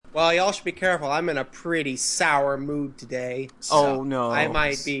Well, y'all should be careful. I'm in a pretty sour mood today. Oh, no. I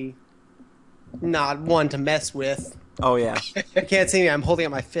might be not one to mess with. Oh, yeah. You can't see me. I'm holding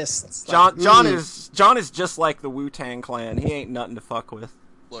up my fists. John is just like the Wu-Tang Clan. He ain't nothing to fuck with.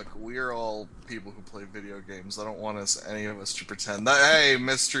 Look, we're all people who play video games. I don't want any of us to pretend that, hey,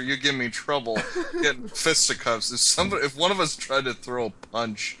 mister, you give me trouble getting fisticuffs. If one of us tried to throw a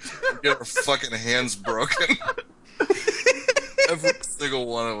punch and get our fucking hands broken, every single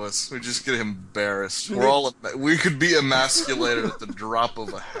one of us would just get embarrassed. We could be emasculated at the drop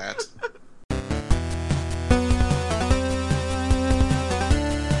of a hat.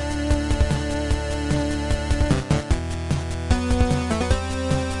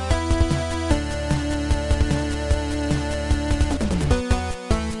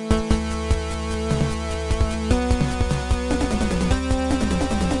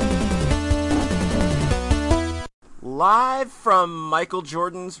 Live from Michael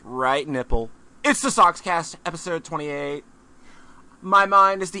Jordan's right nipple, it's the Soxcast, episode 28. My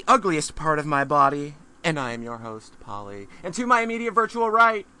mind is the ugliest part of my body, and I am your host, Polly. And to my immediate virtual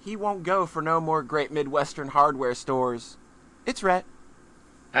right, he won't go for no more great Midwestern hardware stores. It's Rhett.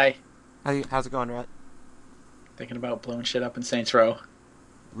 Hi. How's it going, Rhett? Thinking about blowing shit up in Saints Row.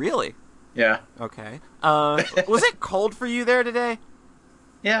 Really? Yeah. Okay. Was it cold for you there today?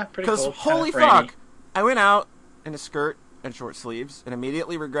 Yeah, pretty cold. Because holy fuck, I went out in a skirt and short sleeves and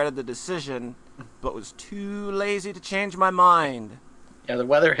immediately regretted the decision, but was too lazy to change my mind. Yeah, the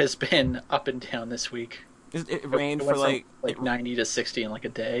weather has been up and down this week. It rained for like 90 to 60 in like a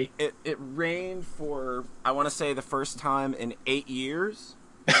day. It rained for, I want to say, the first time in 8 years,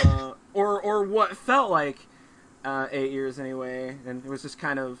 or what felt like 8 years anyway, and it was just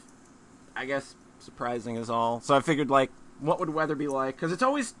kind of, I guess, surprising is all. So I figured, like, what would weather be like? Because it's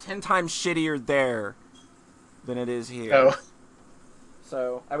always 10 times shittier there than it is here. Oh.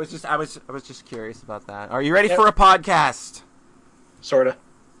 So I was just curious about that. Are you ready for a podcast? Sorta.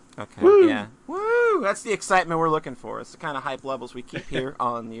 Okay. Woo! Yeah. Woo! That's the excitement we're looking for. It's the kind of hype levels we keep here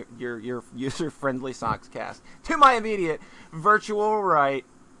on your user-friendly Soxcast. To my immediate virtual right,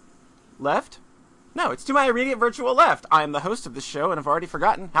 left? No, it's to my immediate virtual left. I am the host of this show, and I've already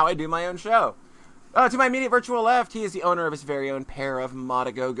forgotten how I do my own show. To my immediate virtual left, he is the owner of his very own pair of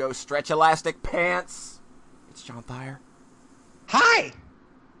Modagogo stretch elastic pants. It's John Thayer. Hi.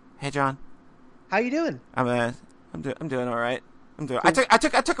 Hey, John. How you doing? I'm doing all right. Cool. I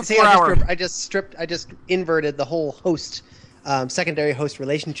took a See, 4 hour. I just inverted the whole host, secondary host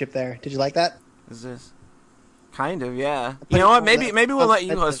relationship there. Did you like that? Is this kind of, yeah? You know what? Maybe we'll let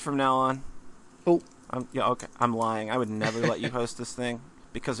you host from now on. Cool. Yeah, okay. I'm lying. I would never let you host this thing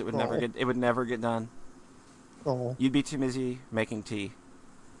because it would never get done. Oh. You'd be too busy making tea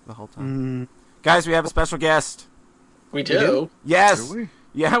the whole time. Guys, we have a special guest. We do? Yes. Do we?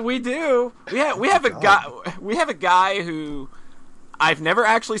 Yeah, we do. We have a guy who I've never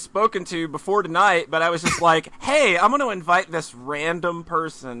actually spoken to before tonight, but I was just like, hey, I'm going to invite this random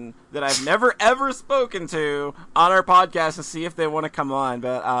person that I've never ever spoken to on our podcast to see if they want to come on.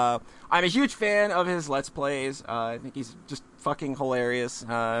 But I'm a huge fan of his Let's Plays. I think he's just fucking hilarious.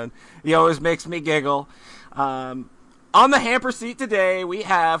 He always makes me giggle. On the hamper seat today, we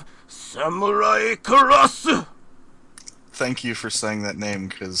have Samurai Karasu. Thank you for saying that name,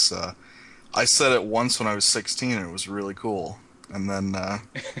 because I said it once when I was 16 and it was really cool. And then I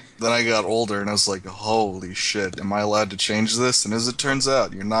got older and I was like, holy shit, am I allowed to change this? And as it turns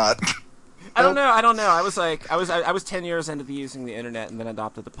out, you're not. I don't know. I was 10 years into using the internet and then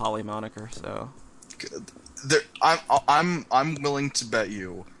adopted the Poly moniker, so. I'm willing to bet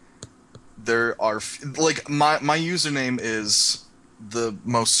you there are, like, my username is the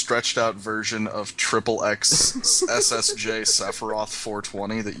most stretched out version of XXX SSJ Sephiroth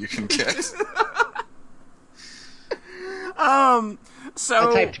 420 that you can get. I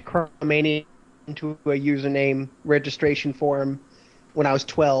typed Chronomania into a username registration form when I was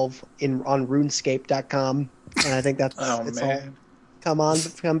 12 on RuneScape.com, and I think that's oh, it's man. all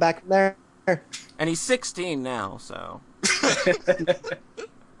come back from there. And he's 16 now, so.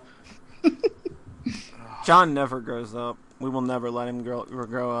 John never grows up. We will never let him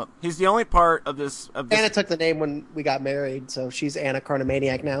grow up. He's the only part of this. Anna took the name when we got married, so she's Anna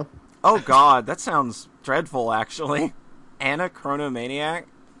Chronomaniac now. Oh God, that sounds dreadful. Actually, Anna Chronomaniac.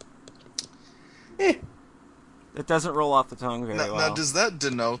 It doesn't roll off the tongue very well. Now, does that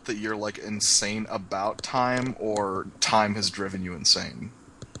denote that you're like insane about time, or time has driven you insane?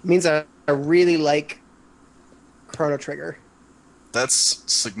 It means I really like Chrono Trigger. That's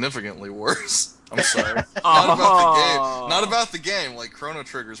significantly worse. I'm sorry. Not about the game. Like, Chrono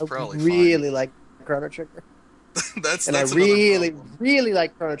Trigger's probably really fine. like Chrono Trigger. That's and I another really, problem. really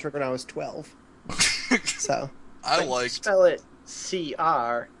liked Chrono Trigger when I was 12. So I But you liked. spell it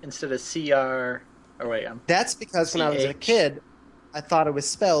CR instead of CR. Oh wait, that's because when I was a CH. kid, I thought it was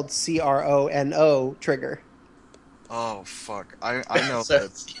spelled CRONO Trigger. Oh fuck! I know so that.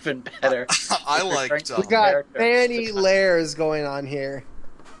 it's even better. I If you're liked. trying We to got character. many layers going on here.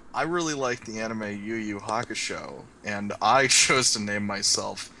 I really liked the anime Yu Yu Hakusho, and I chose to name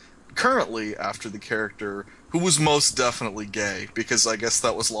myself currently after the character who was most definitely gay, because I guess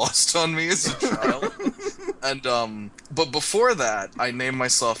that was lost on me as a child. And but before that, I named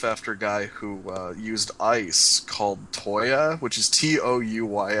myself after a guy who used ice called Toya, which is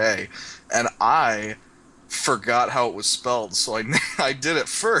Touya, and I forgot how it was spelled, so I I did it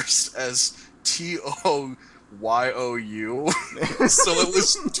first as Toyou. So it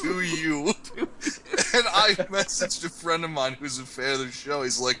was to you. And I messaged a friend of mine who's a fan of the show.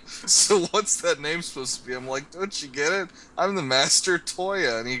 He's like, so what's that name supposed to be? I'm like, don't you get it? I'm the Master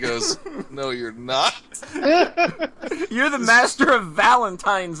Toya. And he goes, no, you're not. You're the master of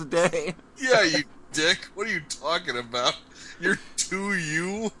Valentine's Day. Yeah, you dick. What are you talking about? You're to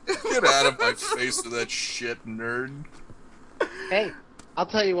you? Get out of my face with that shit, nerd. Hey, I'll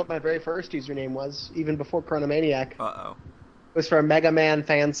tell you what my very first username was, even before Chronomaniac. Uh-oh. It was for a Mega Man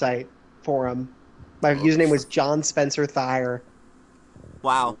fan site forum. My username was John Spencer Thayer.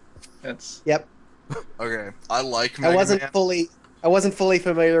 Wow. That's Yep. Okay, I like I Mega wasn't Man. fully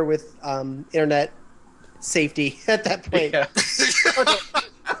familiar with internet safety at that point. yeah.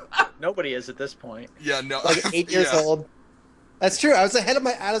 Nobody is at this point. Yeah, no. Like 8 years yeah. old. That's true. I was ahead of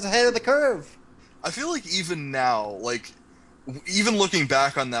the curve. I feel like even now, like, even looking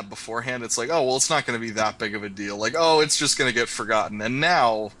back on that beforehand, it's like, oh, well, it's not going to be that big of a deal. Like, oh, it's just going to get forgotten. And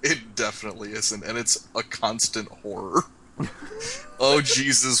now, it definitely isn't. And it's a constant horror. Oh,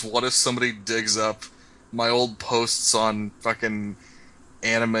 Jesus, what if somebody digs up my old posts on fucking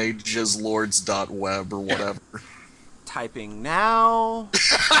animejizzlords.web or whatever? Typing now.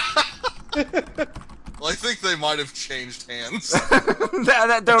 Well, I think they might have changed hands.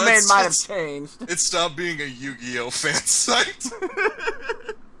 that domain That's might have just- changed. It stopped being a Yu-Gi-Oh! Fan site.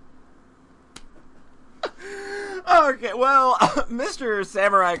 Okay, well, Mr.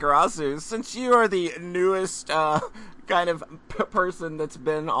 Samurai Garasu, since you are the newest kind of person that's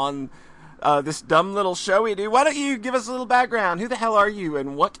been on this dumb little show we do, why don't you give us a little background? Who the hell are you,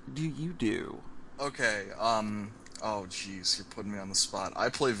 and what do you do? Okay, oh jeez, you're putting me on the spot. I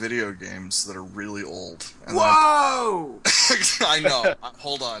play video games that are really old. And Whoa! I know.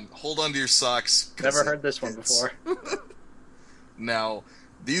 Hold on to your socks. 'cause Never heard this one it's- before. Now,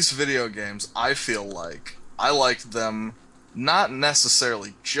 these video games, I feel like I liked them not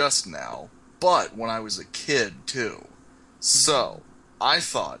necessarily just now, but when I was a kid too. So, I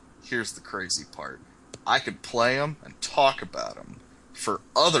thought, here's the crazy part, I could play them and talk about them for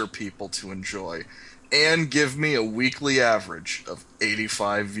other people to enjoy and give me a weekly average of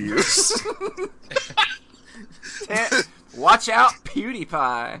 85 views. Watch out,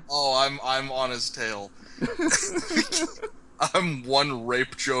 PewDiePie. Oh, I'm on his tail. I'm one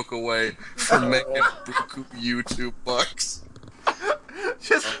rape joke away from making buku YouTube bucks.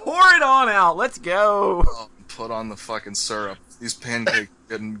 Just pour it on out. Let's go. Oh, put on the fucking syrup. These pancakes are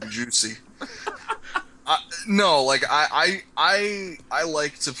getting juicy. No, like I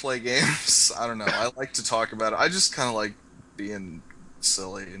like to play games. I don't know. I like to talk about it. I just kind of like being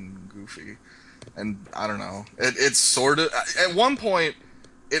silly and goofy, and I don't know. It's sort of at one point.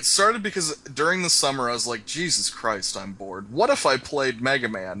 It started because during the summer I was like, Jesus Christ, I'm bored. What if I played Mega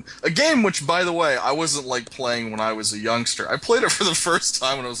Man? A game which, by the way, I wasn't like playing when I was a youngster. I played it for the first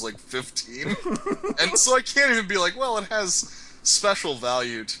time when I was like 15. And so I can't even be like, well, it has special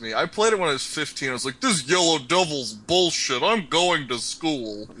value to me. I played it when I was 15. I was like, this Yellow Devil's bullshit. I'm going to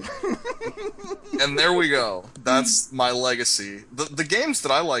school. And there we go. That's my legacy. The games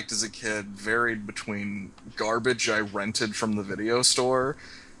that I liked as a kid varied between garbage I rented from the video store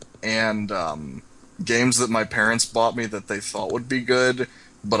and games that my parents bought me that they thought would be good,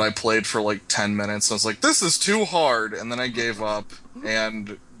 but I played for like 10 minutes and I was like, this is too hard, and then I gave up,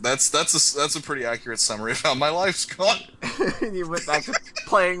 and that's a pretty accurate summary of how my life's gone. And you went back to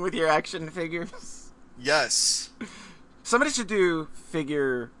playing with your action figures. Yes. Somebody should do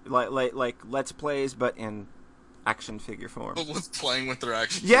figure like Let's Plays, but in action figure form. With playing with their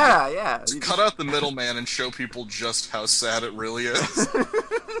action. Yeah. Cut out the middleman and show people just how sad it really is.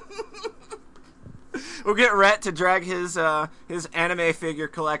 We'll get Rhett to drag his anime figure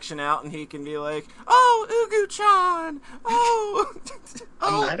collection out, and he can be like, "Oh, Ugu-chan! Oh,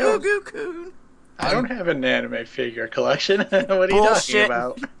 I don't- Ugu-kun!" I don't have an anime figure collection. What are you talking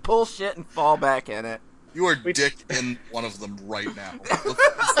about? Pull shit and fall back in it. You are dick in one of them right now.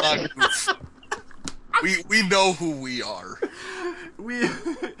 Let's not goof. We know who we are.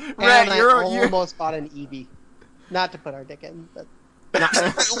 And I almost bought an Eevee. Not to put our dick in, but...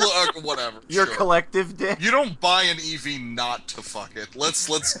 Look, whatever. Your sure. collective dick. You don't buy an Eevee not to fuck it. Let's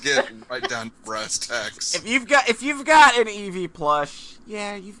get right down to brass tacks. If you've got an Eevee plush,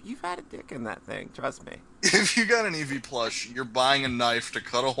 yeah, you've had a dick in that thing. Trust me. If you got an Eevee plush, you're buying a knife to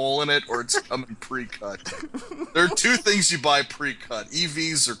cut a hole in it, or it's coming pre-cut. There are two things you buy pre-cut: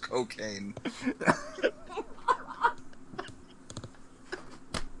 EVs or cocaine.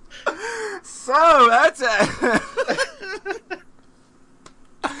 So that's it.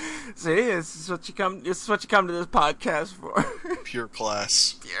 See, this is what you come to this podcast for. Pure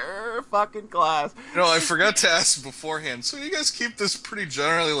class. Pure fucking class. You know, I forgot to ask beforehand. So you guys keep this pretty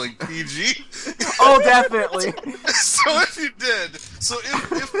generally like PG? Oh, definitely. So if you did,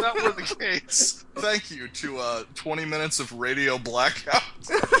 if that were the case, thank you to 20 minutes of radio blackout.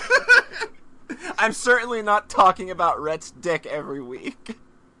 I'm certainly not talking about Rhett's dick every week.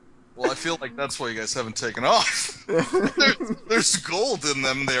 Well, I feel like that's why you guys haven't taken off. There's gold in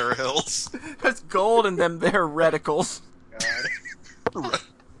them there hills. There's gold in them there reticles.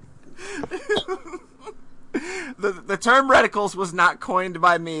 The term reticles was not coined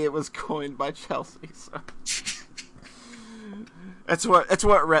by me, it was coined by Chelsea. So. That's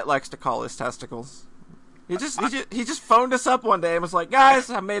what Rhett likes to call his testicles. He just phoned us up one day and was like, "Guys,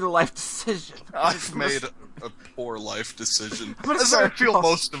 I made a life decision." I've made a poor life decision, as I feel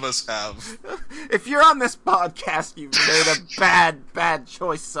most of us have. If you're on this podcast, you've made a bad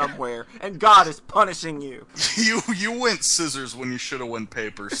choice somewhere, and God is punishing you. You went scissors when you should have went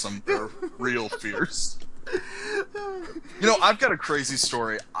paper. Some real fierce. You know, I've got a crazy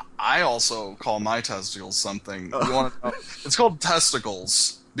story. I also call my testicles something. You want to know? It's called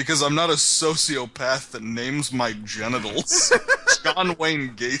testicles. Because I'm not a sociopath that names my genitals. John Wayne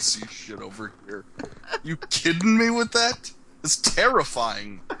Gacy shit over here. You kidding me with that? It's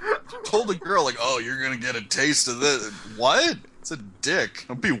terrifying. I told a girl, like, oh, you're gonna get a taste of this. What? It's a dick.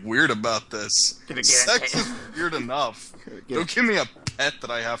 Don't be weird about this. Sex is weird enough. Don't give me a pet that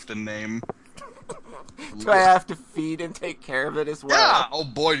I have to name. Do I have to feed and take care of it as well? Yeah! Oh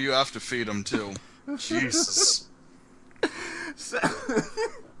boy, do you have to feed him too. Jesus.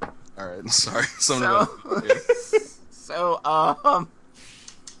 Alright, sorry.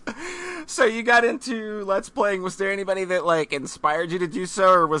 So you got into Let's Playing. Was there anybody that, like, inspired you to do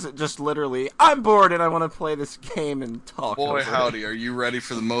so, or was it just literally, I'm bored and I want to play this game and talk? Boy, howdy, are you ready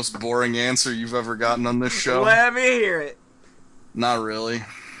for the most boring answer you've ever gotten on this show? Let me hear it. Not really.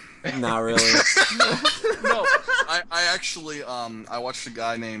 Not really. No, I actually, I watched a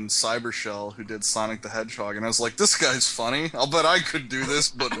guy named Cybershell who did Sonic the Hedgehog, and I was like, this guy's funny. I'll bet I could do this,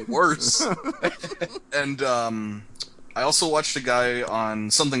 but worse. And, I also watched a guy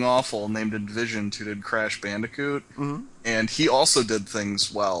on Something Awful named Envisioned who did Crash Bandicoot, and he also did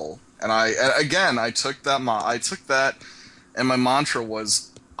things well. And I took that, and my mantra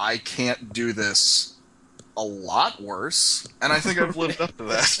was, I can't do this a lot worse, and I think I've lived up to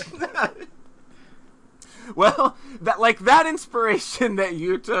that. Well, that inspiration that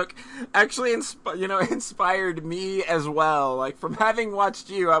you took actually inspired me as well. Like, from having watched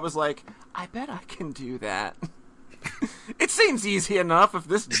you, I was like, I bet I can do that. It seems easy enough if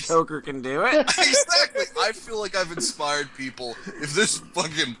this Joker can do it. Exactly. I feel like I've inspired people. If this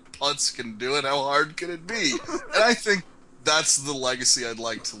fucking putz can do it, how hard can it be? And I think that's the legacy I'd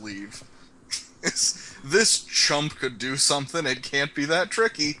like to leave. This chump could do something, it can't be that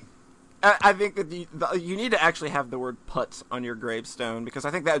tricky. I think that you need to actually have the word putz on your gravestone, because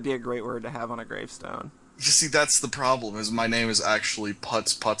I think that would be a great word to have on a gravestone. You see, that's the problem, is my name is actually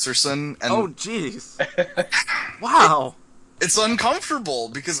Putz Putzerson, and... Oh, jeez. Wow. It's uncomfortable,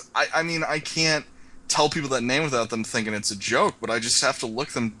 because, I mean, I can't tell people that name without them thinking it's a joke, but I just have to look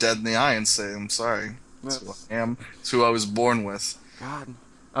them dead in the eye and say, I'm sorry. That's who I am. It's who I was born with. God.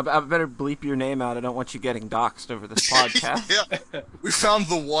 I better bleep your name out. I don't want you getting doxxed over this podcast. Yeah. We found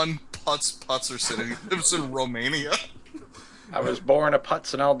the one Putz Putzerson, and he lives in Romania. I was born a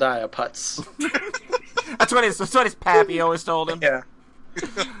putz and I'll die a putz. That's what his pappy always told him. Yeah.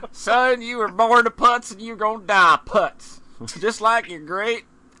 Son, you were born a putz and you're gonna die a putz. Just like your great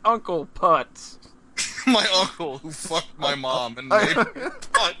uncle Putz. My uncle who fucked my mom and made me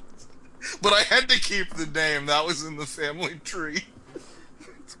Putz. But I had to keep the name. That was in the family tree.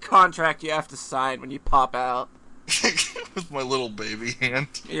 It's a contract you have to sign when you pop out. With my little baby hand.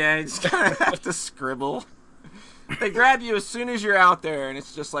 Yeah, you just kind of have to scribble. They grab you as soon as you're out there, and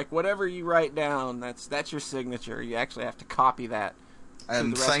it's just like whatever you write down, that's your signature. You actually have to copy that for the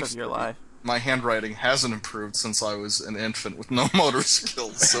rest of your life. my handwriting hasn't improved since I was an infant with no motor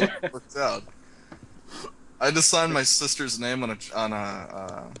skills, so it worked out. I had to sign my sister's name in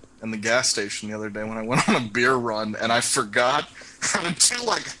the gas station the other day when I went on a beer run, and I forgot how to do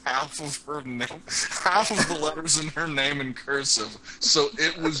like half of her name, half of the letters in her name in cursive. So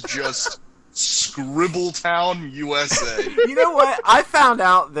it was just Scribbletown, USA. You know what? I found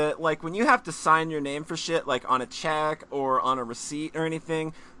out that like when you have to sign your name for shit, like on a check or on a receipt or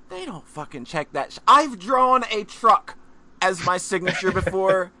anything, they don't fucking check that. I've drawn a truck as my signature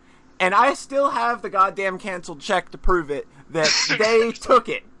before. And I still have the goddamn canceled check to prove it, that they took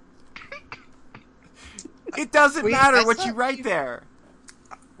it. It doesn't matter what you write there.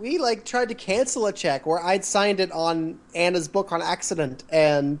 We, like, tried to cancel a check where I'd signed it on Anna's book on accident,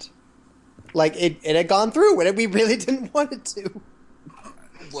 and, like, it had gone through, and we really didn't want it to.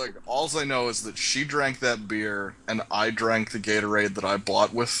 Look, all I know is that she drank that beer, and I drank the Gatorade that I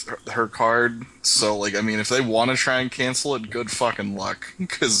bought with her card. So, like, I mean, if they want to try and cancel it, good fucking luck.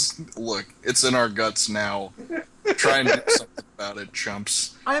 Because, look, it's in our guts now. Try and do something about it,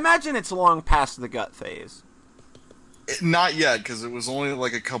 chumps. I imagine it's long past the gut phase. Not yet, because it was only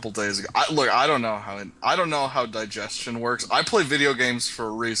like a couple days ago. I don't know how digestion works. I play video games for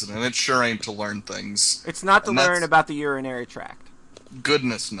a reason, and it sure ain't to learn things. It's not to learn about the urinary tract.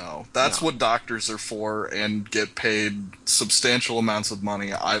 Goodness no. That's what doctors are for and get paid substantial amounts of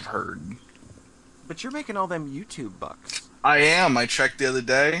money, I've heard. But you're making all them YouTube bucks. I am. I checked the other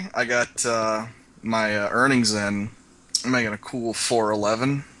day. I got my earnings in. I'm making a cool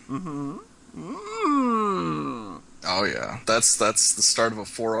 $411. Mm-hmm. Mm. Oh yeah. That's the start of a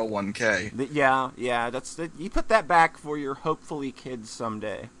 401k. Yeah. You put that back for your hopefully kids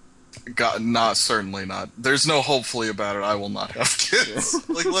someday. Certainly not. There's no hopefully about it. I will not have kids.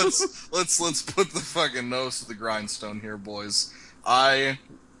 Like let's put the fucking nose to the grindstone here, boys. I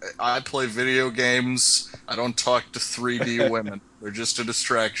play video games. I don't talk to 3D women. They're just a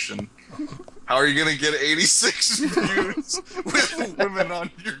distraction. How are you gonna get 86 views with women on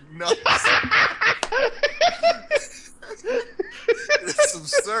your nuts? It's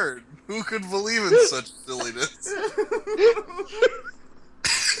absurd. Who could believe in such silliness?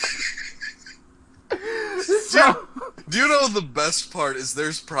 Do you know the best part is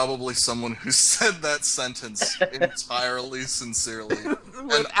there's probably someone who said that sentence entirely sincerely.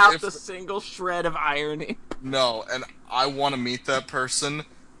 Without the single shred of irony. No, and I want to meet that person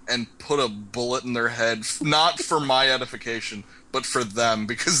and put a bullet in their head, not for my edification, but for them,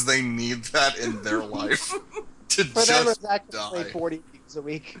 because they need that in their life to For just them, it's actually die. 40 views a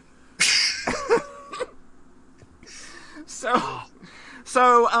week. So,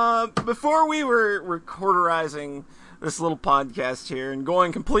 before we were recorderizing this little podcast here and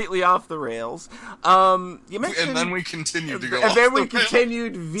going completely off the rails, you mentioned... And then we continued to go and off then the we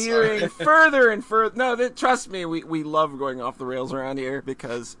continued veering further and further. No, trust me, we love going off the rails around here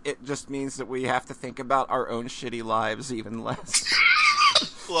because it just means that we have to think about our own shitty lives even less.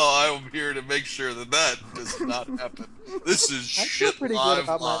 Well, I'm here to make sure that does not happen. This is shit live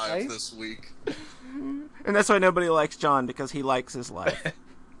this week. And that's why nobody likes John, because he likes his life.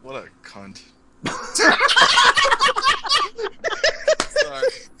 What a cunt. Sorry.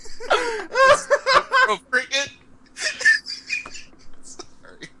 Appropriate.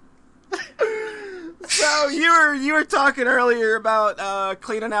 Sorry. So you were talking earlier about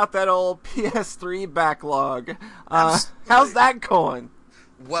cleaning out that old PS3 backlog. How's that going?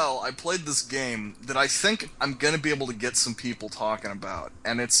 Well, I played this game that I think I'm going to be able to get some people talking about,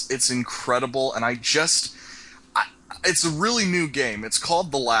 and it's incredible, and it's a really new game. It's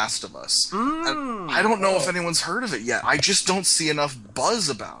called The Last of Us. And I don't know if anyone's heard of it yet. I just don't see enough buzz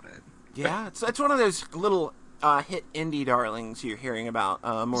about it. Yeah, it's one of those little hit indie darlings you're hearing about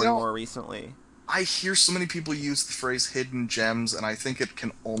more and more recently. I hear so many people use the phrase hidden gems, and I think it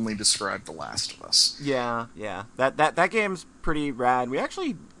can only describe The Last of Us. Yeah. That game's pretty rad. We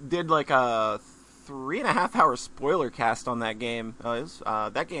actually did like a 3.5 hour spoiler cast on that game.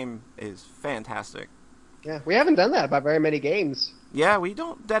 That game is fantastic. Yeah, we haven't done that about very many games. Yeah, we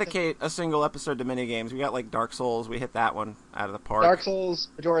don't dedicate a single episode to minigames. We got like Dark Souls. We hit that one out of the park. Dark Souls,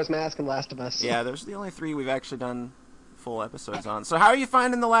 Majora's Mask, and Last of Us. Yeah, those are the only 3 we've actually done full episodes on. So how are you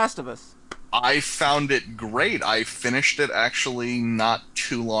finding The Last of Us? I found it great. I finished it actually not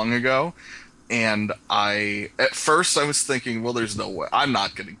too long ago. And at first I was thinking, well, there's no way. I'm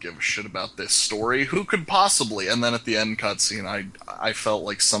not going to give a shit about this story. Who could possibly? And then at the end cutscene, I felt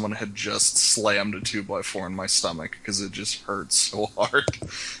like someone had just slammed a 2x4 in my stomach because it just hurt so hard.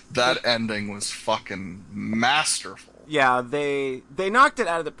 That ending was fucking masterful. Yeah, they knocked it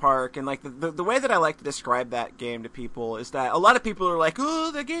out of the park, and like the way that I like to describe that game to people is that a lot of people are like, "Oh,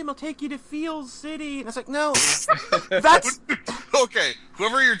 the game will take you to Feels City," and it's like, no, that's okay.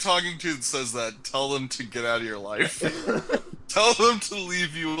 Whoever you're talking to that says that, tell them to get out of your life. Tell them to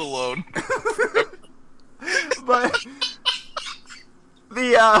leave you alone. But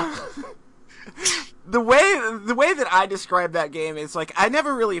the way that I describe that game is like I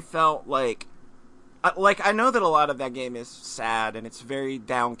never really felt like I know that a lot of that game is sad and it's very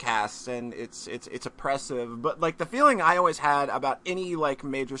downcast and it's oppressive, but like the feeling I always had about any like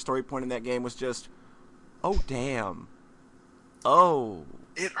major story point in that game was just, oh damn, oh,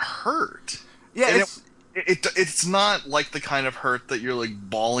 it hurt. Yeah, and it's not like the kind of hurt that you're like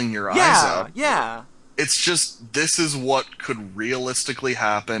bawling your eyes out. Yeah. It's just, this is what could realistically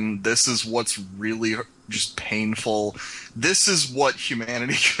happen. This is what's really just painful. This is what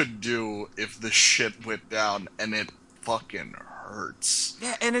humanity could do if the shit went down, and it fucking hurts.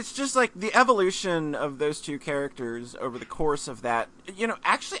 Yeah, and it's just like the evolution of those two characters over the course of that. You know,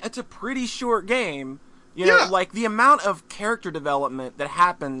 actually, it's a pretty short game. You know, like the amount of character development that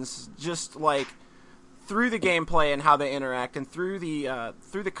happens just like through the gameplay and how they interact, and through the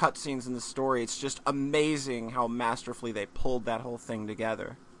cutscenes in the story, it's just amazing how masterfully they pulled that whole thing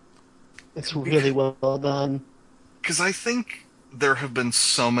together. It's really well done. Because I think there have been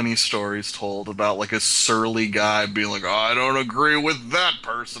so many stories told about like a surly guy being like, oh, I don't agree with that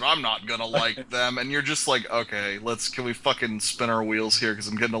person, I'm not gonna like them, and you're just like, okay, can we fucking spin our wheels here, because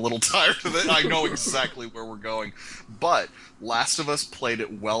I'm getting a little tired of it. I know exactly where we're going. But Last of Us played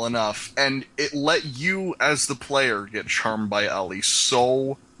it well enough, and it let you as the player get charmed by Ellie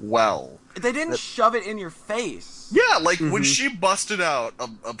so well. They didn't shove it in your face. Yeah, like when she busted out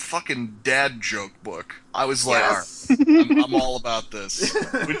a fucking dad joke book, I was like, yes. all right, I'm all about this.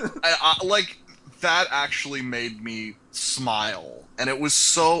 Like, that actually made me smile, and it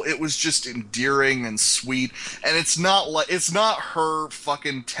was just endearing and sweet. And it's not her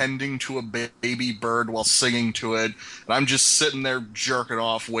fucking tending to a baby bird while singing to it, and I'm just sitting there jerking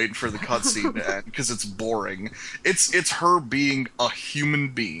off waiting for the cutscene to end because it's boring. It's her being a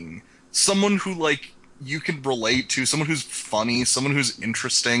human being, someone who like you can relate to, someone who's funny, someone who's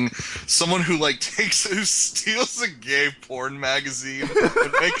interesting, someone who like who steals a gay porn magazine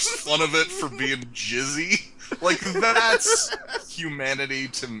and makes fun of it for being jizzy. Like, that's humanity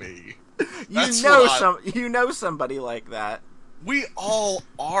to me. You know somebody like that. We all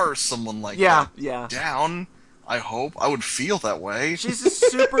are someone like that. Yeah. Down. I hope I would feel that way. She's a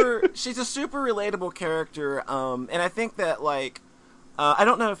super relatable character, and I think that like. I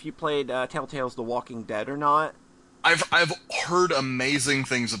don't know if you played Telltale's The Walking Dead or not. I've heard amazing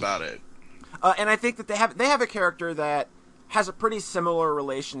things about it. And I think that they have a character that has a pretty similar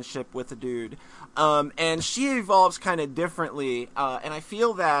relationship with the dude. And she evolves kind of differently. And I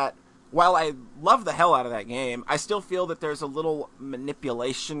feel that while I love the hell out of that game, I still feel that there's a little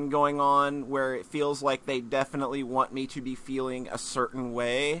manipulation going on where it feels like they definitely want me to be feeling a certain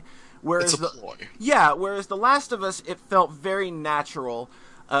way. Whereas it's a ploy. Whereas The Last of Us, it felt very natural.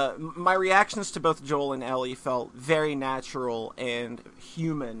 My reactions to both Joel and Ellie felt very natural and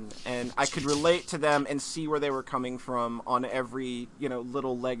human, and I could relate to them and see where they were coming from on every,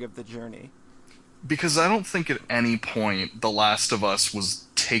 little leg of the journey. Because I don't think at any point The Last of Us was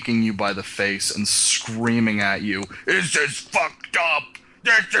taking you by the face and screaming at you, "This is fucked up!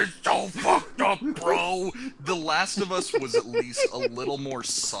 This is so fucked up, bro!" The Last of Us was at least a little more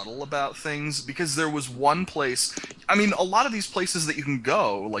subtle about things, because there was one place. I mean, a lot of these places that you can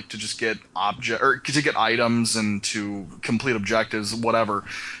go, like to just get to get items and to complete objectives, whatever,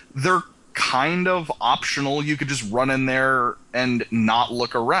 they're kind of optional. You could just run in there and not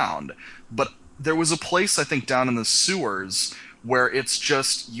look around. But there was a place, I think, down in the sewers where it's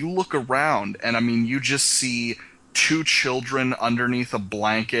just, you look around and I mean, you just see two children underneath a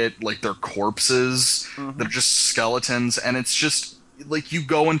blanket, like they're corpses. They're just skeletons, and it's just like you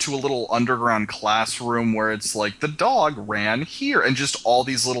go into a little underground classroom where it's like the dog ran here, and just all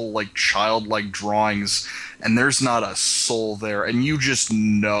these little like childlike drawings, and there's not a soul there, and you just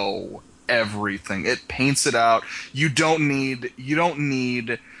know everything. It paints it out. You don't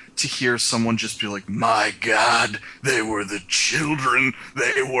need to hear someone just be like, "My God, they were the children.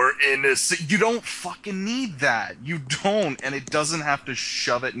 They were innocent." You don't fucking need that. You don't, and it doesn't have to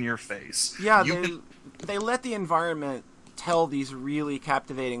shove it in your face. Yeah, they let the environment tell these really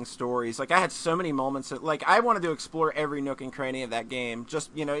captivating stories. Like, I had so many moments that, like, I wanted to explore every nook and cranny of that game.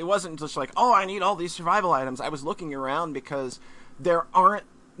 Just, you know, it wasn't just like, oh, I need all these survival items. I was looking around because there aren't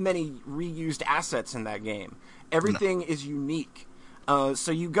many reused assets in that game. Everything is unique.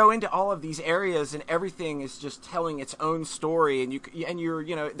 So you go into all of these areas and everything is just telling its own story, and you're,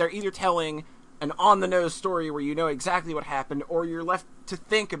 you know, they're either telling an on-the-nose story where you know exactly what happened, or you're left to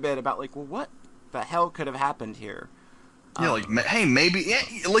think a bit about, like, well, what the hell could have happened here? Yeah, like, hey, maybe, yeah,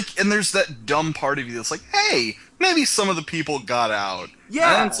 like, and there's that dumb part of you that's like, hey, maybe some of the people got out. Yeah.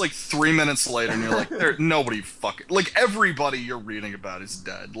 And then it's like 3 minutes later, and you're like, nobody fucking, like, everybody you're reading about is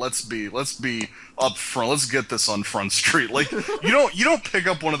dead. Let's be up front. Let's get this on Front Street. Like, you don't pick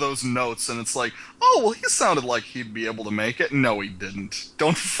up one of those notes, and it's like, oh, well, he sounded like he'd be able to make it. No, he didn't.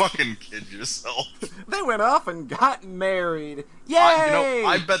 Don't fucking kid yourself. They went off and got married. Yay!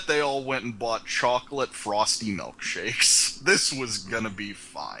 I bet they all went and bought chocolate frosty milkshakes. This was gonna be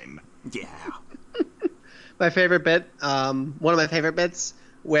fine. Yeah. My favorite bit, one of my favorite bits,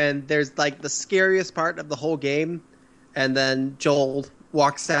 when there's like the scariest part of the whole game, and then Joel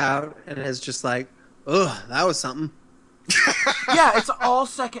walks out and is just like, ugh, that was something. Yeah, it's all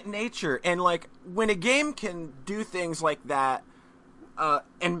second nature, and like when a game can do things like that,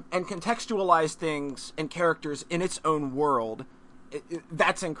 and contextualize things and characters in its own world,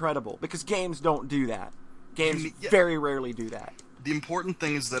 that's incredible, because games don't do that. Games very rarely do that. The important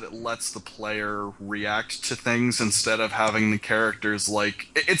thing is that it lets the player react to things instead of having the characters like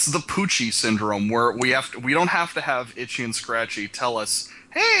it's the Poochie syndrome, where we don't have to have Itchy and Scratchy tell us,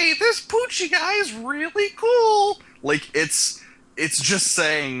 "Hey, this Poochie guy is really cool." Like it's just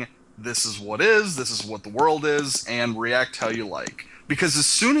saying this is what the world is, and react how you like. Because as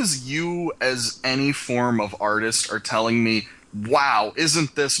soon as you, as any form of artist, are telling me, "Wow,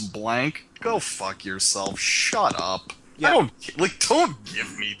 isn't this blank?" Go fuck yourself. Shut up. Yeah. Don't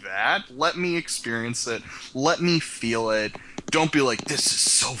give me that. Let me experience it. Let me feel it. Don't be like, this is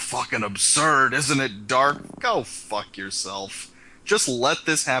so fucking absurd. Isn't it dark? Go fuck yourself. Just let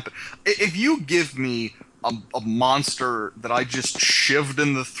this happen. If you give me a monster that I just shivved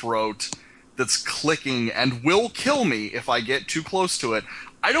in the throat that's clicking and will kill me if I get too close to it,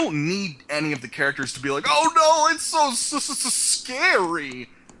 I don't need any of the characters to be like, oh no, it's so scary.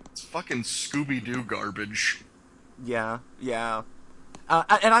 It's fucking Scooby-Doo garbage. Yeah.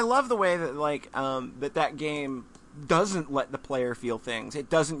 And I love the way that, like, that game doesn't let the player feel things. It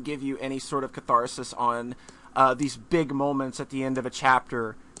doesn't give you any sort of catharsis on these big moments at the end of a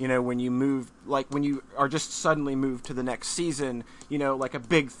chapter. You know, when you move, like, when you are just suddenly moved to the next season, you know, like a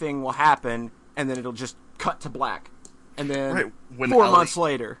big thing will happen, and then it'll just cut to black. And then 4 months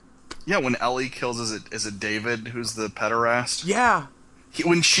later. Yeah, when Ellie kills, is it David, who's the pederast? Yeah.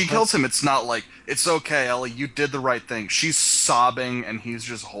 When she kills him, it's not like, it's okay, Ellie, you did the right thing. She's sobbing, and he's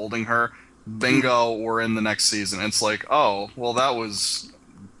just holding her. Bingo, we're in the next season. It's like, oh, well, that was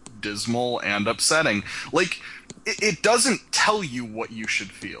dismal and upsetting. Like, it doesn't tell you what you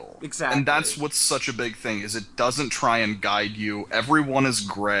should feel. Exactly. And that's what's such a big thing, is it doesn't try and guide you. Everyone is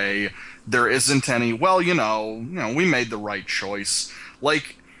gray. There isn't any, well, you know, we made the right choice.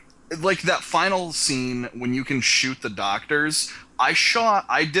 Like that final scene when you can shoot the doctors,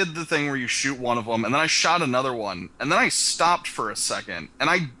 I did the thing where you shoot one of them, and then I shot another one, and then I stopped for a second, and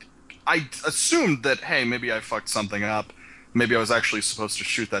I assumed that, hey, maybe I fucked something up. Maybe I was actually supposed to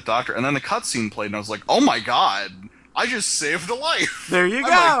shoot that doctor. And then the cutscene played, and I was like, oh my god, I just saved a life. There you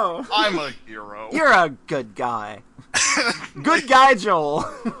go. I'm a hero. You're a good guy. Good guy, Joel.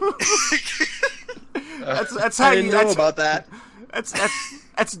 that's how I didn't know about that.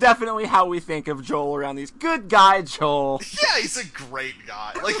 That's definitely how we think of Joel around these. Good guy, Joel. Yeah, he's a great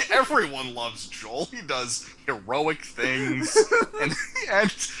guy. Like, everyone loves Joel. He does heroic things, and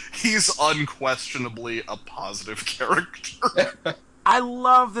he's unquestionably a positive character. I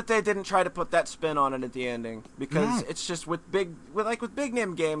love that they didn't try to put that spin on it at the ending, because it's just with big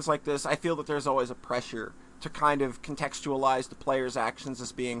name games like this, I feel that there's always a pressure to kind of contextualize the player's actions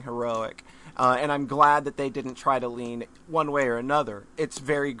as being heroic. And I'm glad that they didn't try to lean one way or another. It's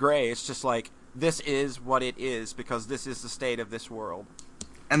very gray. It's just like, this is what it is, because this is the state of this world.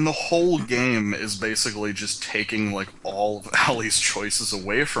 And the whole game is basically just taking, like, all of Ellie's choices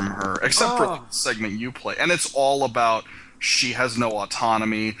away from her, except for the segment you play. And it's all about she has no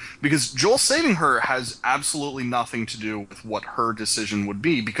autonomy, because Joel saving her has absolutely nothing to do with what her decision would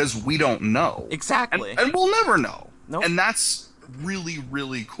be, because we don't know. Exactly. And we'll never know. Nope. And that's really,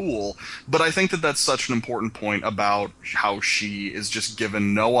 really cool. But I think that that's such an important point about how she is just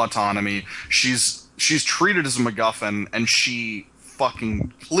given no autonomy. She's treated as a MacGuffin, and she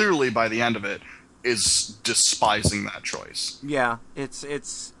fucking clearly, by the end of it, is despising that choice. Yeah, it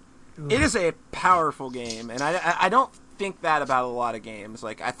is a powerful game, and I don't think that about a lot of games.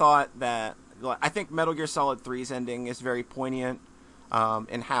 Like, I think Metal Gear Solid 3's ending is very poignant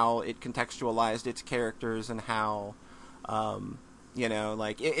in how it contextualized its characters and how,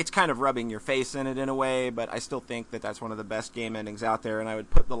 it's kind of rubbing your face in it in a way, but I still think that that's one of the best game endings out there, and I would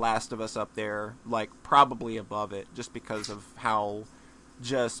put The Last of Us up there, like, probably above it, just because of how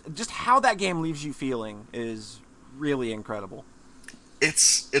just how that game leaves you feeling is really incredible.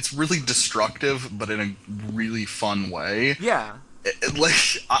 It's really destructive, but in a really fun way. Yeah.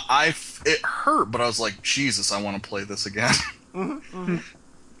 It hurt, but I was like, Jesus, I want to play this again. Mm-hmm.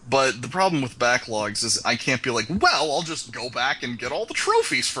 But the problem with backlogs is I can't be like, well, I'll just go back and get all the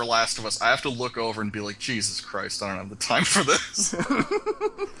trophies for Last of Us. I have to look over and be like, Jesus Christ, I don't have the time for this.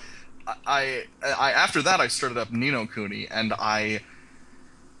 I after that, I started up Ni no Kuni, and I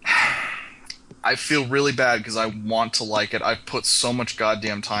feel really bad because I want to like it. I've put so much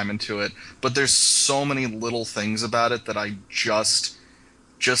goddamn time into it, but there's so many little things about it that I just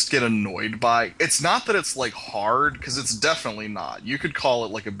get annoyed by. It's not that it's like hard, because it's definitely not. You could call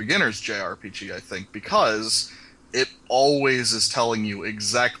it like a beginner's JRPG, I think, because it always is telling you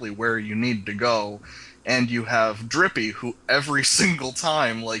exactly where you need to go. And you have Drippy, who every single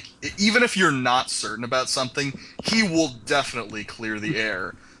time, like, even if you're not certain about something, he will definitely clear the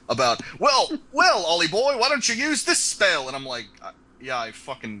air about, well, Ollie boy, why don't you use this spell? And I'm like, yeah, I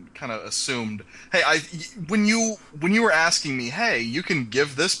fucking kind of assumed. Hey, when you were asking me, hey, you can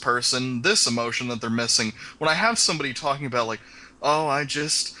give this person this emotion that they're missing, when I have somebody talking about, like, oh, I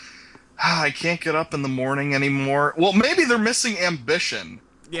can't get up in the morning anymore. Well, maybe they're missing ambition.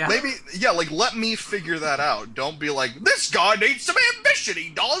 Yeah. Maybe, yeah, like, let me figure that out. Don't be like, this guy needs some ambition, he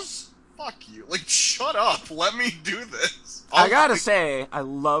does! Fuck you. Like, shut up. Let me do this. I gotta say, I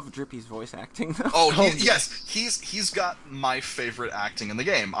love Drippy's voice acting, though. Yes. He's got my favorite acting in the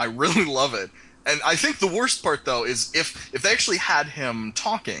game. I really love it. And I think the worst part, though, is if they actually had him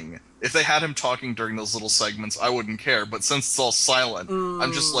talking, if they had him talking during those little segments, I wouldn't care. But since it's all silent,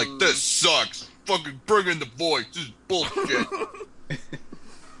 I'm just like, this sucks. Fucking bring in the voice. This is bullshit.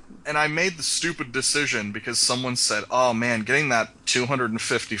 And I made the stupid decision because someone said, oh man, getting that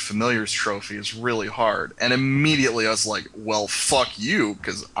 250 Familiars trophy is really hard. And immediately I was like, well, fuck you,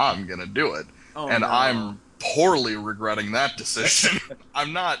 because I'm going to do it. No. I'm poorly regretting that decision.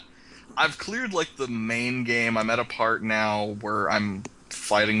 I've cleared like the main game. I'm at a part now where I'm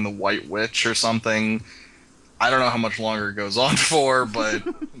fighting the White Witch or something. I don't know how much longer it goes on for, but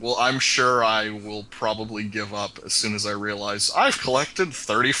well, I'm sure I will probably give up as soon as I realize I've collected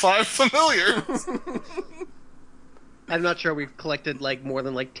 35 Familiars. I'm not sure we've collected like more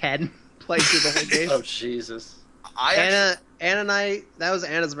than like 10 playing through the whole game. Oh, Jesus. Anna and I, that was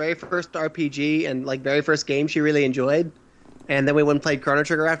Anna's very first RPG and like very first game she really enjoyed. And then we went and played Chrono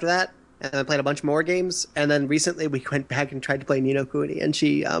Trigger after that, and then played a bunch more games. And then recently we went back and tried to play Ni no Kuni, and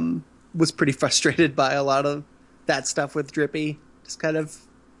she was pretty frustrated by a lot of that stuff with Drippy, just kind of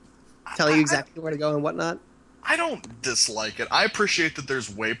telling you exactly where to go and whatnot. I don't dislike it. I appreciate that there's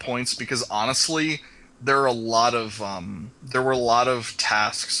waypoints, because honestly, there were a lot of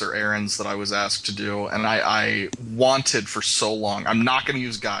tasks or errands that I was asked to do, and I wanted for so long. I'm not going to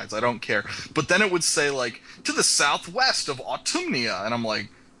use guides. I don't care. But then it would say, like, to the southwest of Autumnia, and I'm like,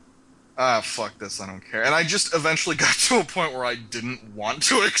 fuck this, I don't care. And I just eventually got to a point where I didn't want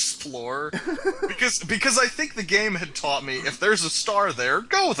to explore, because I think the game had taught me, if there's a star there,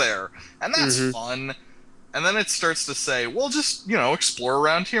 go there. And that's fun. And then it starts to say, well, just, explore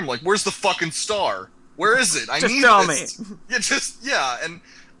around here. I'm like, where's the fucking star? Where is it? I need this. And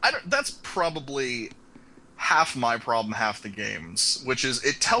that's probably half my problem, half the game's, which is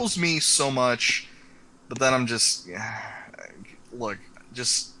it tells me so much, but then I'm just,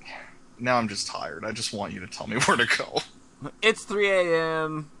 now I'm just tired. I just want you to tell me where to go. It's 3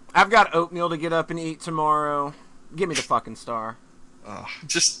 a.m. I've got oatmeal to get up and eat tomorrow. Give me the fucking star. I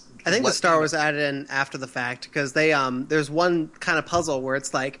think the star was added in after the fact, because they there's one kind of puzzle where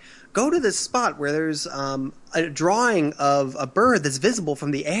it's like, go to this spot where there's a drawing of a bird that's visible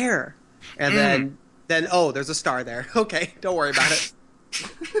from the air, and then there's a star there. Okay, don't worry about it.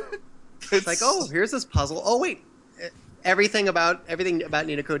 It's like, oh, here's this puzzle. Oh wait, everything about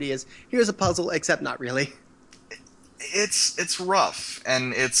Ni no Kuni is, here's a puzzle, except not really. It's rough,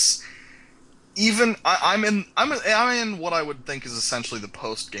 and it's. Even I'm in what I would think is essentially the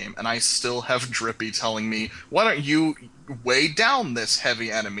post game, and I still have Drippy telling me, "Why don't you weigh down this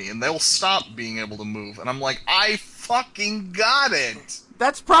heavy enemy, and they'll stop being able to move?" And I'm like, "I fucking got it."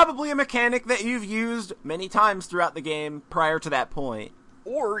 That's probably a mechanic that you've used many times throughout the game prior to that point.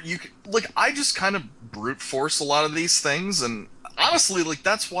 Or you could, like, I just kind of brute force a lot of these things, and honestly, like,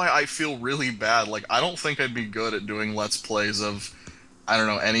 that's why I feel really bad. Like, I don't think I'd be good at doing Let's Plays of, I don't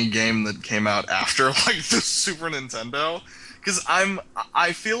know, any game that came out after, like, the Super Nintendo. Because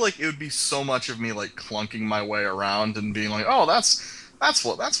I feel like it would be so much of me, like, clunking my way around and being like, oh, that's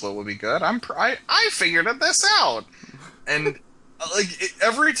what would be good. I figured this out. And, like,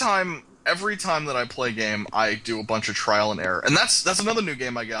 every time that I play a game, I do a bunch of trial and error. And that's another new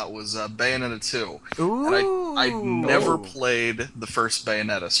game I got was Bayonetta 2. Ooh. And I never played the first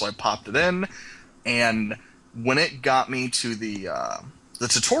Bayonetta, so I popped it in, and when it got me to the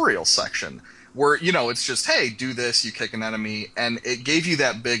tutorial section, where, you know, it's just, hey, do this, you kick an enemy, and it gave you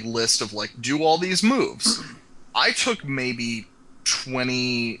that big list of, like, do all these moves. I took maybe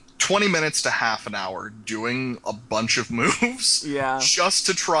 20 minutes to half an hour doing a bunch of moves just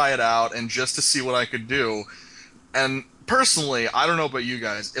to try it out and just to see what I could do. And personally, I don't know about you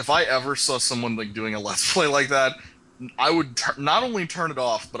guys, if I ever saw someone like doing a Let's Play like that, I would not only turn it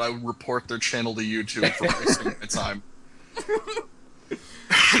off, but I would report their channel to YouTube for wasting my time.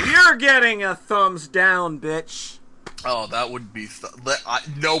 You're getting a thumbs down, bitch. Oh, that would be...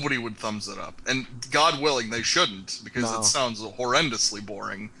 nobody would thumbs it up. And God willing, they shouldn't, because it sounds horrendously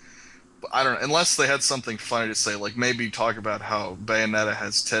boring. But I don't know, unless they had something funny to say, like maybe talk about how Bayonetta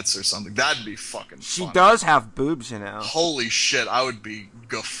has tits or something. That'd be fucking fun. She does have boobs, you know. Holy shit, I would be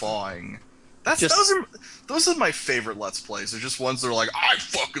guffawing. Those are my favorite Let's Plays. They're just ones that are like, I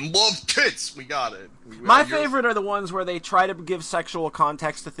fucking love tits! We got it. My favorite are the ones where they try to give sexual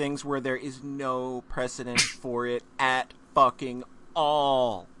context to things where there is no precedent for it at fucking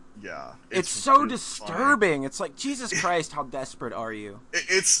all. Yeah. It's so disturbing. Funny. It's like, Jesus Christ, how desperate are you?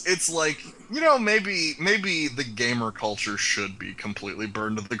 It's like, you know, maybe the gamer culture should be completely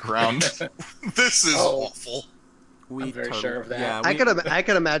burned to the ground. This is awful. I'm very sure of that. Yeah, I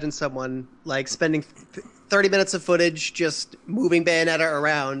could imagine someone like spending 30 minutes of footage just moving Bayonetta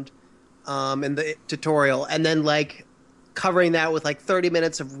around in the tutorial, and then like covering that with like 30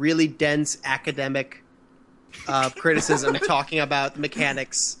 minutes of really dense academic criticism, talking about the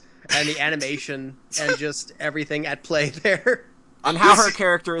mechanics and the animation and just everything at play there. And how her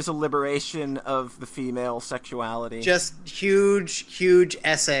character is a liberation of the female sexuality. Just huge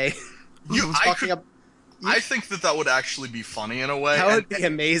essay. I think that would actually be funny in a way. That would be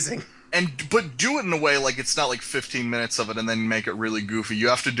amazing. But do it in a way like it's not like 15 minutes of it and then make it really goofy. You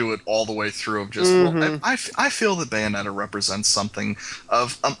have to do it all the way through of just, well, I feel that Bayonetta represents something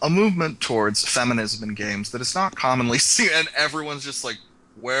of a movement towards feminism in games that is not commonly seen, and everyone's just like,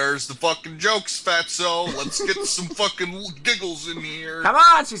 where's the fucking jokes, fatso? Let's get some fucking giggles in here. Come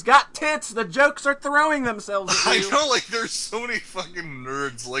on, she's got tits. The jokes are throwing themselves at you. I know, like, there's so many fucking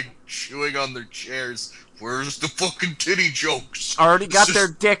nerds, like, chewing on their chairs. Where's the fucking titty jokes? Already got their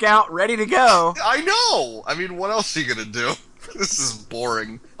dick out, ready to go. I know! I mean, what else are you gonna do? This is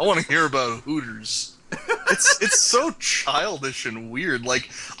boring. I want to hear about Hooters. It's so childish and weird.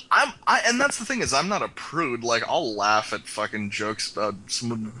 Like, and that's the thing is, I'm not a prude. Like, I'll laugh at fucking jokes about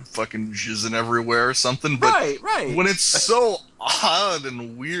someone fucking jizzing everywhere or something. But right. when it's so odd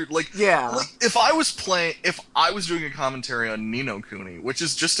and weird, like, like if I was doing a commentary on Ni no Kuni, which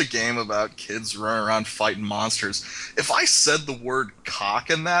is just a game about kids running around fighting monsters, if I said the word cock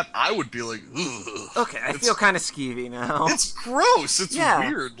in that, I would be like, ugh. Okay, I feel kind of skeevy now. It's gross. It's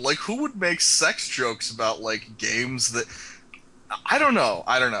weird. Like, who would make sex jokes about, like, games that... I don't know.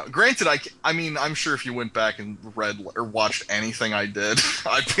 Granted, I mean, I'm sure if you went back and read or watched anything I did,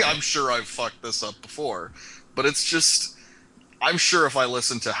 I'm sure I've fucked this up before. But it's just... I'm sure if I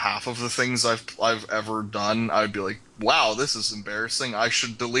listened to half of the things I've ever done, I'd be like, wow, this is embarrassing. I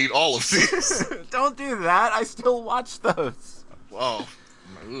should delete all of these. Don't do that. I still watch those. Whoa.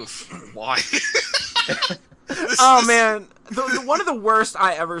 Oof. Why? Man, one of the worst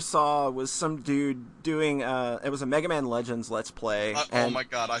I ever saw was some dude doing it was a Mega Man Legends Let's Play. Oh my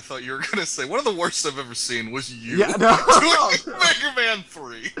god, I thought you were gonna say one of the worst I've ever seen was you doing Mega Man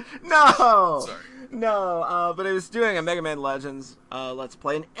 3. No. Sorry. No, but it was doing a Mega Man Legends Let's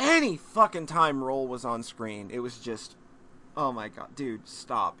Play, and any fucking time Roll was on screen, it was just, oh my god, dude,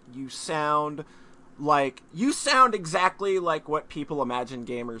 stop. You sound exactly like what people imagine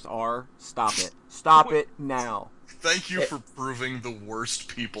gamers are. Stop it. Stop it now. Thank you for proving the worst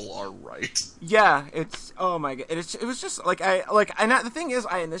people are right. Yeah, it's, oh my god, it was just the thing is,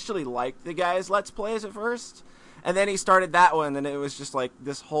 I initially liked the guy's Let's Plays at first, and then he started that one, and it was just like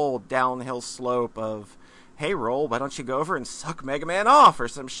this whole downhill slope of, hey Roll, why don't you go over and suck Mega Man off or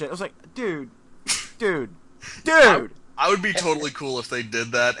some shit. I was like, dude. I would be totally cool if they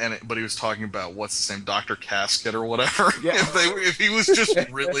did that, but he was talking about what's his name, Dr. Casket or whatever. Yeah. If he was just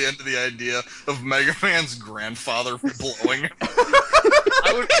really into the idea of Mega Man's grandfather blowing him,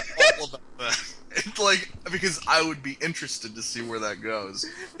 I would be all about that. It's like, because I would be interested to see where that goes.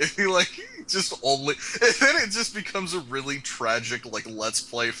 If he then it just becomes a really tragic Let's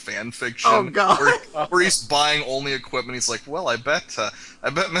Play fan fiction. Oh, God. Where he's buying only equipment. He's like, well, I bet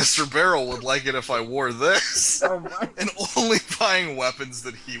Mr. Barrel would like it if I wore this. Oh my. And only buying weapons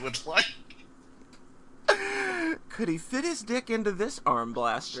that he would like. Could he fit his dick into this arm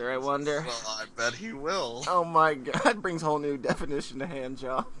blaster, I wonder? Well, I bet he will. Oh my god, that brings a whole new definition to hand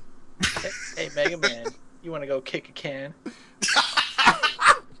job. Hey, Mega Man, you want to go kick a can?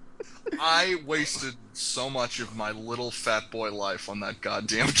 I wasted so much of my little fat boy life on that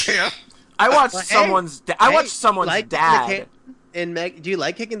goddamn can. I watched Well, someone's dad. Do you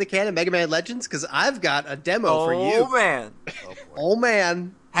like kicking the can in Mega Man Legends? Because I've got a demo for you. Oh man. Oh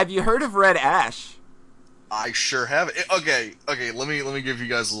man. Have you heard of Red Ash? I sure have. Okay. Let me give you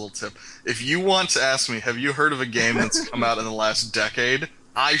guys a little tip. If you want to ask me, have you heard of a game that's come out in the last decade?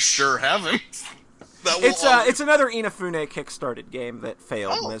 I sure haven't. It's another Inafune kickstarted game that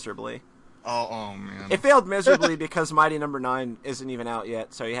failed miserably. Oh man. It failed miserably because Mighty Number 9 isn't even out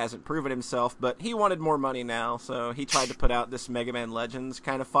yet, so he hasn't proven himself. But he wanted more money now, so he tried to put out this Mega Man Legends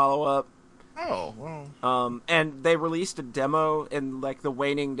kind of follow up. Oh well. And they released a demo in the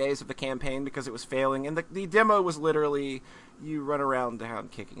waning days of the campaign because it was failing, and the demo was literally you run around town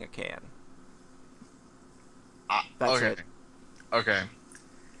kicking a can. That's it. Okay.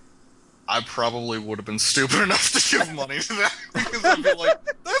 I probably would have been stupid enough to give money to that because I'd be like,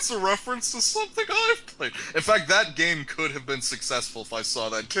 that's a reference to something I've played. In fact, that game could have been successful if I saw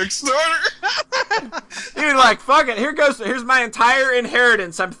that Kickstarter. You're like, fuck it, here's my entire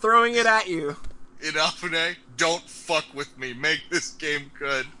inheritance, I'm throwing it at you. Inafune, don't fuck with me. Make this game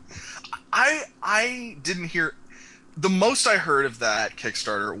good. I didn't hear... The most I heard of that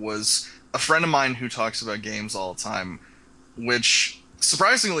Kickstarter was a friend of mine who talks about games all the time, which...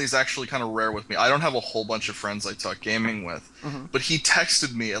 surprisingly is actually kind of rare with me. I don't have a whole bunch of friends I talk gaming with, but he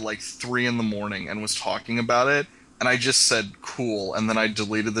texted me at 3 in the morning and was talking about it, and I just said cool, and then I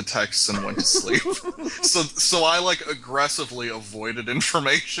deleted the texts and went to sleep. so I aggressively avoided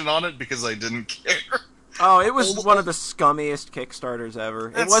information on it because I didn't care. Oh, it was one of the scummiest Kickstarters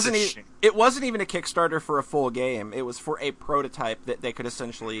ever. It wasn't even a Kickstarter for a full game. It was for a prototype that they could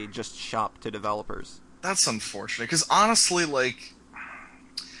essentially just shop to developers. That's unfortunate because honestly,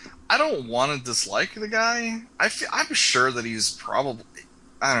 I don't want to dislike the guy. I'm sure that he's probably...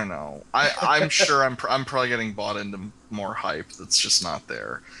 I don't know. I'm sure I'm probably getting bought into more hype that's just not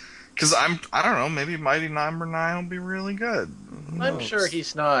there. Because I don't know, maybe Mighty Number 9 will be really good. I'm sure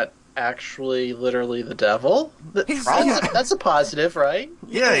he's not actually literally the devil. That's a positive, right?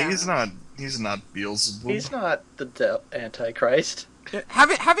 Yeah, he's not Beelzebub. He's not the Antichrist.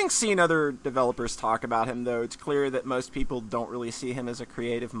 Having seen other developers talk about him, though, it's clear that most people don't really see him as a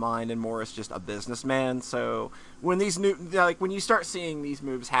creative mind and more as just a businessman. So when when you start seeing these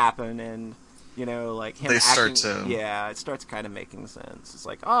moves happen, and him it starts kind of making sense. It's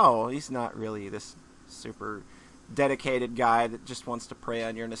like, oh, he's not really this super dedicated guy that just wants to prey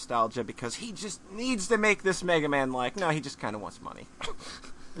on your nostalgia because he just needs to make this Mega Man. No, he just kind of wants money.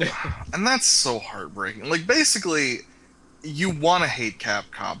 And that's so heartbreaking. Basically. You want to hate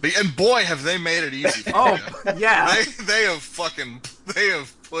Capcom, and boy, have they made it easy for Oh, him. yeah. They have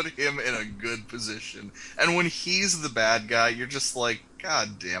put him in a good position. And when he's the bad guy, you're just like,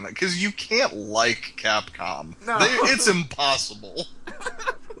 God damn it, because you can't like Capcom. No. It's impossible.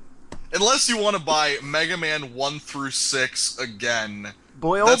 Unless you want to buy Mega Man 1 through 6 again.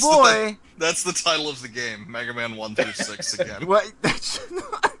 Boy, oh boy. That's the title of the game, Mega Man 1 through 6 again. What?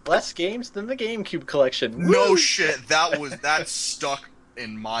 Less games than the GameCube collection. No shit, that stuck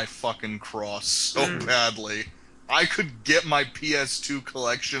in my fucking cross so badly. I could get my PS2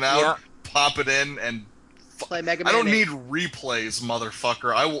 collection out, pop it in, and Play Mega Man I don't 8. need replays,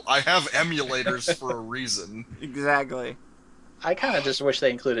 motherfucker. I have emulators for a reason. Exactly. I kind of just wish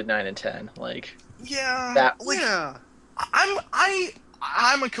they included 9 and 10. Yeah. Yeah.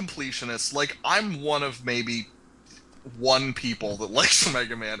 I'm a completionist. I'm one of maybe one people that likes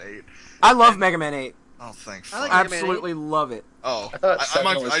Mega Man 8. I love Mega Man 8. Oh, thanks. I like I Mega Man absolutely love it. Oh, I thought I 7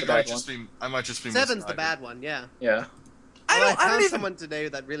 might was the bad one. just be 7's the misguided. bad one, yeah. Yeah. I found even someone today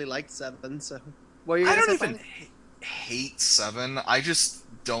that really liked 7, so... What are you I gonna don't say, even Fine? hate 7. I just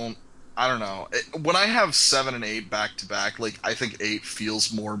don't... I don't know. When I have 7 and 8 back to back, I think 8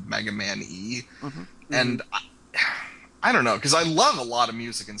 feels more Mega Man-y. And I don't know, because I love a lot of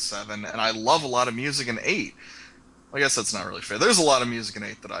music in 7, and I love a lot of music in 8. I guess that's not really fair. There's a lot of music in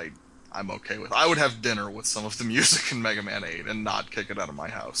 8 that I'm okay with. I would have dinner with some of the music in Mega Man 8 and not kick it out of my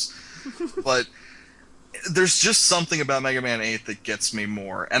house. But there's just something about Mega Man 8 that gets me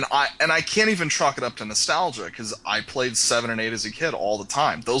more. And I can't even chalk it up to nostalgia, because I played 7 and 8 as a kid all the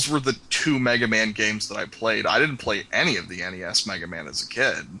time. Those were the 2 Mega Man games that I played. I didn't play any of the NES Mega Man as a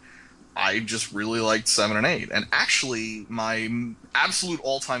kid. I just really liked 7 and 8. And actually, my absolute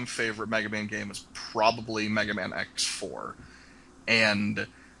all-time favorite Mega Man game is probably Mega Man X4. And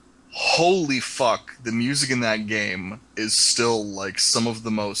holy fuck, the music in that game is still like some of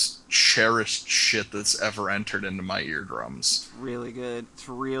the most cherished shit that's ever entered into my eardrums. It's really good. It's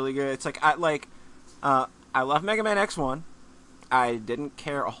really good. It's like I love Mega Man X1. I didn't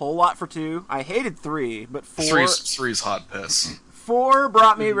care a whole lot for 2. I hated 3, but 4... Three's hot piss. 4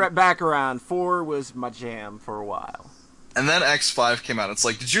 brought me right back around. 4 was my jam for a while. And then X5 came out. It's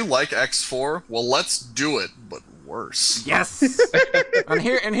like, did you like X4? Well, let's do it, but worse. Yes!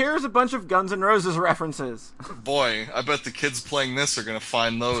 and here's a bunch of Guns N' Roses references. Boy, I bet the kids playing this are gonna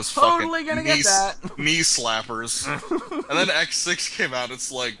find those Totally fucking gonna get that. knee slappers. And then X6 came out.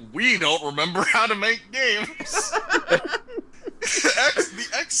 It's like, we don't remember how to make games. The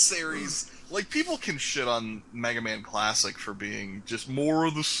X series, like, people can shit on Mega Man Classic for being just more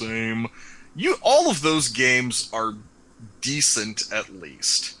of the same. All of those games are decent, at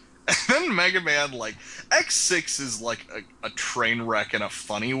least. And then Mega Man, like, X6 is like a train wreck in a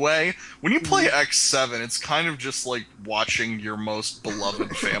funny way. When you play X7, it's kind of just like watching your most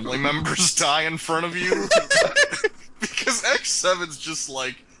beloved family members die in front of you. Because X7's just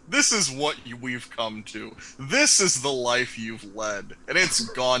like, this is what we've come to. This is the life you've led. And it's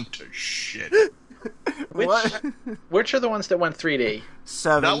gone to shit. Which are the ones that went 3D?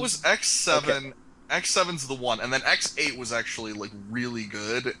 7. That was X7. Okay. X7's the one, and then X8 was actually like really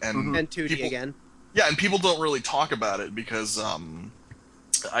good, and 2D again. Yeah, and people don't really talk about it because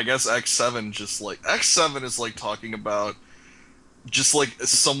I guess X7 is like talking about just like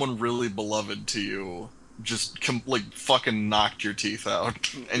someone really beloved to you just like fucking knocked your teeth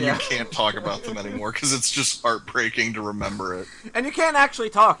out, and you can't talk about them anymore because it's just heartbreaking to remember it. And you can't actually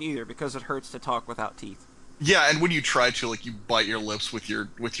talk either because it hurts to talk without teeth. Yeah, and when you try to, like, you bite your lips with your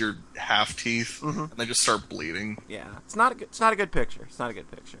half teeth, and they just start bleeding. Yeah, it's not a good picture. It's not a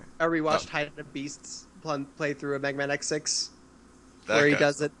good picture. I rewatched Titan of Beasts play through a Mega Man X6, That where he guy's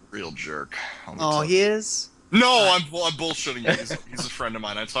does it. a real jerk. Oh, he is? No, I'm bullshitting you. He's a friend of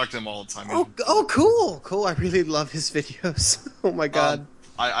mine. I talk to him all the time. Cool. I really love his videos. Oh my god.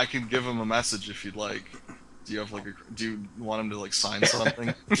 I can give him a message if you'd like. Do you want him to like sign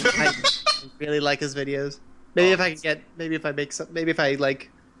something? I really like his videos. Maybe if I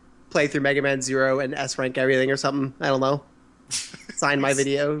like play through Mega Man 0 and S rank everything or something. I don't know. Sign my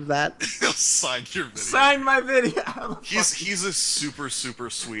video of that. He'll sign your video. Sign my video. He's a super super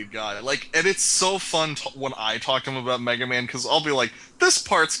sweet guy. Like, and it's so fun when I talk to him about Mega Man, because I'll be like, this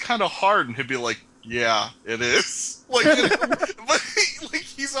part's kind of hard, and he'll be like, yeah, it is. Like, but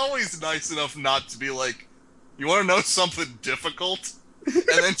he's always nice enough not to be like, you want to know something difficult? And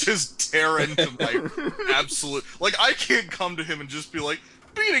then just tear into my absolute... Like, I can't come to him and just be like,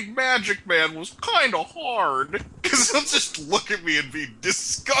 beating Magic Man was kind of hard. Because he'll just look at me and be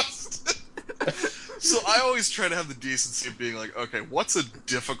disgusted. So I always try to have the decency of being like, okay, what's a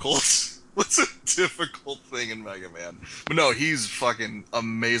difficult thing in Mega Man? But no, he's fucking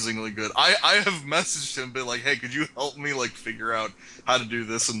amazingly good. I have messaged him, been like, hey, could you help me like figure out how to do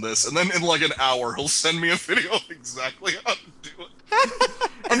this and this? And then in like an hour, he'll send me a video of exactly how to do it.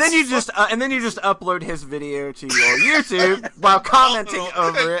 And then you just upload his video to your YouTube while commenting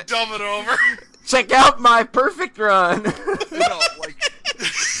over it. Dumb it over. Check out my perfect run. No, like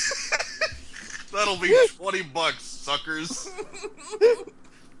that'll be $20, suckers.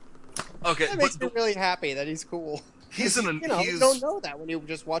 Okay, That makes me really happy that he's cool. He's in a. You don't know that when you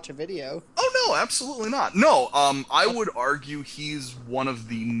just watch a video. Oh no, absolutely not. No, I would argue he's one of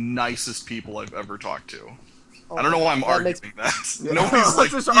the nicest people I've ever talked to. I don't know why I'm arguing that. No, he's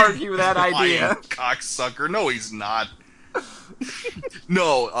like, let's just argue that idea. Cocksucker. No, he's not.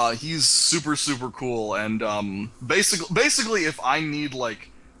 No, he's super, super cool, and basically, if I need like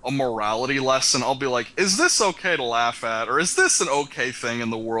a morality lesson, I'll be like, is this okay to laugh at, or is this an okay thing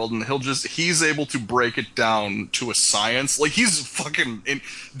in the world? And he's able to break it down to a science. Like, he's fucking...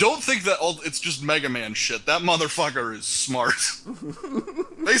 Don't think that it's just Mega Man shit. That motherfucker is smart.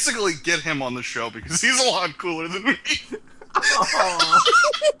 Basically, get him on the show, because he's a lot cooler than me.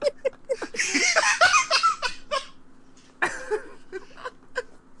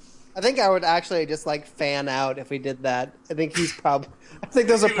 I think I would actually just like fan out if we did that. I think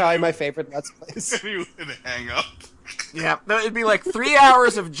those are probably my favorite Let's Plays. And he would hang up. Yeah, it'd be like 3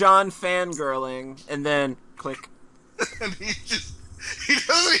 hours of John fangirling, and then click. And he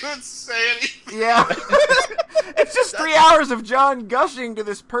doesn't even say anything. Yeah. It's just 3 hours of John gushing to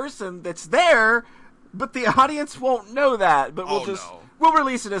this person that's there, but the audience won't know that. But we'll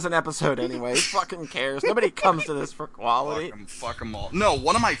release it as an episode anyway. Who fucking cares? Nobody comes to this for quality. Fuck them all. No,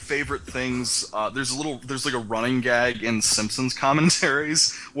 one of my favorite things, there's like a running gag in Simpsons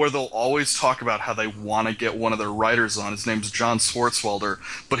commentaries where they'll always talk about how they want to get one of their writers on. His name's John Swartzwelder,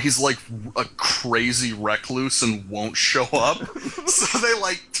 but he's like a crazy recluse and won't show up. So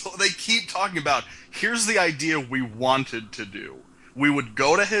they keep talking about, here's the idea we wanted to do. We would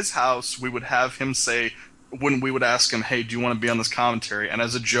go to his house, we would have him say, when we would ask him, hey, do you want to be on this commentary? And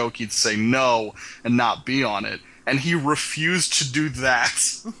as a joke, he'd say no and not be on it. And he refused to do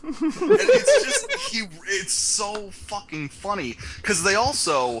that. And it's so fucking funny. Because they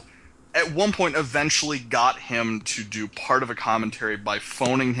also, at one point, eventually got him to do part of a commentary by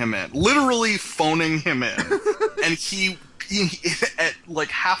phoning him in. Literally phoning him in. And he at like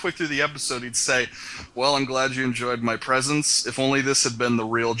halfway through the episode, he'd say, well, I'm glad you enjoyed my presence. If only this had been the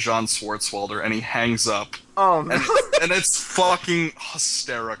real John Swartzwelder. And he hangs up. Oh, man. And it's fucking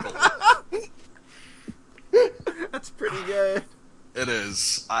hysterical. That's pretty good. It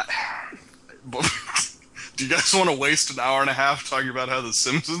is. Do you guys want to waste an hour and a half talking about how The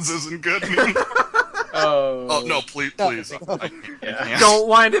Simpsons isn't good? Oh no, please. I can't. Don't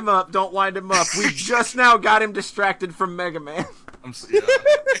wind him up. We just now got him distracted from Mega Man.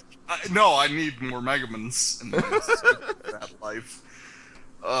 I need more Megamans in that life.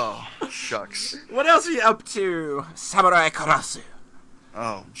 Oh, shucks. What else are you up to, Samurai Karasu?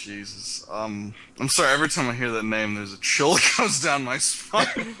 Oh, Jesus. I'm sorry, every time I hear that name, there's a chill that goes down my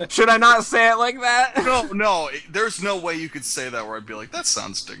spine. Should I not say it like that? No, there's no way you could say that where I'd be like, that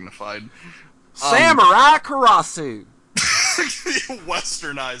sounds dignified. Samurai Karasu. You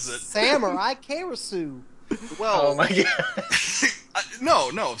westernize it. Samurai Karasu. Well, oh my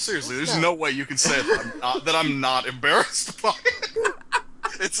god. No, seriously, there's no way you can say that I'm not embarrassed by it.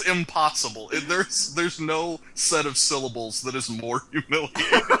 It's impossible. There's no set of syllables that is more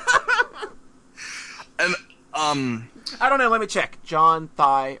humiliating. And I don't know. Let me check. John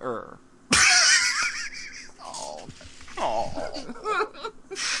Thayer.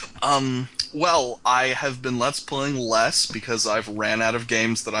 Well, I have been Let's Playing less because I've ran out of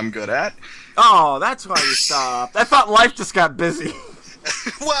games that I'm good at. Oh, that's why you stopped. I thought life just got busy.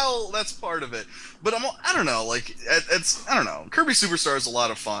 Well, that's part of it. But I don't know, like, I don't know. Kirby Superstar is a lot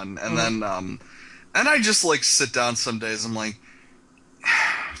of fun, and then, and I just, like, sit down some days, I'm like,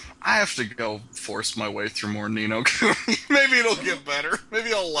 I have to go force my way through more Ni no Kuni. Maybe it'll get better.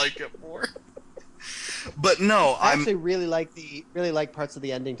 Maybe I'll like it more. But no, I actually really like parts of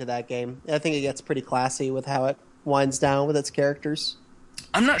the ending to that game. I think it gets pretty classy with how it winds down with its characters.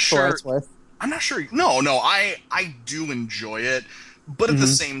 I'm not sure. I'm not sure. No, I do enjoy it, but at the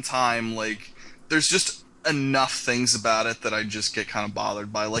same time, like, there's just enough things about it that I just get kind of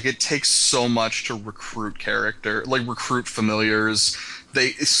bothered by. Like, it takes so much to recruit familiars.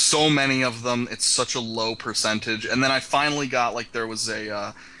 So many of them, it's such a low percentage. And then I finally got, like, there was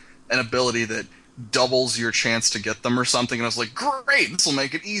an ability that doubles your chance to get them or something, and I was like, great, this will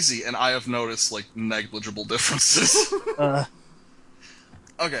make it easy. And I have noticed, like, negligible differences.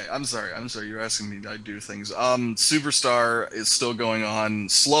 Okay, I'm sorry, you're asking me I do things. Superstar is still going on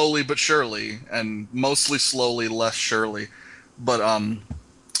slowly but surely, and mostly slowly, less surely. But,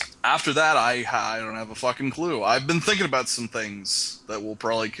 after that, I don't have a fucking clue. I've been thinking about some things that will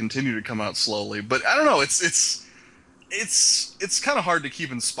probably continue to come out slowly, but I don't know, it's kind of hard to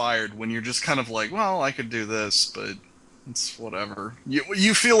keep inspired when you're just kind of like, well, I could do this, but it's whatever.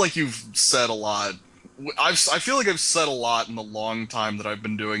 You feel like you've said a lot. I feel like I've said a lot in the long time that I've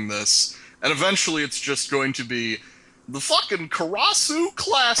been doing this, and eventually it's just going to be the fucking Karasu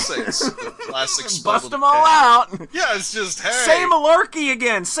classics. Classics. Bust them all out. Yeah, it's just, hey. Say malarkey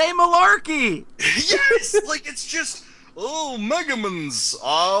again. Say malarkey. Yes, like, it's just, oh, Megamans,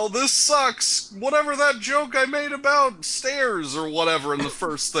 oh, this sucks. Whatever that joke I made about stairs or whatever in the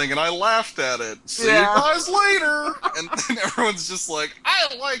first thing, and I laughed at it. See you guys later. And then everyone's just like,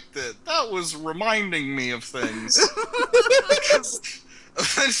 I liked it. That was reminding me of things. Because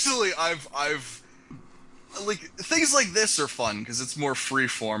eventually I've like, things like this are fun because it's more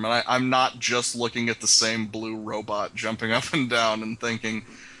freeform, and I'm not just looking at the same blue robot jumping up and down and thinking,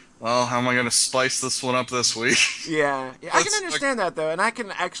 well, how am I going to spice this one up this week? Yeah, I can understand that, though, and I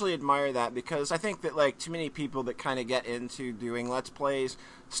can actually admire that, because I think that, like, too many people that kind of get into doing Let's Plays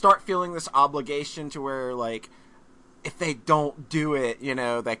start feeling this obligation to where, like, if they don't do it, you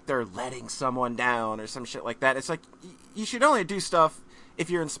know, like they're letting someone down or some shit like that. It's like, you should only do stuff if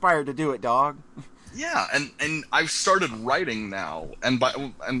you're inspired to do it, dog. Yeah, and I've started writing now, and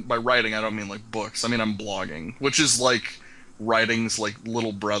by writing I don't mean like books. I mean I'm blogging, which is like writing's like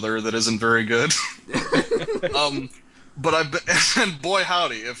little brother that isn't very good. But I've been, and boy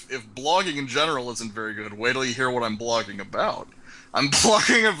howdy, if blogging in general isn't very good, wait till you hear what I'm blogging about. I'm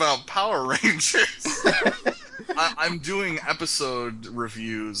blogging about Power Rangers. I'm doing episode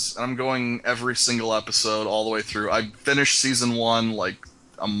reviews, and I'm going every single episode all the way through. I finished season 1 like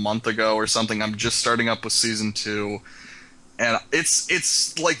a month ago or something. I'm just starting up with season 2, and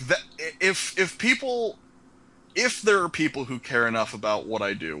it's like that. If there are people who care enough about what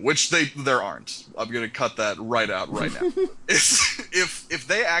I do, which there aren't, I'm gonna cut that right out right now. If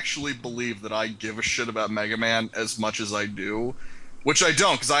they actually believe that I give a shit about Mega Man as much as I do, which I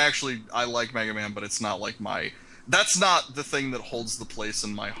don't, because I like Mega Man, but it's not like that's not the thing that holds the place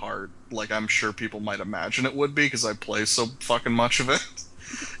in my heart, like I'm sure people might imagine it would be, because I play so fucking much of it.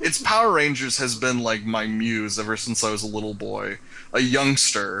 It's Power Rangers has been like my muse ever since I was a little boy, a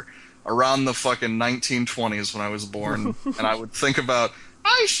youngster, around the fucking 1920s when I was born, and I would think about,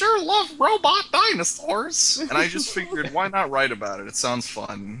 I sure love robot dinosaurs, and I just figured, why not write about it? It sounds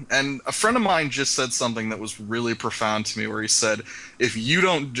fun. And a friend of mine just said something that was really profound to me, where he said, if you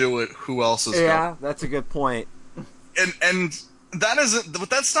don't do it, who else is going? Yeah, that's a good point. And that isn't, but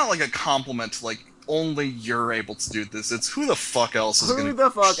that's not like a compliment to like, only you're able to do this. It's who the fuck else is going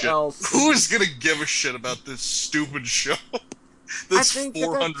to Who's going to give a shit about this stupid show? That's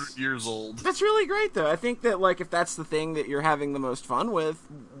 400 years old. That's really great, though. I think that, like, if that's the thing that you're having the most fun with,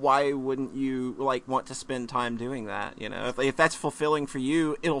 why wouldn't you, like, want to spend time doing that, you know? If that's fulfilling for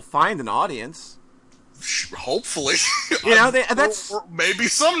you, it'll find an audience. Hopefully. You know, that's... Or maybe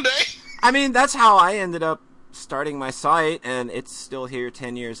someday. I mean, that's how I ended up starting my site, and it's still here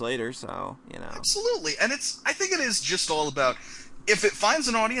 10 years later, so, you know. Absolutely. And I think it is just all about, if it finds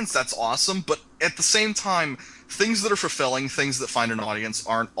an audience, that's awesome, but at the same time, things that are fulfilling, things that find an audience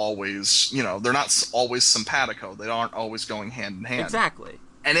aren't always, you know, they're not always simpatico. They aren't always going hand in hand. Exactly.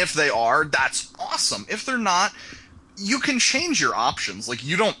 And if they are, that's awesome. If they're not, you can change your options. Like,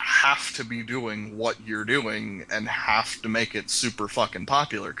 you don't have to be doing what you're doing and have to make it super fucking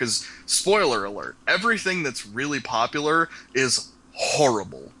popular. Because, spoiler alert, everything that's really popular is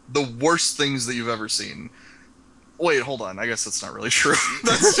horrible. The worst things that you've ever seen. Wait, hold on. I guess that's not really true.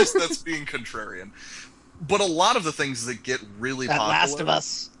 That's being contrarian. But a lot of the things that get really popular... Last of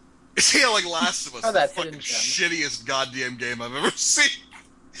Us. Yeah, like Last of Us. Oh, the that fucking hidden gem. shittiest goddamn game I've ever seen.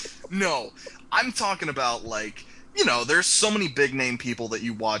 No, I'm talking about, like, you know, there's so many big-name people that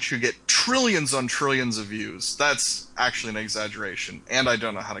you watch who get trillions on trillions of views. That's actually an exaggeration, and I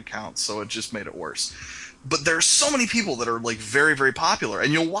don't know how to count, so it just made it worse. But there's so many people that are, like, very, very popular,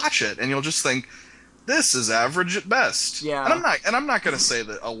 and you'll watch it, and you'll just think, this is average at best. Yeah. And I'm not going to say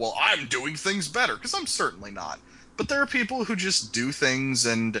that, oh, well, I'm doing things better, because I'm certainly not. But there are people who just do things,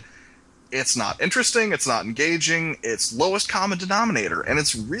 and it's not interesting, it's not engaging, it's lowest common denominator, and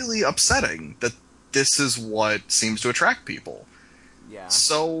it's really upsetting that this is what seems to attract people. Yeah.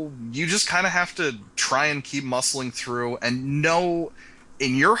 So you just kind of have to try and keep muscling through and know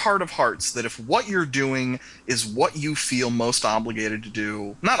in your heart of hearts that if what you're doing is what you feel most obligated to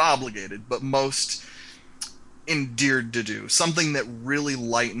do, not obligated, but most endeared to do, something that really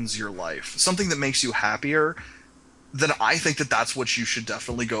lightens your life, something that makes you happier, then I think that that's what you should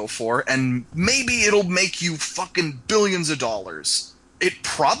definitely go for, and maybe it'll make you fucking billions of dollars. It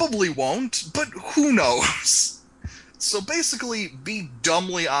probably won't, but who knows? So basically, be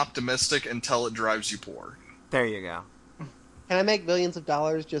dumbly optimistic until it drives you poor. There you go. Can I make billions of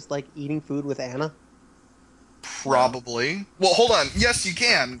dollars just like eating food with Anna? Probably. Well, hold on. Yes, you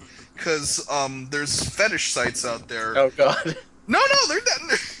can, because there's fetish sites out there. Oh god. No, they're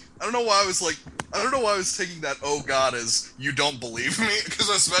not. I don't know why I was taking that "oh God" as you don't believe me, because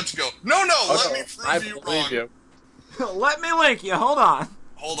I was about to go. No, let me prove you wrong. You. Let me link you. Hold on.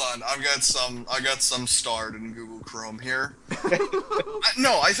 Hold on, I got some starred in Google Chrome here.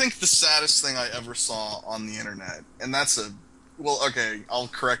 I think the saddest thing I ever saw on the internet, and I'll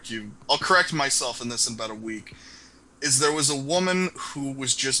correct myself in this in about a week, is there was a woman who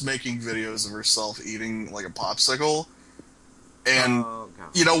was just making videos of herself eating like a popsicle, and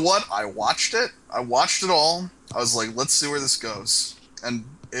you know what? I watched it all. I was like, let's see where this goes, and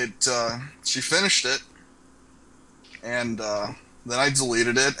she finished it, and then I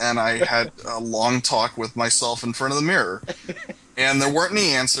deleted it, and I had a long talk with myself in front of the mirror. And there weren't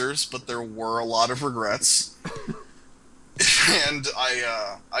any answers, but there were a lot of regrets. and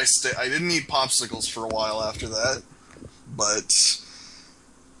I didn't eat popsicles for a while after that, but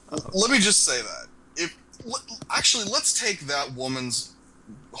let me just say that actually let's take that woman's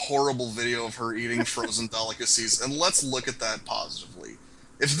horrible video of her eating frozen delicacies and let's look at that positively.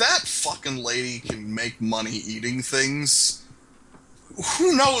 If that fucking lady can make money eating things,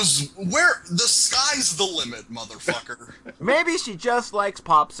 who knows where the sky's the limit, motherfucker. Maybe she just likes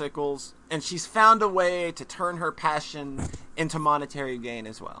popsicles, and she's found a way to turn her passion into monetary gain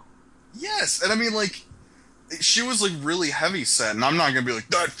as well. Yes, and I mean, like, she was, like, really heavy-set, and I'm not gonna be like,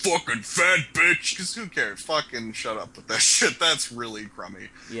 that fucking fat bitch, because who cares? Fucking shut up with that shit. That's really crummy.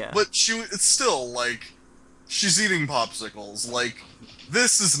 Yeah. But it's still, like, she's eating popsicles. Like,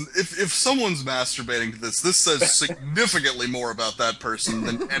 this is... If someone's masturbating to this says significantly more about that person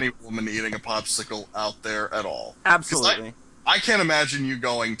than any woman eating a popsicle out there at all. Absolutely. I can't imagine you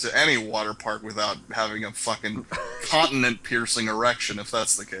going to any water park without having a fucking continent-piercing erection, if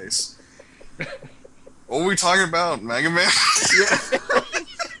that's the case. What were we talking about? Mega Man?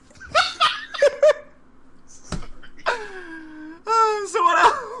 So what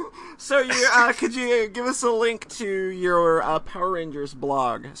else? So you could you give us a link to your Power Rangers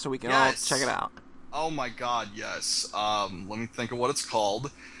blog so we can all check it out? Oh my god, yes. Let me think of what it's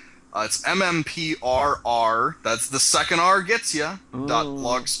called. It's MMPRR. That's the second R gets ya.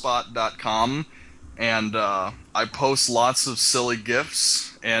 .blogspot.com. And I post lots of silly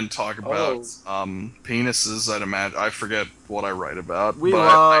GIFs and talk about penises. I'd imagine. I forget what I write about. We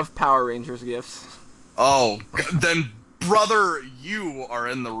love Power Rangers GIFs. Oh, then brother, you are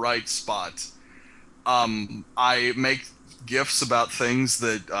in the right spot. I make GIFs about things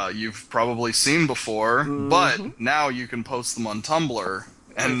that you've probably seen before, but now you can post them on Tumblr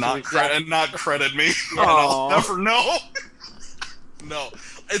and not credit me. And I'll never know. No.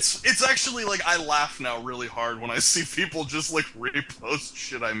 It's actually, like, I laugh now really hard when I see people just, like, repost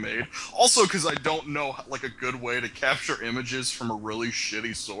shit I made. Also, because I don't know, like, a good way to capture images from a really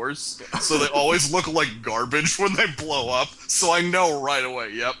shitty source. So they always look like garbage when they blow up. So I know right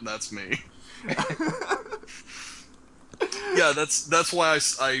away, yep, that's me. Yeah, that's why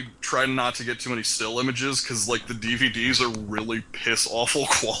I try not to get too many still images, because, like, the DVDs are really piss-awful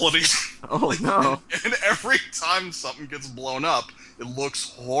quality. Oh, like, no. And every time something gets blown up, it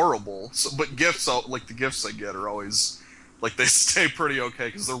looks horrible. So, but GIFs, like, the GIFs I get are always, like, they stay pretty okay,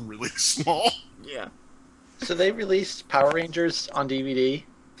 because they're really small. Yeah. So they released Power Rangers on DVD?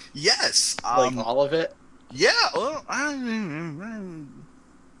 Yes. Like, all of it? Yeah, well,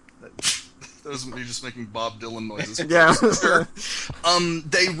 that was me just making Bob Dylan noises. Yeah.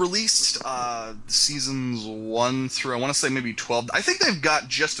 They released seasons 1 through, I want to say maybe 12. I think they've got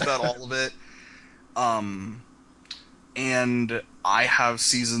just about all of it. And I have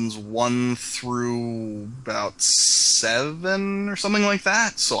seasons 1 through about 7 or something like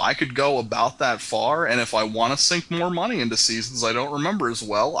that. So I could go about that far, and if I want to sink more money into seasons I don't remember as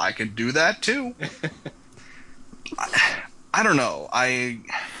well, I can do that too. I don't know. I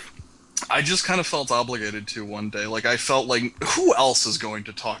just kind of felt obligated to one day. Like, I felt like, who else is going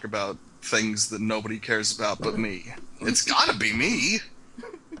to talk about things that nobody cares about but me? It's gotta be me.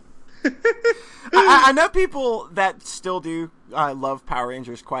 I know people that still do love Power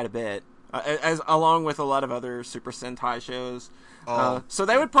Rangers quite a bit, along with a lot of other Super Sentai shows. So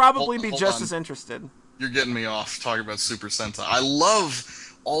they would probably be just as interested. You're getting me off talking about Super Sentai. I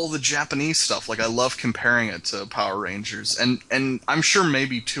love all the Japanese stuff. Like, I love comparing it to Power Rangers, and I'm sure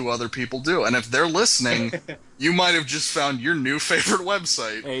maybe 2 other people do. And if they're listening, you might have just found your new favorite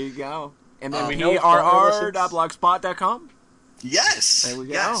website. There you go. MMPRR.blogspot.com. Yes. There we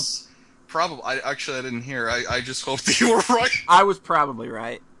go. Yes. Probably. I didn't hear. I just hope that you were right. I was probably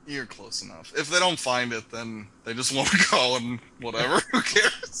right. You're close enough. If they don't find it, then they just won't go and whatever. Who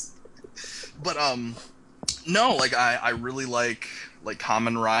cares? But no. Like, I really like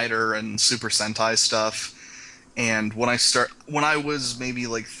Kamen Rider and Super Sentai stuff. And when I was maybe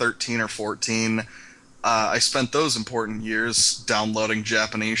like 13 or 14, I spent those important years downloading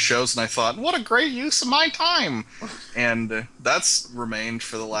Japanese shows, and I thought, what a great use of my time! And that's remained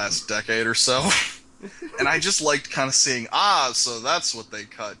for the last decade or so. And I just liked kind of seeing, so that's what they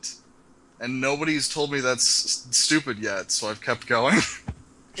cut. And nobody's told me that's stupid yet, so I've kept going.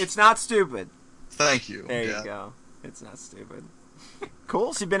 It's not stupid. Thank you. There you go. It's not stupid.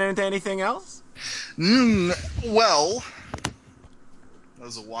 Cool. So you been into anything else? Well, that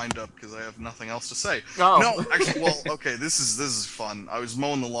was a wind-up because I have nothing else to say. Oh. No, actually, well, okay, this is fun. I was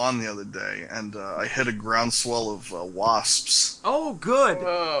mowing the lawn the other day, and I hit a groundswell of wasps. Oh, good.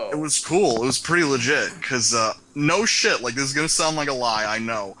 Whoa. It was cool. It was pretty legit, because no shit, like, this is going to sound like a lie, I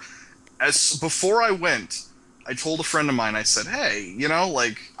know. Before I went, I told a friend of mine, I said, hey,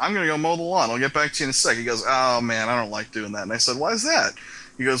 like, I'm going to go mow the lawn. I'll get back to you in a sec. He goes, oh, man, I don't like doing that. And I said, why is that?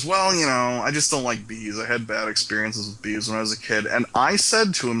 He goes, well, I just don't like bees. I had bad experiences with bees when I was a kid. And I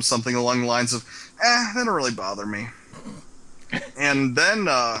said to him something along the lines of, they don't really bother me. And then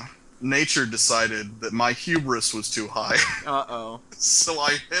nature decided that my hubris was too high. Uh-oh. So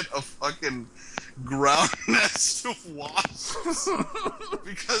I hit a fucking ground nest of wasps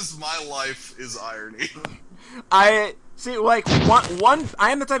because my life is irony. I see, like, one.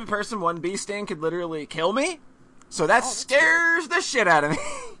 I am the type of person, one bee sting could literally kill me, so that scares the shit out of me.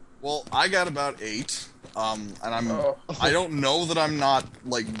 Well, I got about 8, and I don't know that I'm not,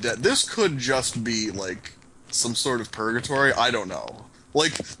 like, dead. This could just be, like, some sort of purgatory. I don't know.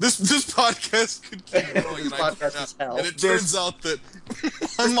 Like, this podcast could keep going, This podcast is hell. and it turns out that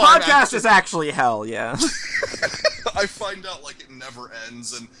This podcast is actually hell, yeah. I find out, like, it never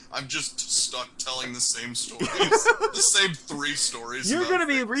ends, and I'm just stuck telling the same stories. The same 3 stories. You're gonna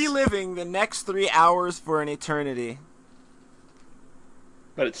be reliving the next 3 hours for an eternity.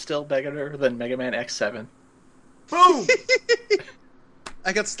 But it's still better than Mega Man X7. Boom!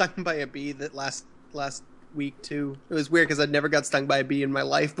 I got stung by a bee that last week too. It was weird because I'd never got stung by a bee in my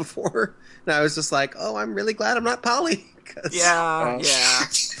life before, and I was just like, "Oh, I'm really glad I'm not Polly." Yeah, yeah.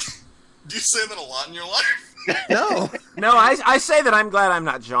 Do you say that a lot in your life? No, No, I say that I'm glad I'm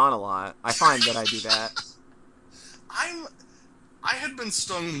not John a lot. I find that I do that. I had been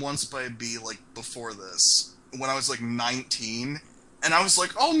stung once by a bee, like, before this, when I was, like, 19, and I was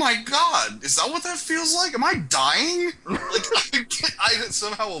like, oh my god, is that what that feels like? Am I dying? Like, I had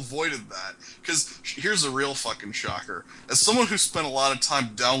somehow avoided that, because here's a real fucking shocker. As someone who spent a lot of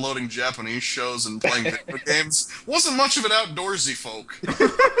time downloading Japanese shows and playing video games, wasn't much of an outdoorsy folk.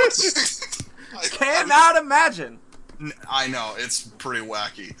 Cannot imagine. I know, it's pretty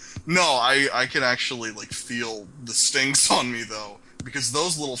wacky. No, I can actually, like, feel the stings on me, though. Because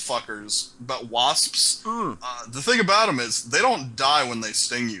those little fuckers, but wasps, the thing about them is, they don't die when they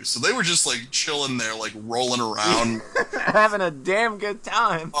sting you. So they were just, like, chilling there, like, rolling around. Having a damn good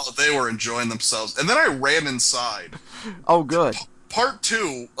time. Oh, they were enjoying themselves. And then I ran inside. Oh, good. Part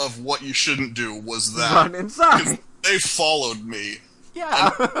 2 of what you shouldn't do was that. Run inside. They followed me. Yeah.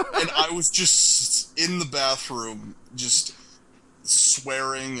 And I was just in the bathroom, just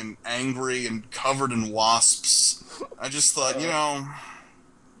swearing and angry and covered in wasps. I just thought, maybe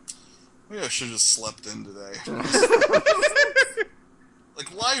I should have just slept in today.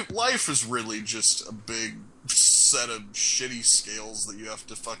 Like, life is really just a big set of shitty scales that you have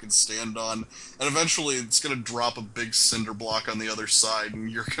to fucking stand on, and eventually it's gonna drop a big cinder block on the other side, and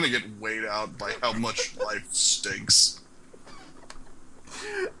you're gonna get weighed out by how much life stinks.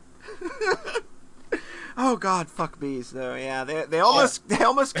 Oh god, fuck bees though. Yeah, they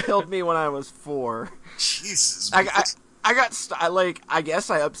almost killed me when I was 4. Jesus. I got I guess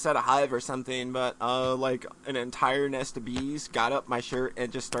I upset a hive or something, but like an entire nest of bees got up my shirt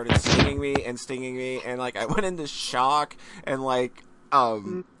and just started stinging me, and like I went into shock and like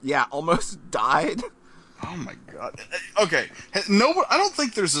almost died. Oh my god. Okay, no, I don't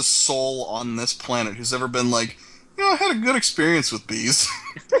think there's a soul on this planet who's ever been like, I had a good experience with bees.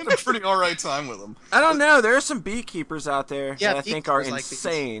 I had a pretty alright time with them. I don't know. There are some beekeepers out there that I think are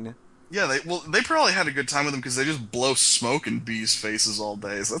insane. Yeah, they probably had a good time with them because they just blow smoke in bees' faces all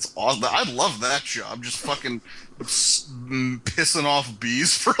day. So that's awesome. I love that job. Just fucking pissing off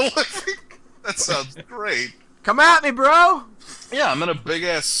bees for a living. That sounds great. Come at me, bro! Yeah, I'm in a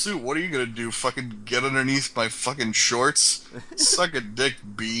big-ass suit. What are you gonna do? Fucking get underneath my fucking shorts? Suck a dick,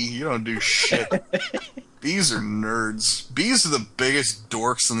 bee. You don't do shit. Bees are nerds. Bees are the biggest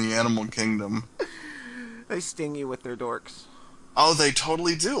dorks in the animal kingdom. They sting you with their dorks. Oh, they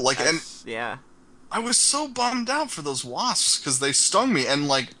totally do. Like, yeah. I was so bummed out for those wasps because they stung me, and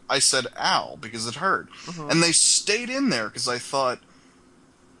like I said, ow, because it hurt, and they stayed in there because I thought,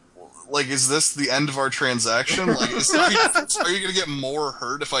 like, is this the end of our transaction? Like, are you gonna get more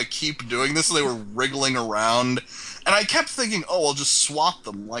hurt if I keep doing this? And they were wriggling around, and I kept thinking, oh, I'll just swat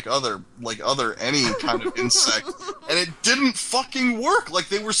them like other any kind of insect, and it didn't fucking work. Like,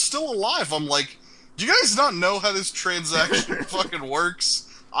 they were still alive. I'm like, do you guys not know how this transaction fucking works?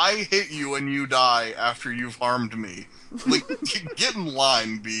 I hit you and you die after you've harmed me. Like, get in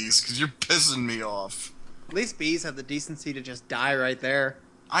line, bees, because you're pissing me off. At least bees have the decency to just die right there.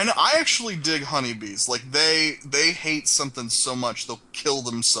 I know. I actually dig honeybees. Like, they hate something so much they'll kill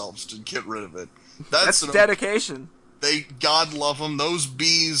themselves to get rid of it. That's dedication. God love them. Those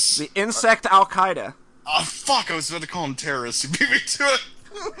bees. The insect Al-Qaeda. Oh, fuck, I was about to call them terrorists. You beat me to it.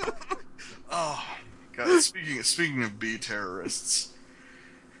 Oh, God. Speaking of bee terrorists.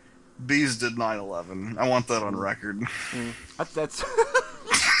 Bees did 9/11. I want that on record. That's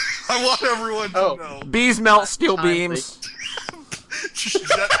I want everyone to know. bees melt steel beams.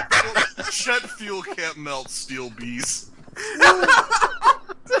 Jet fuel can't melt steel bees.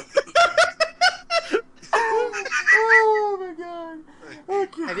 Oh my god.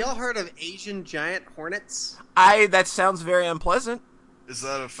 Okay. Have y'all heard of Asian giant hornets? That sounds very unpleasant. Is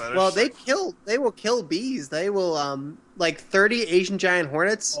that a fetish? Well, they will kill bees. They will like 30 Asian giant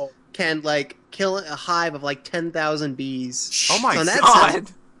hornets can like kill a hive of like 10,000 bees. Oh my So in that god.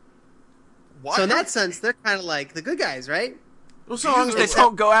 sense- So in that sense, they're kind of like the good guys, right? Well, so long as they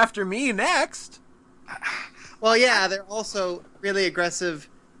don't go after me next. Well, yeah, they're also really aggressive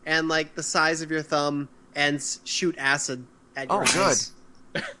and like the size of your thumb and shoot acid at your eyes.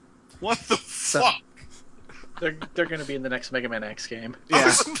 Good. What the fuck? They're going to be in the next Mega Man X game. I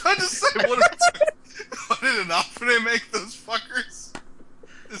was about to say, what did Inafune make those fuckers?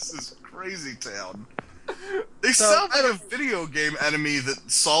 This is crazy town. They sound like a video game enemy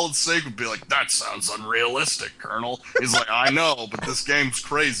that Solid Snake would be like, that sounds unrealistic, Colonel. He's like, I know, but this game's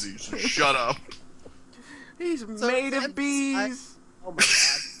crazy, so shut up. He's made of bees. Oh my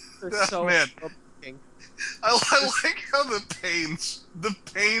god. They're so Man. looking. I like how the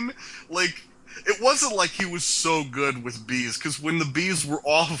pain, like, it wasn't like he was so good with bees, because when the bees were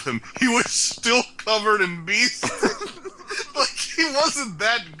off of him, he was still covered in bees. Like, he wasn't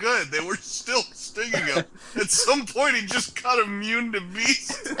that good. They were still stinging him. At some point, he just got immune to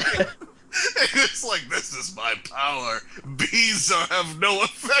bees. And it's like, this is my power. Bees have no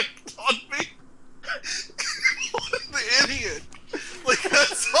effect on me. What an idiot. Like,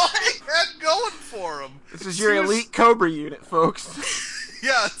 that's all he had going for him. This is your elite Cobra unit, folks.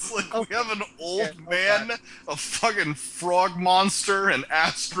 Yeah, it's like we have an old man, a fucking frog monster, an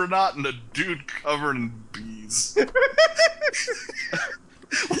astronaut, and a dude covered in bees.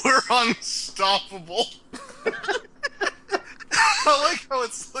 We're unstoppable. I like how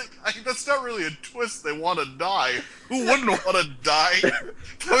it's like, that's not really a twist. They want to die. Who wouldn't want to die? That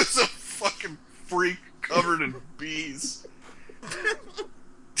was a fucking freak covered in bees.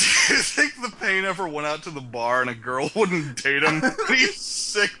 Do you think the Pain ever went out to the bar and a girl wouldn't date him? He's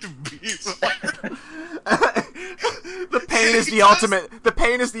sick to bees. The Pain is the ultimate. The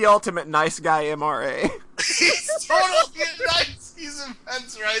Pain is the ultimate nice guy MRA. He's totally nice. He's a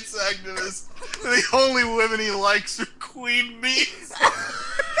men's rights activist. The only women he likes are queen bees.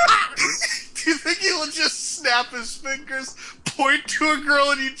 Do you think he'll just snap his fingers, point to a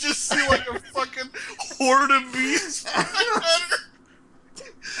girl, and you just see like a fucking horde of bees?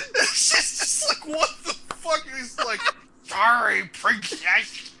 It's just like, what the fuck? And he's like, sorry,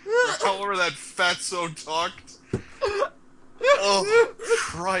 princess. However that fatso talked. Oh,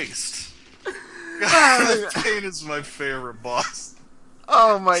 Christ. God, Pain is my favorite boss.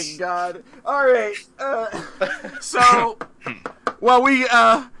 Oh my god. Alright, so, well,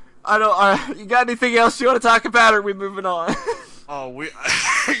 I don't, you got anything else you want to talk about, or are we moving on? Oh,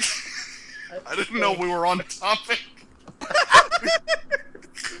 I didn't know we were on topic.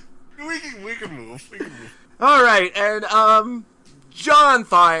 We can move. Alright, and, John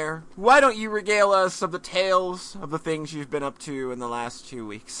Thayer, why don't you regale us of the tales of the things you've been up to in the last 2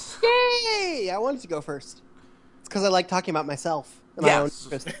 weeks? Yay! I wanted to go first. It's because I like talking about myself. And my own Yes,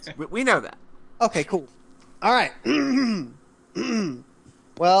 interests. we know that. Okay, cool. All right.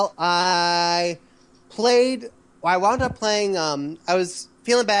 Well, I wound up playing. I was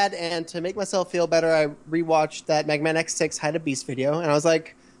feeling bad, and to make myself feel better, I rewatched that Mega Man X6 Hide a Beast video, and I was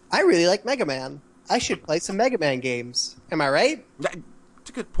like, I really like Mega Man. I should play some Mega Man games. Am I right? That's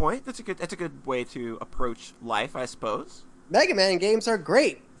a good point. That's a good way to approach life, I suppose. Mega Man games are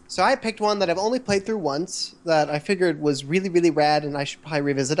great. So I picked one that I've only played through once that I figured was really, really rad, and I should probably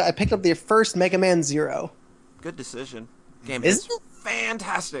revisit it. I picked up the first Mega Man Zero. Good decision. Game Isn't is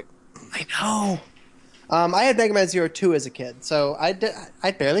fantastic. I know. I had Mega Man Zero 2 as a kid, so I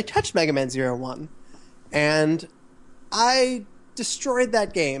barely touched Mega Man Zero 1. And I destroyed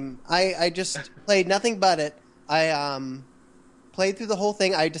that game. I just played nothing but it. I played through the whole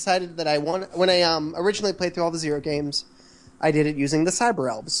thing. I decided that when I originally played through all the Zero games, I did it using the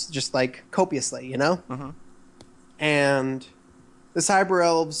Cyber Elves, just like copiously, you know? Mm-hmm. And the Cyber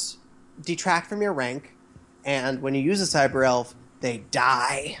Elves detract from your rank, and when you use a Cyber Elf, they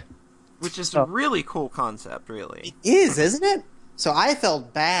die. Which is a really cool concept, really. It is, isn't it? So I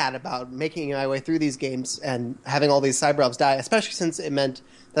felt bad about making my way through these games and having all these Cyber Elves die, especially since it meant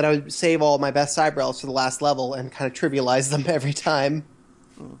that I would save all my best Cyber Elves for the last level and kind of trivialize them every time.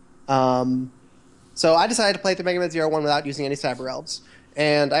 So I decided to play through Mega Man Zero 1 without using any Cyber Elves.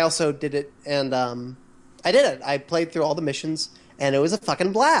 And I also did it, and I did it. I played through all the missions, and it was a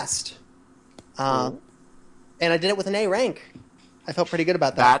fucking blast. And I did it with an A rank. I felt pretty good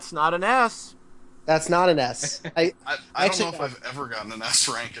about that. That's not an S. That's not an S. I don't know if I've ever gotten an S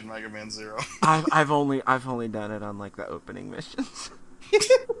rank in Mega Man Zero. I've only done it on like the opening missions.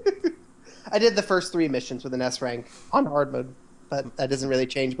 I did the first 3 missions with an S rank on hard mode, but that doesn't really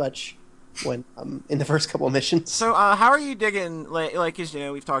change much when in the first couple of missions. So, how are you digging? Like, as you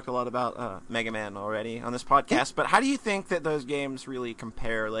know, we've talked a lot about Mega Man already on this podcast, but how do you think that those games really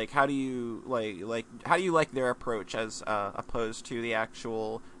compare? Like, how do you how do you like their approach as opposed to the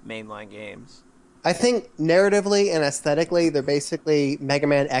actual mainline games? I think narratively and aesthetically, they're basically Mega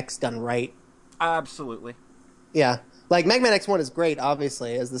Man X done right. Absolutely. Yeah. Like, Mega Man X1 is great,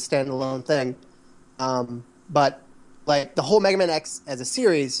 obviously, as the standalone thing. But, like, the whole Mega Man X as a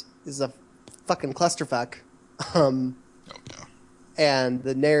series is a fucking clusterfuck. And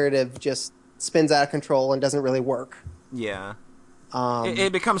the narrative just spins out of control and doesn't really work. Yeah.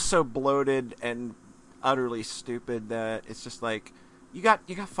 It becomes so bloated and utterly stupid that it's just like, you got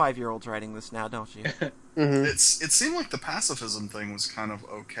 5-year-olds writing this now, don't you? Mm-hmm. It seemed like the pacifism thing was kind of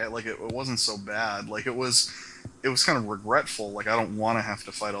okay. Like, it wasn't so bad. Like, it was kind of regretful. Like, I don't want to have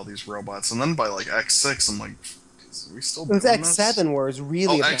to fight all these robots. And then by, like, X6, I'm like, are we still doing It was X7 where it was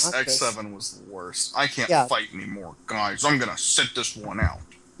really obnoxious. X7 was the worst. I can't Yeah. fight anymore, guys. I'm gonna sit this one out.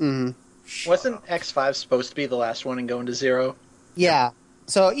 Mm-hmm. Wasn't X5 supposed to be the last one and go into Zero? Yeah.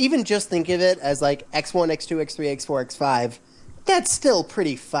 So even just think of it as, like, X1, X2, X3, X4, X5, that's still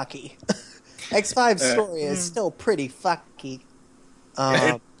pretty fucky. X5's story is still pretty fucky.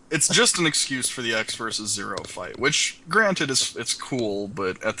 It's just an excuse for the X versus Zero fight, which, granted, it's cool,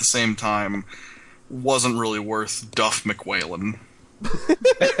 but at the same time, wasn't really worth Duff McWhalen.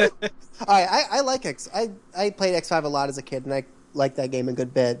 I like X. I played X5 a lot as a kid, and I liked that game a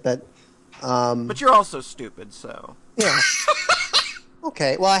good bit, but... But you're also stupid, so... Yeah.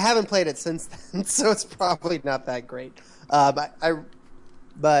 Okay, well, I haven't played it since then, so it's probably not that great. But Mega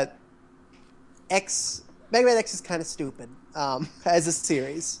Man X is kind of stupid as a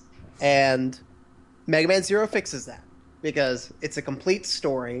series, and Mega Man Zero fixes that because it's a complete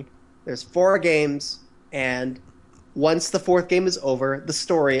story. There's 4 games, and once the 4th game is over, the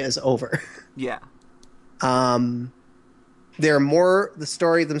story is over. Yeah. The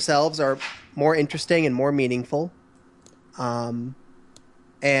story themselves are more interesting and more meaningful.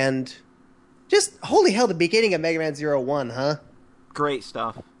 And just, holy hell, the beginning of Mega Man Zero 1, huh? Great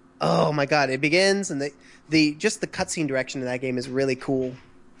stuff. Oh my god, it begins, and the cutscene direction in that game is really cool.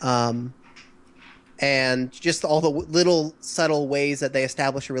 And just all the little subtle ways that they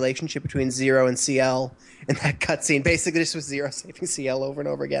establish a relationship between Zero and CL in that cutscene. Basically, just with Zero saving CL over and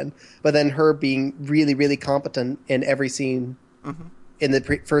over again, but then her being really, really competent in every scene, in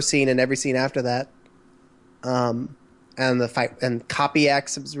the first scene and every scene after that. And the fight and Copy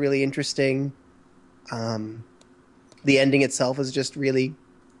X was really interesting. The ending itself is just really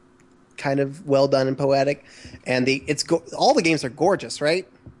kind of well done and poetic, and all the games are gorgeous, right?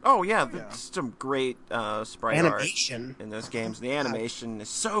 Oh yeah, some great sprite animation art in those games. The animation is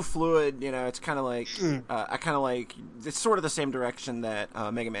so fluid. You know, it's kind of like it's sort of the same direction that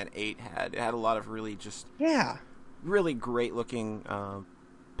Mega Man 8 had. It had a lot of really really great looking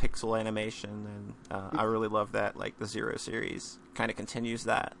pixel animation, and I really love that. Like the Zero series kind of continues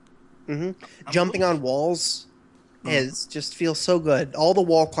that. Jumping on walls just feels so good. All the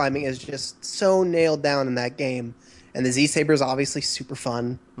wall climbing is just so nailed down in that game. And the Z-Saber is obviously super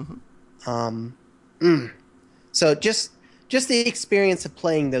fun. So just the experience of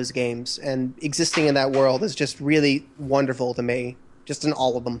playing those games and existing in that world is just really wonderful to me, just in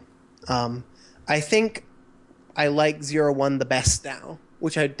all of them. I think I like Zero One the best now,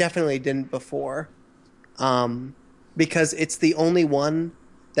 which I definitely didn't before, because it's the only one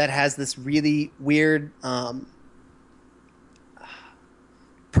that has this really weird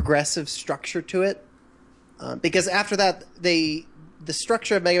progressive structure to it. Because after that, the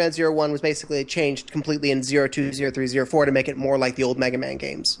structure of Mega Man Zero 1 was basically changed completely in Zero 2, Zero 3, Zero 4 to make it more like the old Mega Man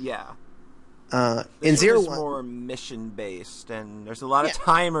games. Yeah. In Zero 1, more mission based, and there's a lot of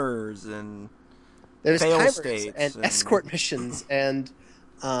timers and there's fail timers states and escort missions, and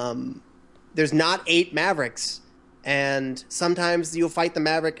there's not 8 Mavericks, and sometimes you'll fight the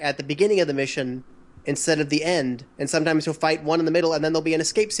Maverick at the beginning of the mission instead of the end, and sometimes you'll fight one in the middle, and then there'll be an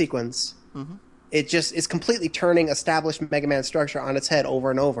escape sequence. It just is completely turning established Mega Man structure on its head over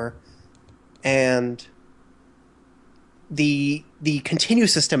and over. And the continue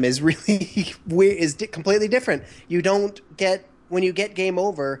system is really completely different. You don't get, when you get game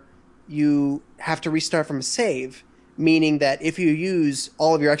over, you have to restart from a save, meaning that if you use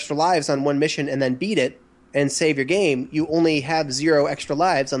all of your extra lives on one mission and then beat it, and save your game, you only have 0 extra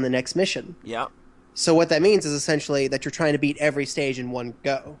lives on the next mission. Yep. So what that means is essentially that you're trying to beat every stage in one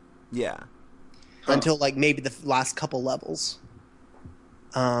go. Yeah. Until like maybe the last couple levels.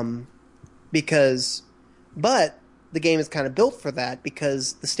 But the game is kind of built for that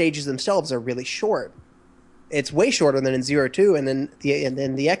because the stages themselves are really short. It's way shorter than in 0-2 and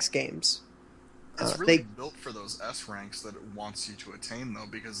then the X games. It's really built for those S ranks that it wants you to attain, though,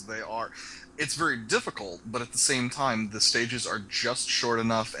 because it's very difficult, but at the same time, the stages are just short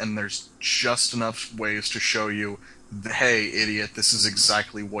enough, and there's just enough ways to show you, hey, idiot, this is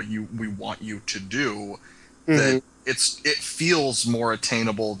exactly what we want you to do, that it feels more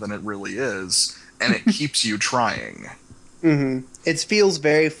attainable than it really is, and it keeps you trying. Mm-hmm. It feels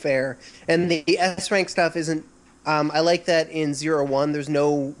very fair. And the S rank stuff isn't... I like that in 0-1 there's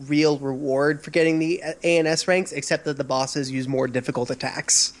no real reward for getting the A and S ranks, except that the bosses use more difficult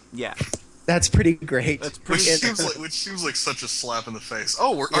attacks. Yeah. That's pretty great. That's pretty which seems like such a slap in the face.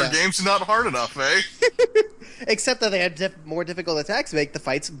 Oh, our game's not hard enough, eh? Except that they had more difficult attacks to make the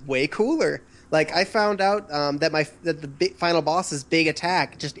fights way cooler. Like, I found out that the final boss's big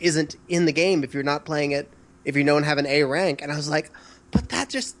attack just isn't in the game if you're not playing it, if you don't have an A rank. And I was like, but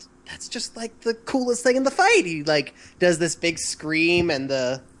that's just like the coolest thing in the fight. He like does this big scream and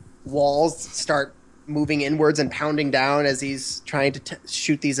the walls start moving inwards and pounding down as he's trying to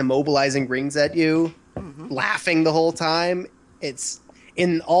shoot these immobilizing rings at you, laughing the whole time. It's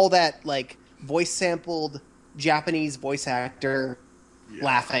in all that like voice sampled Japanese voice actor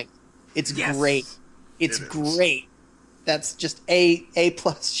laughing. It's great. It's great. That's just A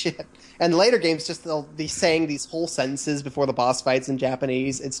plus shit. And later games, they'll be saying these whole sentences before the boss fights in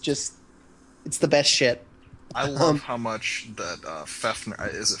Japanese. It's the best shit. I love how much that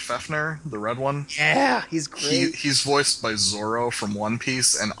Fefner, is it Fefner, the red one? Yeah, he's great. He's voiced by Zoro from One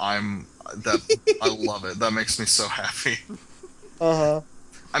Piece, and I love it. That makes me so happy. The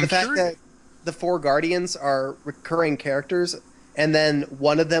fact that the 4 Guardians are recurring characters, and then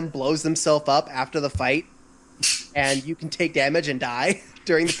one of them blows themselves up after the fight, and you can take damage and die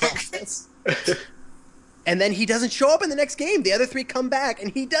during the process. And then he doesn't show up in the next game. The other 3 come back,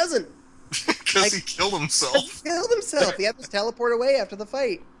 and he doesn't. Because he killed himself. The others teleport away after the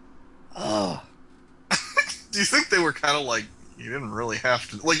fight. Oh. Do you think they were kind of like, you didn't really have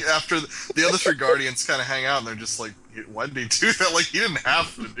to... Like, after the other 3 Guardians kind of hang out, and they're just like, why did he do that? Like, he didn't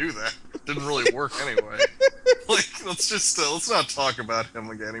have to do that. It didn't really work anyway. Like, let's not talk about him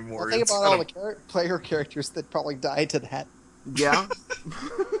again anymore. Think about all the player characters that probably died to that. Yeah.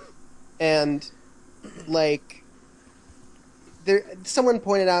 And, like... someone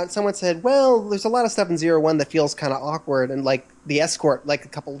said, well, there's a lot of stuff in 0-1 that feels kind of awkward, and like a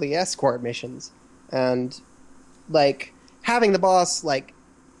couple of the escort missions, and like having the boss like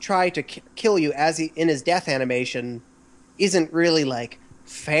try to kill you in his death animation isn't really like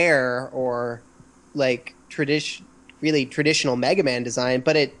fair or like really traditional Mega Man design,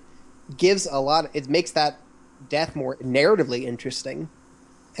 but it gives it makes that death more narratively interesting.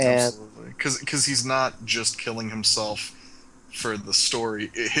 And absolutely, because he's not just killing himself for the story.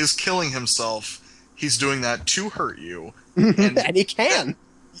 His killing himself, he's doing that to hurt you. And he can.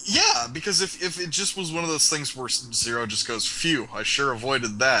 Yeah, because if it just was one of those things where Zero just goes, phew, I sure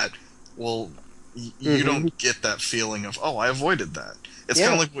avoided that, well, you don't get that feeling of, oh, I avoided that. It's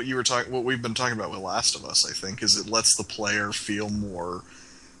kind of like what we've been talking about with Last of Us, I think, is it lets the player feel more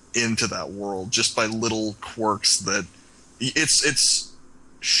into that world just by little quirks that it's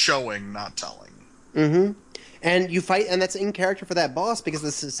showing, not telling. Mm-hmm. And you fight, and that's in character for that boss because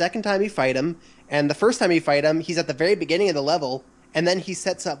this is the second time you fight him, and the first time you fight him, he's at the very beginning of the level, and then he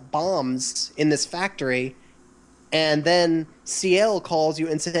sets up bombs in this factory, and then CL calls you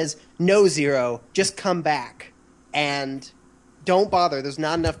and says, no, Zero, just come back, and don't bother, there's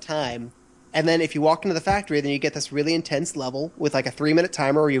not enough time. And then if you walk into the factory, then you get this really intense level with like a 3-minute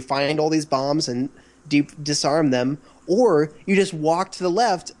timer where you find all these bombs and disarm them, or you just walk to the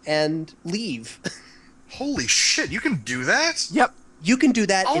left and leave. Holy shit, you can do that? Yep. You can do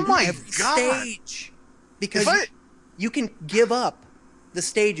that in every God. stage. Because you can give up the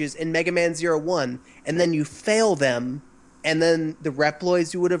stages in Mega Man 0-1, and then you fail them, and then the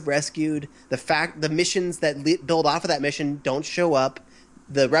Reploids you would have rescued, the missions that build off of that mission don't show up,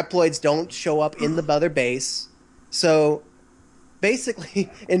 the Reploids don't show up in the other base. So,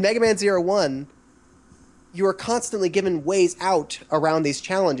 basically, in Mega Man 0-1... you are constantly given ways out around these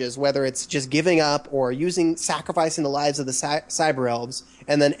challenges, whether it's just giving up or sacrificing the lives of the cyber elves,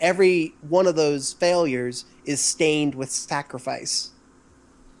 and then every one of those failures is stained with sacrifice.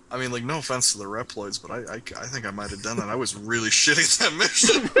 I mean, like, no offense to the Reploids, but I think I might have done that. I was really shitty at that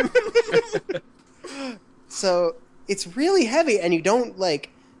mission. So it's really heavy, and you don't like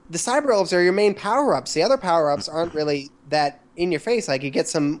the cyber elves are your main power ups. The other power ups aren't really that in your face. Like you get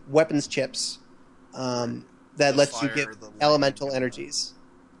some weapons chips that lets you fire, give the lightning. elemental energies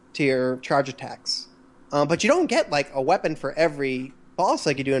to your charge attacks. But you don't get like a weapon for every boss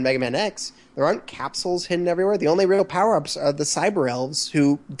like you do in Mega Man X. There aren't capsules hidden everywhere. The only real power ups are the cyber elves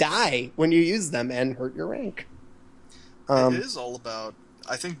who die when you use them and hurt your rank. It is all about.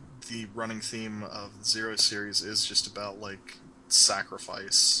 I think the running theme of the Zero series is just about like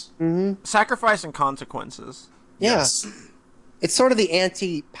sacrifice. Mm-hmm. Sacrifice and consequences. Yeah. Yes. It's sort of the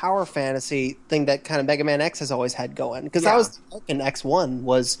anti-power fantasy thing that kind of Mega Man X has always had going. Because that Yeah. was the joke in X1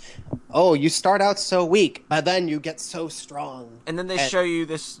 was, oh, you start out so weak, but then you get so strong. And then they show you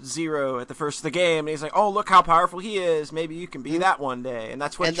this Zero at the first of the game, and he's like, oh, look how powerful he is. Maybe you can be that one day. And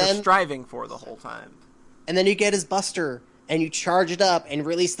that's what And you're then- striving for the whole time. And then you get his Buster, and you charge it up and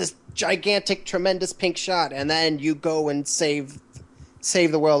release this gigantic, tremendous pink shot, and then you go and save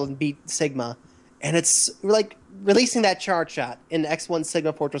the world and beat Sigma. And it's like releasing that charge shot in X1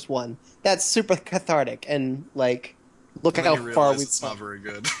 Sigma Fortress 1. That's super cathartic, and like, look And how then you far realize we've it's come. not very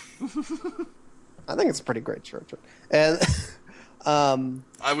good. I think it's a pretty great charge shot. And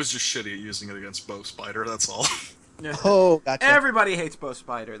I was just shitty at using it against Bow Spider. That's all. oh, gotcha. Everybody hates Bo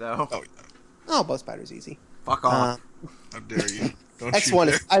Spider, though. Oh yeah. Oh, Bow Spider's easy. Fuck off. How dare you? Don't X1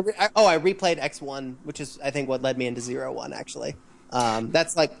 you is. I replayed X1, which is I think what led me into 0-1 actually.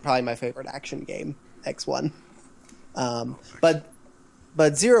 That's like probably my favorite action game, X1. But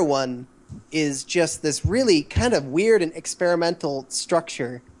 0-1 is just this really kind of weird and experimental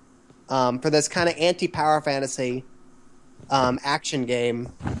structure for this kind of anti-power fantasy action game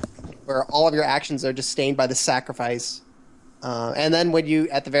where all of your actions are just stained by the sacrifice. And then when you,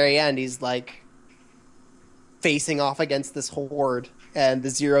 at the very end, he's like facing off against this horde, and the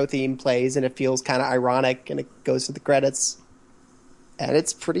Zero theme plays, and it feels kind of ironic, and it goes to the credits, and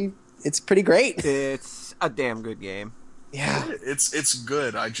it's pretty great. It's a damn good game. Yeah, It's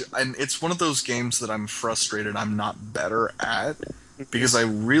good. And it's one of those games that I'm frustrated I'm not better at because I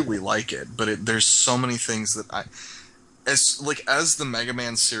really like it, but there's so many things that as the Mega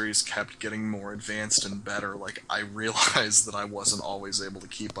Man series kept getting more advanced and better, like I realized that I wasn't always able to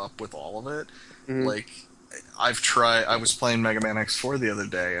keep up with all of it. Mhm. Like I was playing Mega Man X4 the other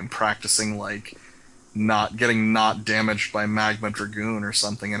day and practicing like not damaged by Magma Dragoon or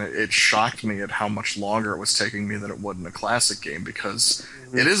something, and it shocked me at how much longer it was taking me than it would in a classic game, because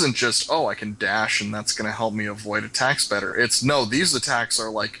it isn't just, oh, I can dash and that's going to help me avoid attacks better. It's, no, these attacks are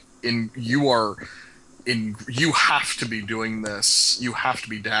like, you have to be doing this, you have to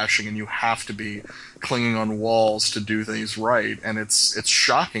be dashing, and you have to be clinging on walls to do things right, and it's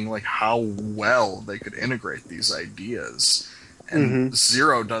shocking like how well they could integrate these ideas. And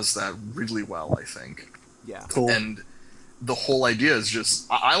Zero does that really well, I think. Yeah. cool. And the whole idea is just,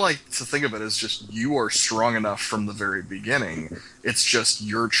 I like to think of it as just you are strong enough from the very beginning. It's just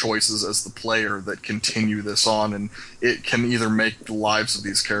your choices as the player that continue this on, and it can either make the lives of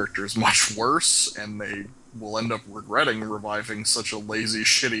these characters much worse, and they will end up regretting reviving such a lazy,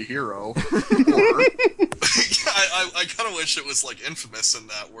 shitty hero, or I kind of wish it was like Infamous in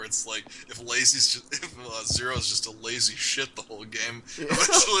that, where it's like if Zero's just a lazy shit the whole game,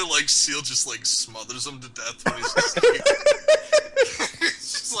 eventually like Seal just like smothers him to death when he's just like,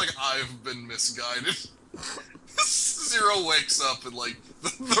 it's just like, I've been misguided. Zero wakes up and like the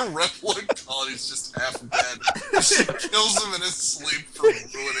Reploid colony's just half dead. She kills him in his sleep for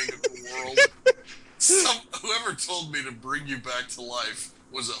ruining the world. Whoever told me to bring you back to life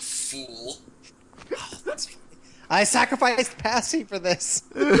was a fool. I sacrificed Passy for this.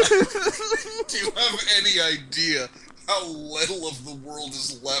 Do you have any idea how little of the world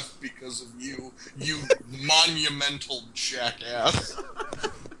is left because of you, you monumental jackass?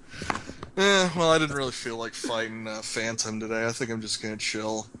 well, I didn't really feel like fighting Phantom today. I think I'm just gonna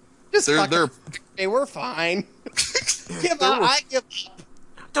chill. Just They're hey, we're fine. Give up. I give up.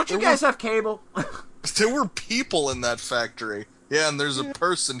 Don't you guys have cable? There were people in that factory. Yeah, and there's a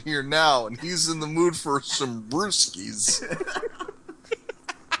person here now, and he's in the mood for some brewskis.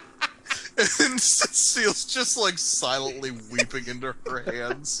 And Cecile's just like silently weeping into her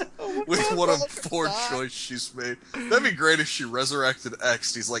hands with what a poor choice she's made. That'd be great if she resurrected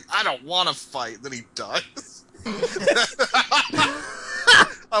X. He's like, I don't want to fight. Then he dies.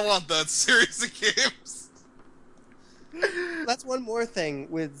 I want that series of games. That's one more thing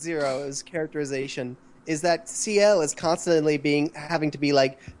with Zero's characterization, is that CL is constantly having to be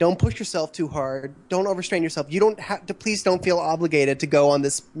like, don't push yourself too hard, don't overstrain yourself, you don't have to, please don't feel obligated to go on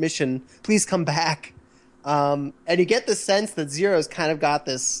this mission, please come back. And you get the sense that Zero's kind of got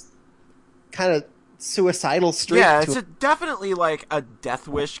this kind of suicidal streak. Yeah, to it's definitely like a Death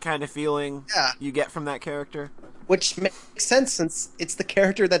Wish kind of feeling Yeah. you get from that character. which makes sense since it's the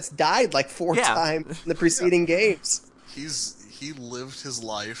character that's died like 4 Yeah. times in the preceding games. He lived his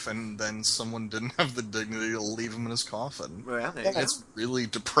life, and then someone didn't have the dignity to leave him in his coffin. Well, there you go. It's really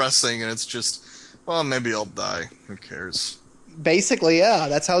depressing, and it's just, well, maybe I'll die. Who cares? Basically, yeah,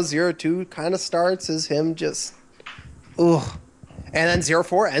 that's how 02 kind of starts, is him just, ugh. And then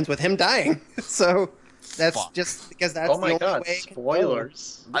 04 ends with him dying. So that's Fuck. just because that's Oh the my only god, way it can go.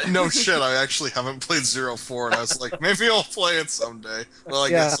 spoilers. No shit, I actually haven't played 04, and I was like, maybe I'll play it someday. Well, I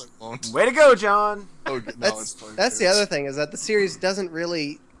Yeah. guess I won't. Way to go, John. Oh, no, it's fine. That's the other thing, is that the series doesn't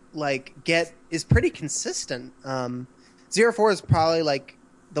really is pretty consistent. 04 is probably like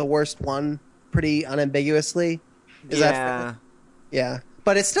the worst one, pretty unambiguously. Is that fair? Yeah.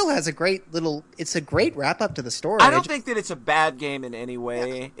 But it still has it's a great wrap up to the story. I don't think that it's a bad game in any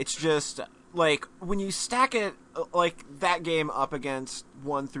way. Yeah. It's just like when you stack it like that game up against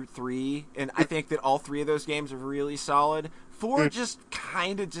 1 through 3, and I think that all 3 of those games are really solid. 4 just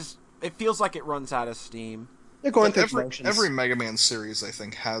kind of it feels like it runs out of steam. They're going through every, motions. every Mega Man series, I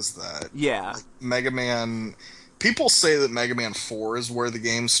think, has that. Yeah. Like, Mega Man... People say that Mega Man 4 is where the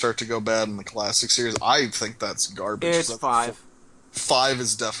games start to go bad in the classic series. I think that's garbage. It's 5. 5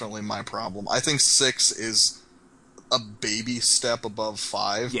 is definitely my problem. I think 6 is a baby step above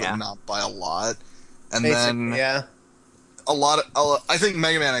 5, Yeah. but not by a lot. And Basically, then yeah. I think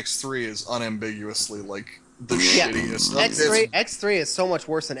Mega Man X3 is unambiguously like the shittiest. X3 is so much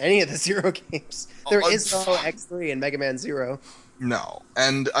worse than any of the Zero games. There is no X3 in Mega Man Zero. No,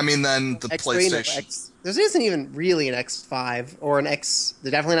 and I mean then the X3, PlayStation. there isn't even really an X5 or an X.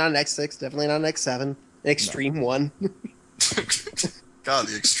 Definitely not an X6. Definitely not an X7. An Extreme 1. God,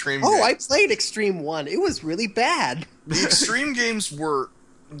 the Extreme. Oh, games. I played Extreme 1. It was really bad. The Extreme games were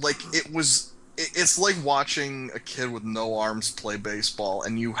like it's like watching a kid with no arms play baseball,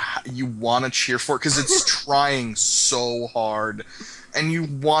 and you want to cheer for it because it's trying so hard, and you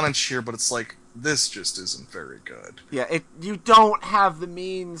want to cheer, but it's like, this just isn't very good. Yeah, you don't have the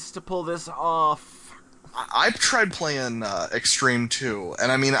means to pull this off. I've tried playing Extreme 2,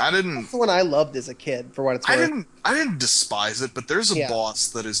 and I mean, That's the one I loved as a kid, for what it's worth. I didn't despise it, but there's a Yeah. boss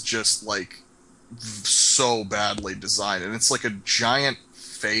that is just like so badly designed, and it's like a giant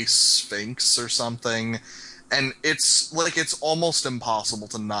face sphinx or something, and it's like it's almost impossible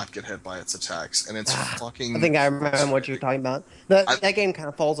to not get hit by its attacks, and it's fucking. I think I remember what you're talking about. That game kind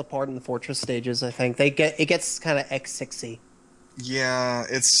of falls apart in the fortress stages. I think it gets kind of X6y. Yeah,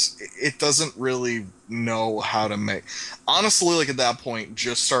 it doesn't really know how to make. Honestly, like at that point,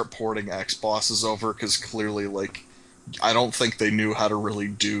 just start porting X bosses over, because clearly, like, I don't think they knew how to really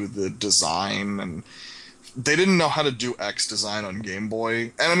do the design, and they didn't know how to do X design on Game Boy.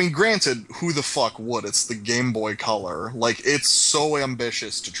 And I mean, granted, who the fuck would? It's the Game Boy Color. Like, it's so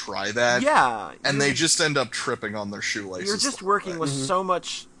ambitious to try that. Yeah, And they just end up tripping on their shoelaces. You're just working with so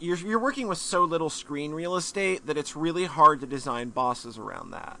much. You're working with so little screen real estate that it's really hard to design bosses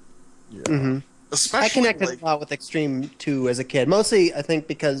around that. Yeah. Mm-hmm. Especially, I connected like, a lot with Extreme 2 as a kid. Mostly, I think,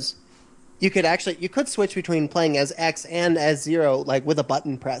 because you could switch between playing as X and as Zero, like with a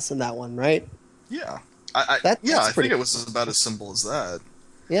button press in that one, right? yeah. That's I pretty think it was about as simple as that.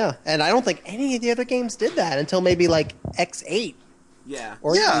 Yeah, and I don't think any of the other games did that until maybe like X8. Yeah.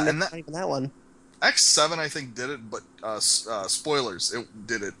 Or Yeah, even, and not even that one. X7, I think, did it, but spoilers, it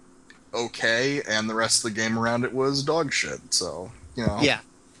did it okay, and the rest of the game around it was dog shit. So, you know. Yeah.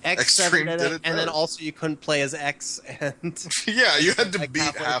 X7 Extreme did did it, it and then better. also you couldn't play as X, and Yeah, you had to Like beat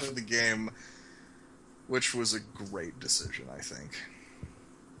halfway half through. of the game, which was a great decision, I think.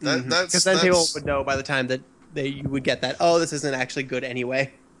 That's because then people would know by the time that you would get that. Oh, this isn't actually good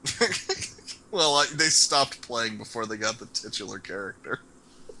anyway. Well, they stopped playing before they got the titular character.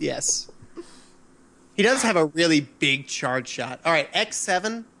 Yes. He does have a really big charge shot. All right,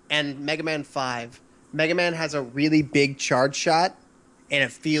 X7 and Mega Man 5. Mega Man has a really big charge shot, and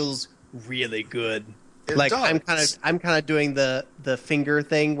it feels really good. It like does. I'm kind of doing the finger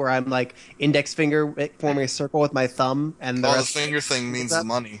thing where I'm like index finger forming a circle with my thumb, and Oh, the rest finger thing means the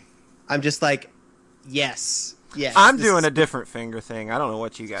money. I'm just like, yes. I'm this doing is- a different finger thing. I don't know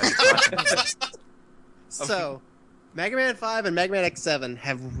what you guys are talking about. So, Mega Man 5 and Mega Man X7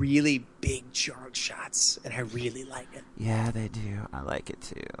 have really big charge shots, and I really like it. Yeah, they do. I like it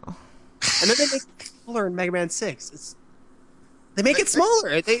too. And then they make it smaller in Mega Man 6. They make it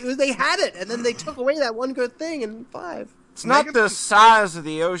smaller. They had it, and then they took away that one good thing in 5. It's not the size of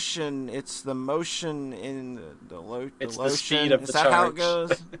the ocean; it's the motion in the It's the ocean. speed of Is the that how it charge.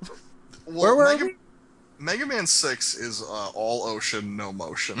 goes? Well, Where were we? Mega Man 6 is all ocean, no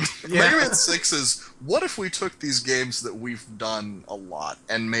motion. Yeah. Mega Man 6 is, what if we took these games that we've done a lot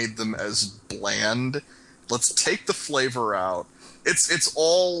and made them as bland? Let's take the flavor out. It's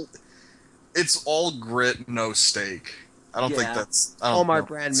all grit, no steak. I don't think that's... I don't Hallmark know.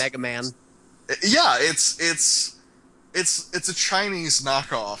 brand Mega Man. Yeah, it's a Chinese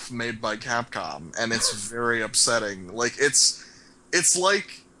knockoff made by Capcom, and it's very upsetting. Like, it's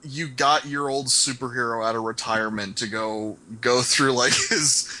like you got your old superhero out of retirement to go through like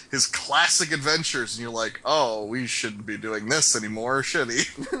his classic adventures, and you're like, oh, we shouldn't be doing this anymore, should he?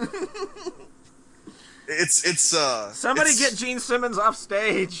 Somebody get Gene Simmons off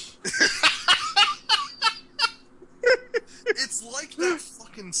stage. It's like that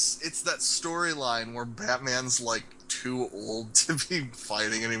it's that storyline where Batman's like too old to be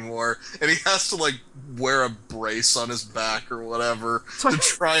fighting anymore, and he has to like wear a brace on his back or whatever to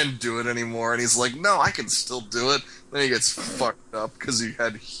try and do it anymore, and he's like, no, I can still do it. Then he gets fucked up because he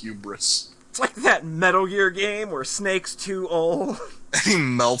had hubris. It's like that Metal Gear game where Snake's too old. And he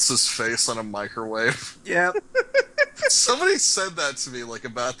melts his face on a microwave. Yep. Somebody said that to me, like,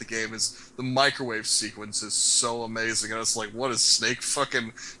 about the game, is the microwave sequence is so amazing, and it's like, what, does Snake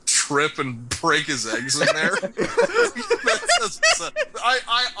fucking trip and break his eggs in there?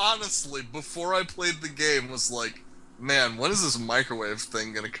 I honestly, before I played the game, was like, man, when is this microwave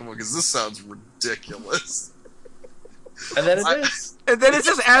thing gonna come up? Because this sounds ridiculous. And then it is. And then it's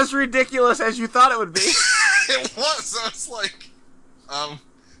just as ridiculous as you thought it would be. It was. I was like,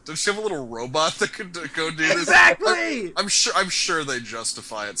 don't you have a little robot that could go do this? Exactly! I'm sure they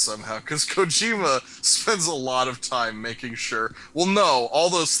justify it somehow, because Kojima spends a lot of time making sure, well, no, all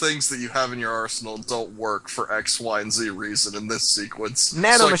those things that you have in your arsenal don't work for X, Y, and Z reason in this sequence.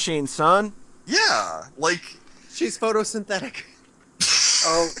 Nanomachine, son. Yeah, like... She's photosynthetic.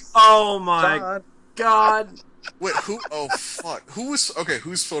 Oh my God. Wait, who? Oh, fuck. Who's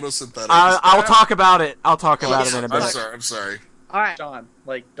photosynthetic? I'll talk about it. I'll talk about it in a I'm minute. sorry. All right. John,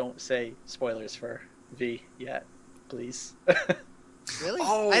 don't say spoilers for V yet, please. Really?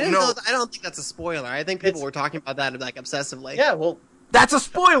 Oh, I no. don't think that's a spoiler. I think people were talking about that like obsessively. Yeah, well, That's a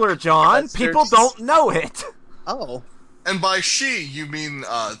spoiler, John. That's People don't know it. Oh. And by she, you mean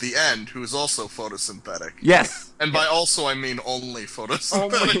the End, who is also photosynthetic. Yes. And by also, I mean only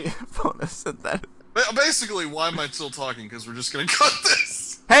photosynthetic. Only photosynthetic. Basically, why am I still talking? Because we're just going to cut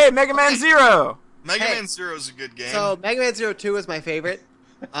this. Hey, Mega Man Zero. Mega Man Zero is a good game. So Mega Man Zero 2 is my favorite.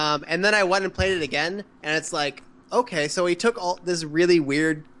 And then I went and played it again, and it's like, okay, so he took all this really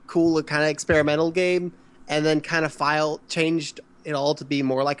weird, cool, kind of experimental game, and then kind of changed it all to be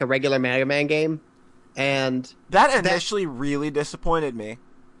more like a regular Mega Man game. And That initially really disappointed me.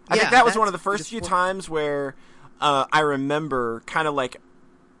 I think that was one of the first few times where I remember kind of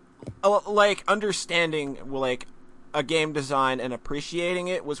like understanding like a game design and appreciating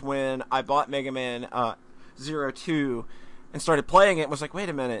it was when I bought Mega Man Zero 2 and started playing it. Was like, wait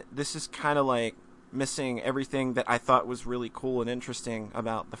a minute, this is kind of like missing everything that I thought was really cool and interesting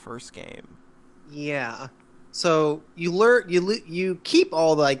about the first game. yeah. So you keep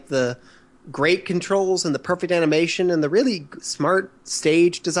all like the great controls and the perfect animation and the really smart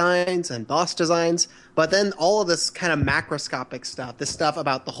stage designs and boss designs, but then all of this kind of macroscopic stuff, this stuff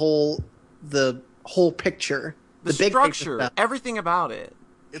about the whole picture, The big structure, picture stuff, everything about it.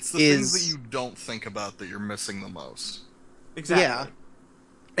 it's the things that you don't think about that you're missing the most. Exactly. yeah,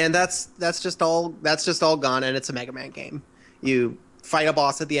 and that's just all gone, and it's a Mega Man game. You fight a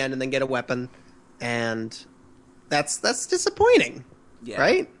boss at the end and then get a weapon, and that's disappointing. Yeah.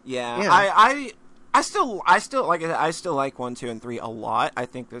 Right? Yeah. Yeah. I still like it. I still like 1, 2, and 3 a lot. I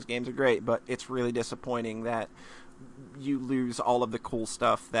think those games are great, but it's really disappointing that you lose all of the cool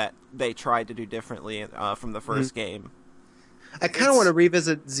stuff that they tried to do differently from the first game. I kind of want to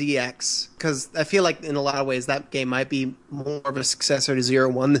revisit ZX, because I feel like in a lot of ways that game might be more of a successor to Zero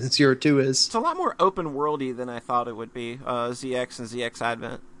 1 than Zero 2 is. It's a lot more open worldy than I thought it would be. ZX and ZX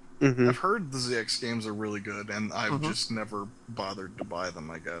Advent. Mm-hmm. I've heard the ZX games are really good, and I've just never bothered to buy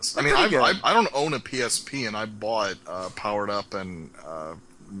them, I guess. I They're mean, pretty good. I don't own a PSP, and I bought Powered Up and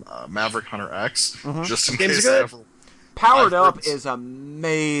Maverick Hunter X just in Games case are I good. ever... Powered I've Up heard- is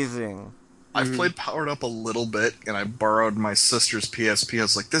amazing. I've played Powered Up a little bit, and I borrowed my sister's PSP. I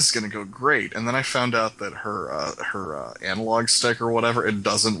was like, this is going to go great. And then I found out that her analog stick or whatever, it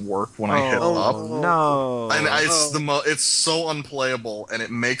doesn't work when I hit up. No. And it's so unplayable, and it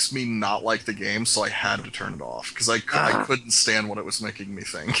makes me not like the game, so I had to turn it off, because I couldn't stand what it was making me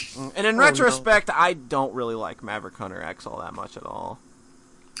think. And in retrospect, I don't really like Maverick Hunter X all that much at all.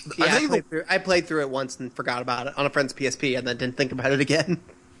 Yeah, I played through it once and forgot about it on a friend's PSP and then didn't think about it again.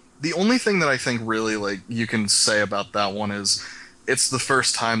 The only thing that I think really like you can say about that one is it's the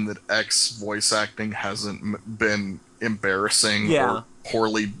first time that X voice acting hasn't been embarrassing or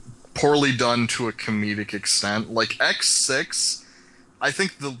poorly done to a comedic extent. Like X6, I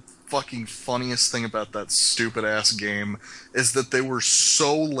think the fucking funniest thing about that stupid ass game is that they were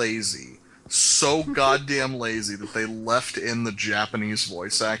so lazy, so goddamn lazy that they left in the Japanese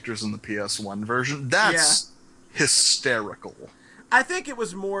voice actors in the PS1 version. That's hysterical. I think it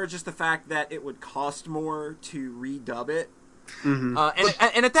was more just the fact that it would cost more to redub it. Mm-hmm.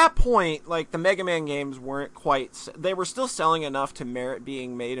 And at that point, like, the Mega Man games weren't quite... They were still selling enough to merit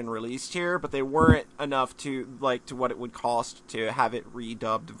being made and released here, but they weren't enough to what it would cost to have it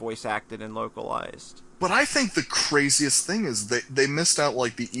redubbed, voice acted, and localized. But I think the craziest thing is they missed out,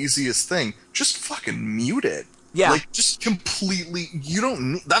 like, the easiest thing. Just fucking mute it. Yeah. Like, just completely... You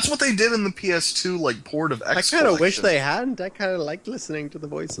don't need... That's what they did in the PS2, like, port of X I kind of wish Collection. they hadn't. I kind of liked listening to the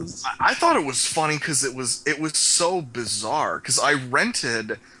voices. I thought it was funny because it was so bizarre. Because I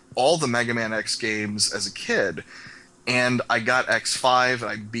rented all the Mega Man X games as a kid, and I got X5,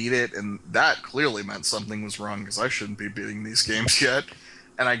 and I beat it, and that clearly meant something was wrong because I shouldn't be beating these games yet.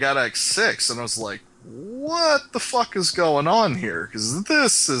 And I got X6, and I was like, what the fuck is going on here? Because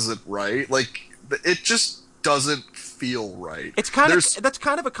this isn't right. Like, it just doesn't feel right. It's that's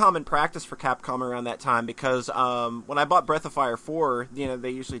kind of a common practice for Capcom around that time because when I bought Breath of Fire 4,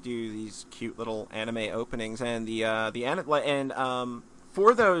 they usually do these cute little anime openings, and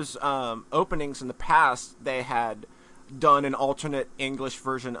for those openings in the past, they had done an alternate English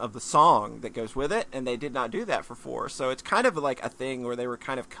version of the song that goes with it, and they did not do that for 4. So it's kind of like a thing where they were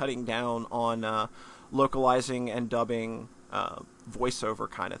kind of cutting down on localizing and dubbing voiceover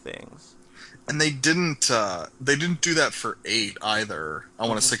kind of things. And they didn't do that for 8 either, I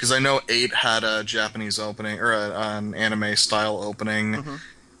want to say, because I know 8 had a Japanese opening, or an anime-style opening,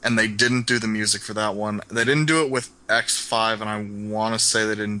 and they didn't do the music for that one. They didn't do it with X5, and I want to say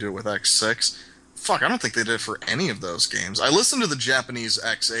they didn't do it with X6. Fuck, I don't think they did it for any of those games. I listened to the Japanese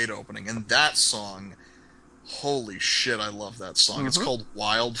X8 opening, and that song... Holy shit, I love that song. It's called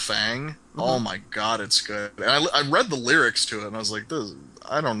Wild Fang. Oh my god, it's good. And I read the lyrics to it, and I was like,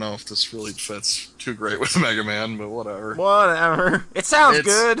 I don't know if this really fits too great with Mega Man, but whatever. Whatever. It sounds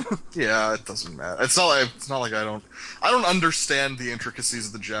good. Yeah, it doesn't matter. It's not like I don't understand the intricacies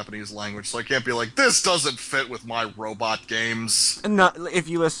of the Japanese language, so I can't be like, this doesn't fit with my robot games. And if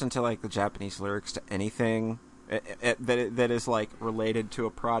you listen to, like, the Japanese lyrics to anything... that is like related to a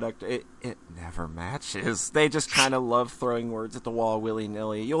product, it never matches. They just kind of love throwing words at the wall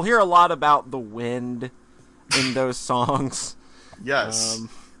willy-nilly. You'll hear a lot about the wind in those songs. Yes.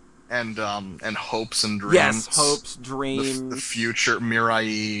 And hopes and dreams. Yes, hopes, dreams. The future,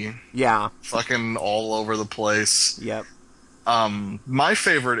 Mirai. Yeah. Fucking all over the place. Yep. My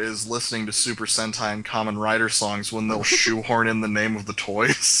favorite is listening to Super Sentai and Kamen Rider songs when they'll shoehorn in the name of the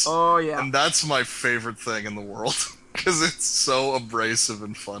toys. Oh, yeah. And that's my favorite thing in the world, because it's so abrasive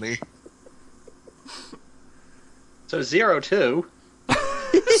and funny. So 02.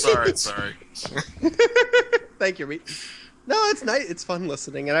 Sorry. Thank you, Reed. No, it's nice. It's fun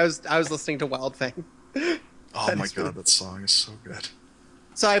listening, and I was listening to Wild Fang. Oh my god, that song is so good.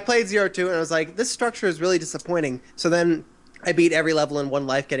 So I played 02, and I was like, this structure is really disappointing. So then I beat every level in one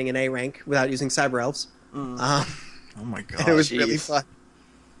life, getting an A rank without using Cyber Elves. Oh my god. And it was really fun.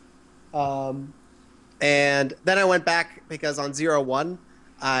 And then I went back because on 01,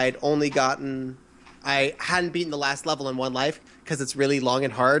 I hadn't beaten the last level in one life because it's really long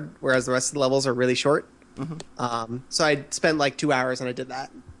and hard, whereas the rest of the levels are really short. So I spent like 2 hours and I did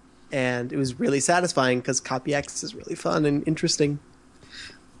that. And it was really satisfying because Copy X is really fun and interesting.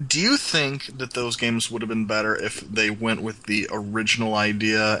 Do you think that those games would have been better if they went with the original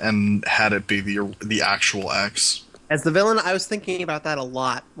idea and had it be the actual X? As the villain, I was thinking about that a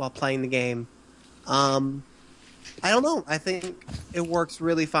lot while playing the game. I don't know. I think it works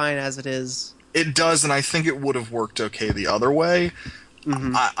really fine as it is. It does, and I think it would have worked okay the other way.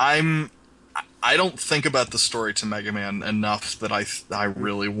 I don't think about the story to Mega Man enough that I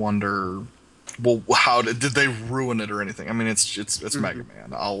really wonder... Well, how did they ruin it or anything? I mean, it's Mega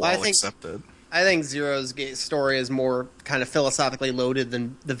Man. I'll accept it. I think Zero's story is more kind of philosophically loaded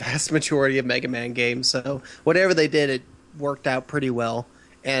than the vast majority of Mega Man games. So whatever they did, it worked out pretty well.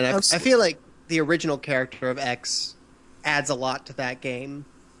 And I feel like the original character of X adds a lot to that game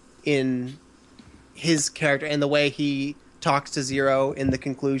in his character and the way he talks to Zero in the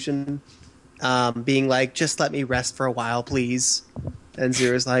conclusion, being like, "Just let me rest for a while, please." And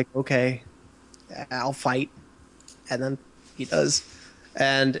Zero's like, "Okay, I'll fight," and then he does.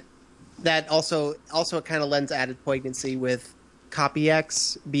 And that also it kind of lends added poignancy with Copy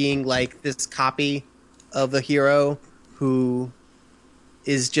X being like this copy of the hero who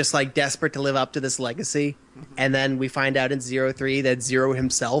is just like desperate to live up to this legacy. And then we find out in 03 that Zero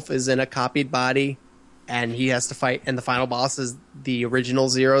himself is in a copied body and he has to fight, and the final boss is the original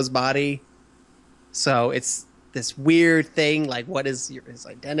Zero's body. So it's this weird thing, like what is his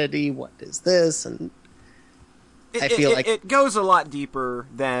identity? What is this? And I feel like it goes a lot deeper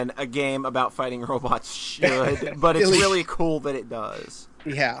than a game about fighting robots should, but it's really cool that it does.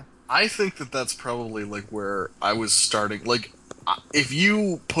 Yeah. I think that that's probably like where I was starting. Like, if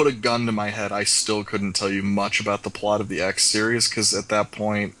you put a gun to my head, I still couldn't tell you much about the plot of the X series, because at that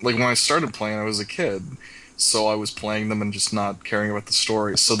point, like when I started playing, I was a kid, so I was playing them and just not caring about the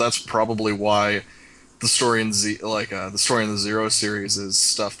story. So that's probably why the story in the story in the Zero series is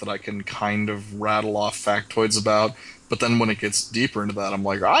stuff that I can kind of rattle off factoids about. But then when it gets deeper into that, I'm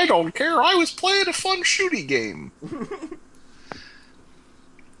like, I don't care. I was playing a fun shooty game.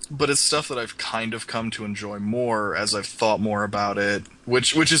 But it's stuff that I've kind of come to enjoy more as I've thought more about it,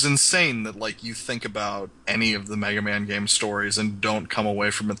 which is insane that like you think about any of the Mega Man game stories and don't come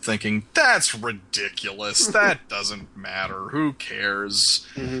away from it thinking, that's ridiculous, that doesn't matter, who cares?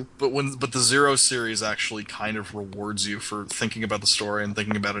 Mm-hmm. But the Zero series actually kind of rewards you for thinking about the story and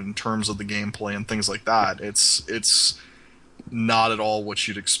thinking about it in terms of the gameplay and things like that. It's not at all what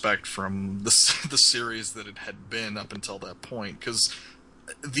you'd expect from the series that it had been up until that point, because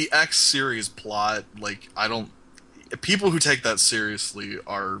the X series plot, like, people who take that seriously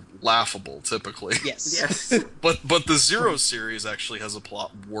are laughable, typically. Yes. But the Zero series actually has a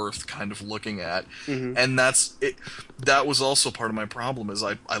plot worth kind of looking at. Mm-hmm. And that's it. That was also part of my problem, is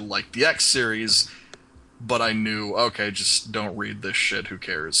I liked the X series, but I knew, okay, just don't read this shit, who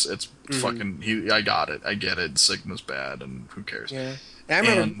cares? It's fucking, I got it, I get it, Sigma's bad, and who cares? Yeah. And I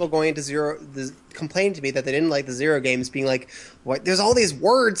remember people going into Zero, complaining to me that they didn't like the Zero games, being like, "What? There's all these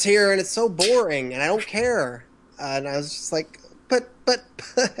words here, and it's so boring, and I don't care." And I was just like, "But."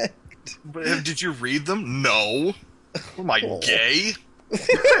 Did you read them? No. Am I gay?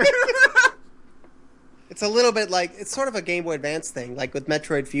 It's a little bit like, it's sort of a Game Boy Advance thing, like with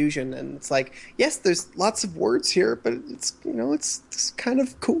Metroid Fusion, and it's like, yes, there's lots of words here, but it's, it's kind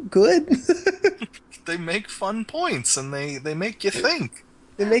of cool, good. They make fun points, and they make you think.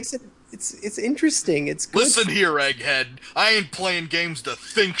 It makes it's interesting. It's good. Listen here, Egghead. I ain't playing games to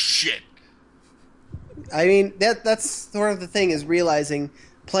think shit. I mean, that's sort of the thing, is realizing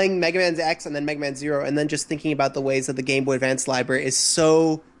playing Mega Man X and then Mega Man Zero, and then just thinking about the ways that the Game Boy Advance library is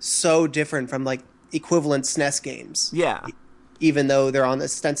so different from like equivalent SNES games. Yeah. Even though they're on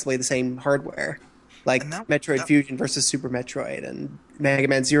ostensibly the same hardware. Like Metroid Fusion versus Super Metroid, and Mega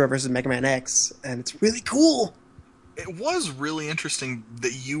Man Zero versus Mega Man X, and it's really cool. It was really interesting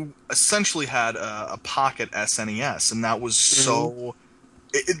that you essentially had a pocket SNES, and that was so...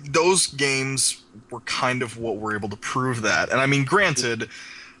 those games were kind of what were able to prove that. And I mean, granted,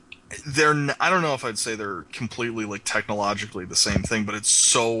 I don't know if I'd say they're completely like technologically the same thing, but it's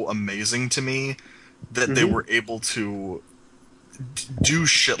so amazing to me that they were able to do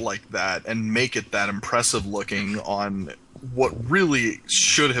shit like that and make it that impressive looking on what really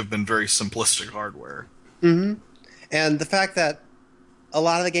should have been very simplistic hardware. Mm-hmm. And the fact that a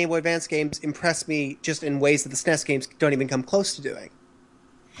lot of the Game Boy Advance games impress me just in ways that the SNES games don't even come close to doing.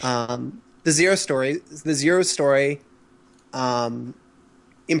 The Zero story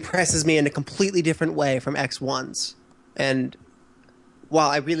impresses me in a completely different way from X1's. And while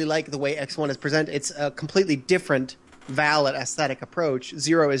I really like the way X1 is presented, it's a completely different, valid aesthetic approach.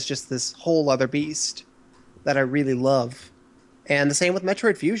 Zero is just this whole other beast that I really love. And the same with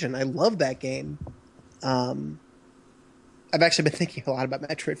Metroid Fusion. I love that game. I've actually been thinking a lot about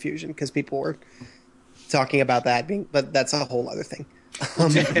Metroid Fusion because people were talking about that, but that's a whole other thing.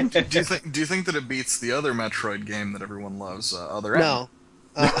 Do you think that it beats the other Metroid game that everyone loves, Other M? No.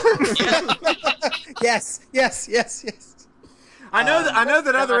 Yes. I know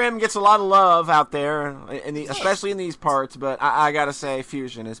that Other M gets a lot of love out there, especially in these parts. But I gotta say,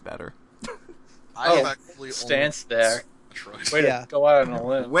 Fusion is better. I actually stance there. Metroid. Way to go out on a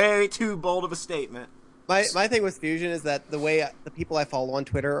limb. Way too bold of a statement. My thing with Fusion is that the way the people I follow on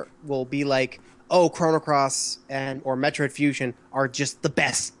Twitter will be like, "Oh, Chrono Cross or Metroid Fusion are just the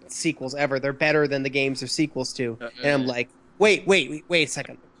best sequels ever. They're better than the games they're sequels to." And I'm like, wait a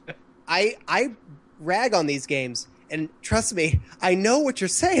second. I rag on these games, and trust me, I know what you're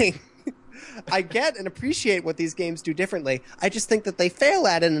saying. I get and appreciate what these games do differently. I just think that they fail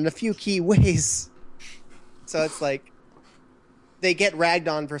at it in a few key ways. So it's like, they get ragged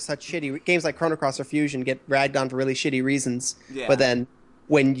on for such shitty... Games like Chrono Cross or Fusion get ragged on for really shitty reasons. Yeah. But then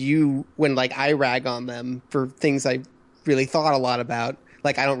when I rag on them for things I really thought a lot about.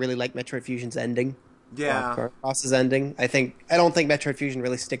 Like, I don't really like Metroid Fusion's ending. Yeah. Chrono Cross's ending. I don't think Metroid Fusion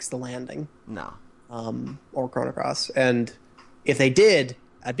really sticks the landing. No. Or Chrono Cross. And if they did,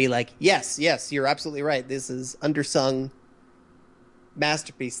 I'd be like, yes, you're absolutely right. This is undersung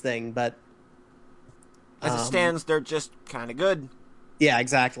masterpiece thing, but As it stands, they're just kind of good. yeah,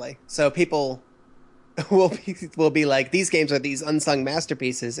 exactly. So people will be like, these games are these unsung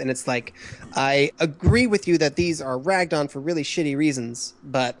masterpieces, and it's like, I agree with you that these are ragged on for really shitty reasons,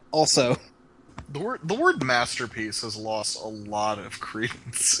 but also The word masterpiece has lost a lot of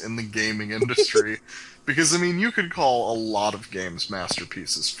credence in the gaming industry. Because, I mean, you could call a lot of games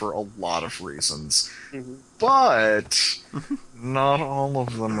masterpieces for a lot of reasons. Mm-hmm. But not all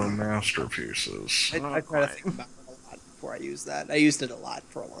of them are masterpieces. I try to think about it a lot before I use that. I used it a lot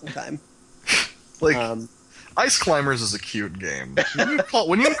for a long time. Like, Ice Climbers is a cute game.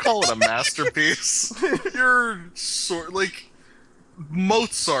 When you call it a masterpiece, you're like,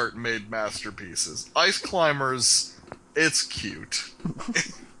 Mozart made masterpieces. Ice Climbers, it's cute.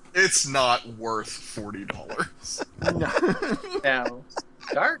 It's not worth $40. Now,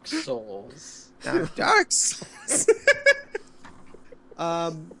 Dark Souls. Dark Souls.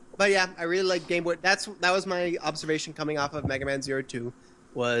 But yeah, I really like Game Boy. That was my observation coming off of Mega Man Zero 2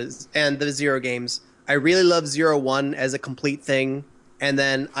 and the Zero games. I really love Zero 1 as a complete thing, and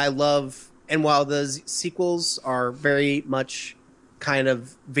then while the sequels are very much kind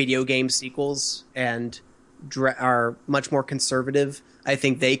of video game sequels and are much more conservative, I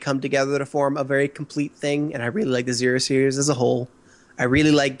think they come together to form a very complete thing, and I really like the Zero series as a whole. I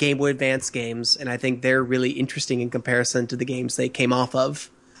really like Game Boy Advance games, and I think they're really interesting in comparison to the games they came off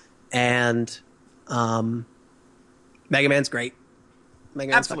of. And Mega Man's great.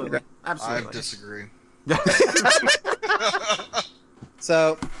 Mega Man's fucking great. Absolutely. I disagree.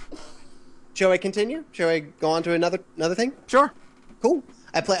 So, shall I continue? Shall I go on to another thing? Sure. Cool.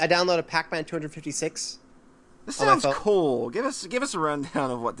 I downloaded Pac-Man 256. This sounds cool. Give us a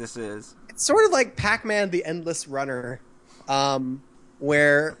rundown of what this is. It's sort of like Pac-Man: The Endless Runner,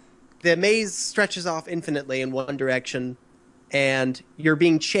 where the maze stretches off infinitely in one direction, and you're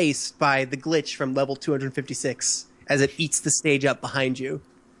being chased by the glitch from level 256 as it eats the stage up behind you.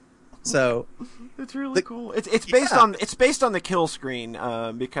 So it's really cool. It's based on the kill screen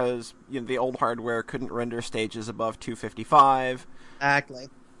because the old hardware couldn't render stages above 255. Exactly.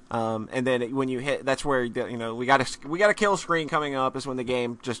 And then when you hit, that's where we got a kill screen coming up is when the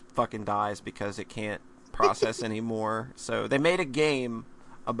game just fucking dies because it can't process anymore. So they made a game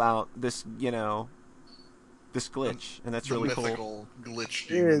about this this glitch, and that's really cool. Mythical glitch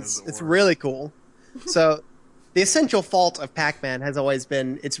demon, It's really cool. So the essential fault of Pac-Man has always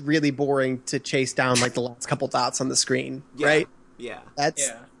been it's really boring to chase down like the last couple dots on the screen, right? Yeah.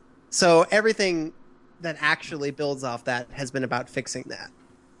 So everything that actually builds off that has been about fixing that.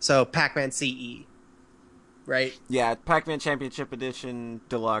 So Pac-Man CE, right? Yeah, Pac-Man Championship Edition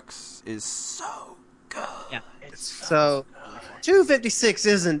Deluxe is so good. Yeah. So 256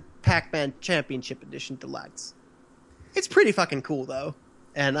 isn't Pac-Man Championship Edition Deluxe. It's pretty fucking cool though,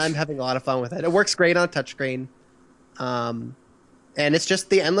 and I'm having a lot of fun with it. It works great on touchscreen. And it's just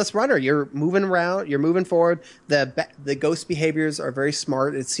the endless runner. You're moving around, you're moving forward. The ghost behaviors are very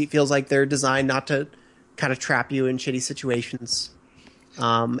smart. It feels like they're designed not to kind of trap you in shitty situations.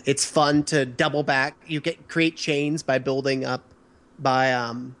 It's fun to double back. You create chains by building up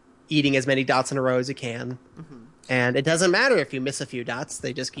by eating as many dots in a row as you can. Mm-hmm. And it doesn't matter if you miss a few dots;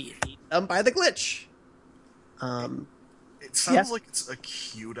 they just keep eating them by the glitch. It sounds like it's a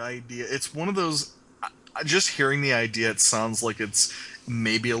cute idea. It's one of those. Just hearing the idea, it sounds like it's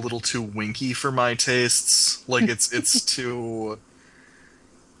maybe a little too winky for my tastes. Like it's too,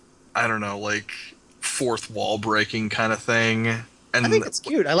 I don't know, like fourth wall breaking kind of thing. And I think it's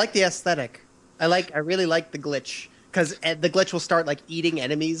cute. I like the aesthetic. I really like the glitch because the glitch will start like eating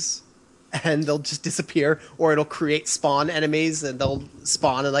enemies, and they'll just disappear, or it'll create spawn enemies, and they'll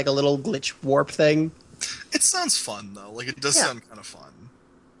spawn in like a little glitch warp thing. It sounds fun though. Like it does sound kind of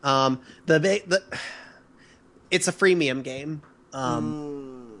fun. It's a freemium game.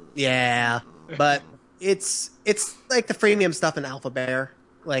 Yeah, but it's like the freemium stuff in Alpha Bear,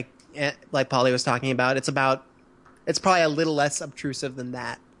 like Polly was talking about. It's probably a little less obtrusive than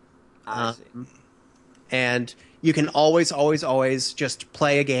that. I see. And you can always just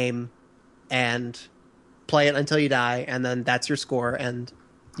play a game and play it until you die, and then that's your score. And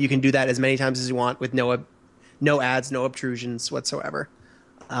you can do that as many times as you want with no ads, no obtrusions whatsoever.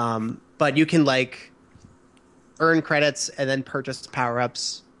 But you can like earn credits and then purchase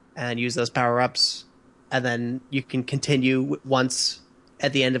power-ups and use those power-ups, and then you can continue once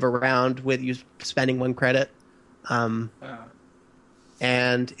at the end of a round with you spending 1 credit. And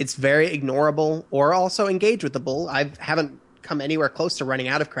it's very ignorable or also engage with the bull. I haven't come anywhere close to running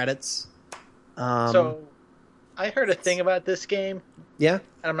out of credits. So, I heard a thing about this game. Yeah?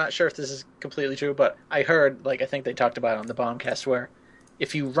 And I'm not sure if this is completely true, but I heard, I think they talked about it on the Bombcast, where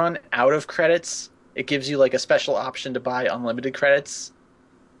if you run out of credits, it gives you, a special option to buy unlimited credits,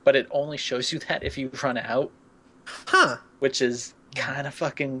 but it only shows you that if you run out. Huh. Which is kind of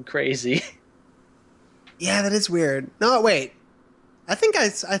fucking crazy. Yeah, that is weird. No, wait. I think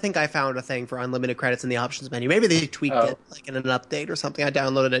I found a thing for unlimited credits in the options menu. Maybe they tweaked it, in an update or something. I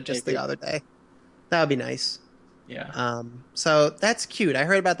downloaded it just the other day. That would be nice. Yeah. So that's cute. I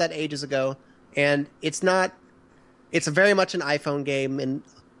heard about that ages ago, and it's very much an iPhone game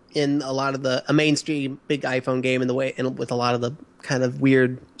in a lot of a mainstream big iPhone game with a lot of the kind of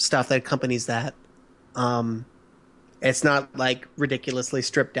weird stuff that accompanies that. It's not ridiculously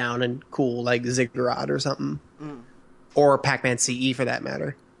stripped down and cool like Ziggurat or something. Or Pac-Man CE for that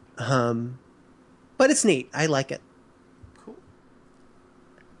matter. But it's neat. I like it. Cool.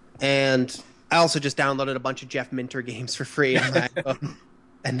 And I also just downloaded a bunch of Jeff Minter games for free on my iPhone.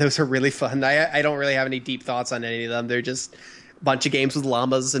 And those are really fun. I don't really have any deep thoughts on any of them. They're just a bunch of games with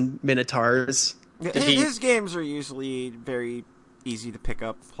llamas and minotaurs. His games are usually very easy to pick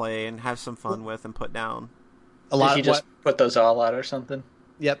up, play, and have some fun with and put down. Did he just put those all out or something?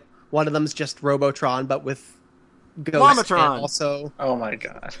 Yep. One of them's just Robotron, but with Ghost. Llamatron. Also, oh my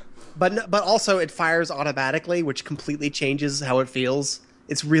god. But also it fires automatically, which completely changes how it feels.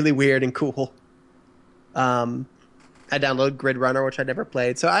 It's really weird and cool. I downloaded Grid Runner, which I never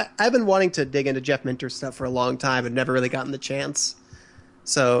played. So I've been wanting to dig into Jeff Minter stuff for a long time and never really gotten the chance.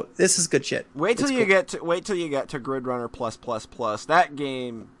 So this is good shit. Wait till you get to Grid Runner plus. That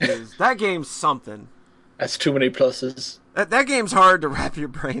game's something. That's too many pluses. That game's hard to wrap your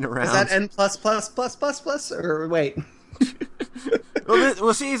brain around. Is that N plus or wait?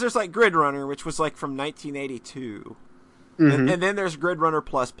 well, see, there's Grid Runner, which was from 1982. And then there's Grid Runner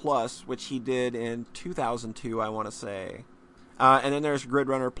Plus, which he did in 2002, I want to say. And then there's Grid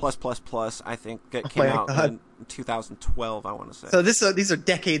Runner Plus, I think, that came out in 2012, I want to say. So these are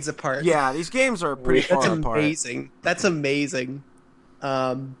decades apart. Yeah, these games are pretty far apart. That's amazing.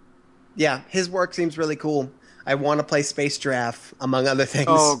 Yeah, his work seems really cool. I want to play Space Giraffe, among other things.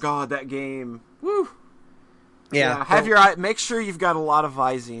 Oh, God, that game. Woo! Yeah. Make sure you've got a lot of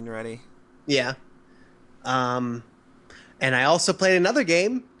Visine ready. Yeah. And I also played another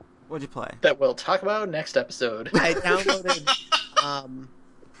game. What'd you play? That we'll talk about next episode. I downloaded...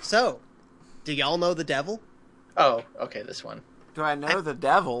 So, do y'all know The Devil? Oh, okay, this one. Do I know The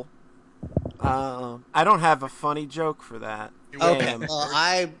Devil? I don't have a funny joke for that. Okay, well,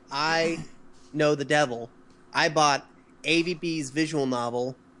 I know The Devil. I bought AVB's visual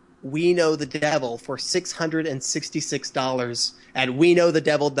novel, We Know the Devil, for $666 at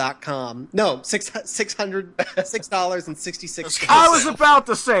weknowthedevil.com. No, $606.66. I was about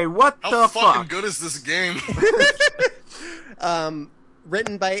to say, what the fuck? How fucking good is this game?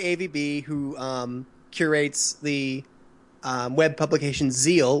 Written by AVB, who curates the web publication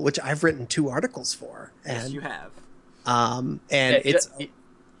Zeal, which I've written 2 articles for. Yes, you have.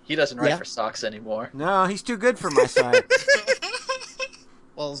 He doesn't write for Socks anymore. No, he's too good for my site.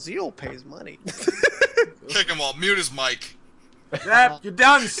 Well, Zeal pays money. Kick him off. Mute his mic. Yep, you're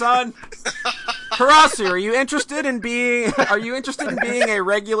done, son. Karasu, are you interested in being a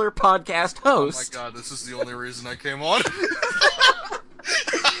regular podcast host? Oh my god, this is the only reason I came on.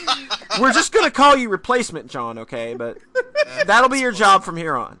 We're just gonna call you Replacement John, okay? But that'll be your job from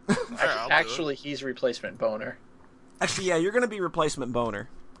here on. Actually, he's Replacement Boner. Actually, yeah, you're gonna be Replacement Boner.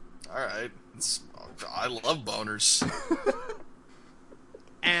 Alright. I love boners.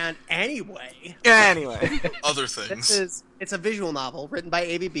 And anyway. Other things. It's a visual novel written by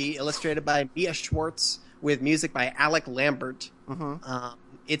AVB, illustrated by Mia Schwartz, with music by Alec Lambert. Mm-hmm.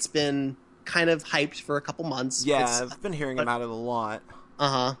 It's been kind of hyped for a couple months. Yeah, I've been hearing about it a lot.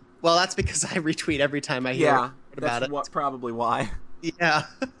 Uh-huh. Well, that's because I retweet every time I hear about it. That's probably why. Yeah.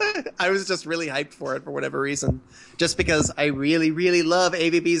 I was just really hyped for it for whatever reason. Just because I really, really love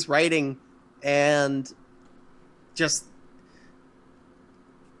AVB's writing and just...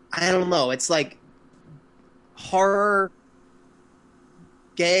 I don't know. It's like horror,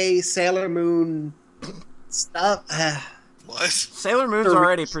 gay, Sailor Moon stuff. What? Sailor Moon's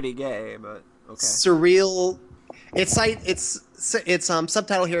already pretty gay, but okay. Surreal. It's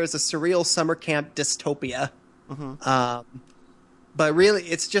subtitle here is a surreal summer camp dystopia. Mm-hmm. But really,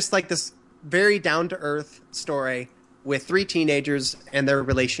 it's just like this very down to earth story with 3 teenagers and their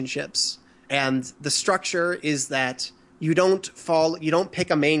relationships. And the structure is that you don't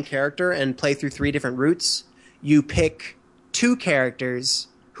pick a main character and play through 3 different routes. you pick two characters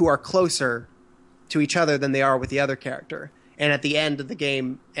who are closer to each other than they are with the other character. And at the end of the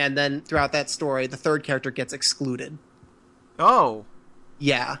game, and then throughout that story, the third character gets excluded. Oh.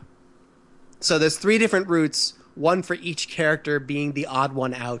 Yeah. So there's 3 different routes, one for each character being the odd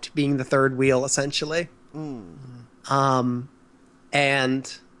one out, being the third wheel, essentially. Then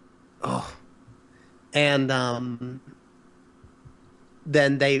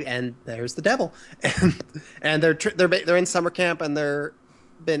there's the devil, and they're in summer camp, and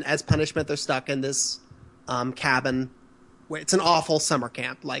as punishment they're stuck in this cabin. Where it's an awful summer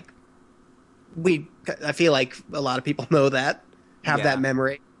camp. Like I feel like a lot of people know that, have that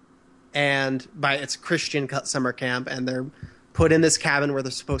memory, and it's a Christian summer camp, and they're put in this cabin where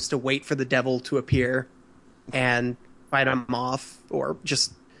they're supposed to wait for the devil to appear and fight him off, or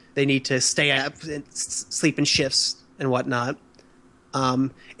just they need to stay up and sleep in shifts and whatnot.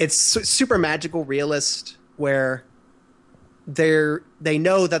 It's super magical realist where they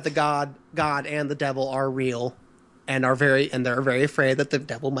know that the God and the devil are real and they're very afraid that the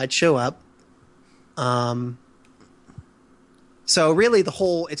devil might show up. So really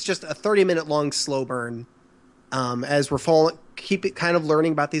it's just a 30-minute long slow burn, as we're kind of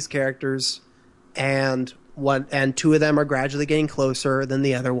learning about these characters, and 2 of them are gradually getting closer than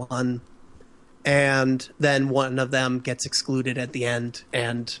the other one. And then one of them gets excluded at the end,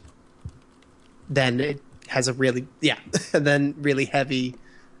 and then it has and then really heavy,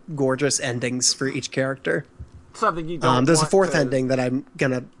 gorgeous endings for each character. Something you don't. There's a 4th ending that I'm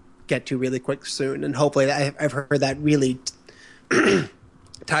gonna get to really quick soon, and hopefully I've heard that really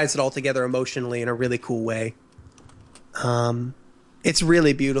ties it all together emotionally in a really cool way. It's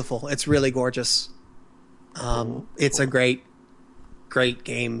really beautiful. It's really gorgeous. It's a great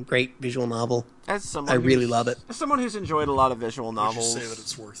game, great visual novel. I really love it. As someone who's enjoyed a lot of visual novels, would you say that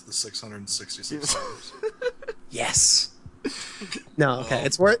it's worth the $666? Yes. No, okay.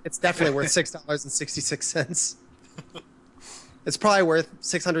 It's definitely worth $6.66. It's probably worth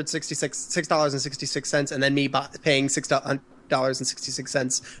 $6.66, and then me paying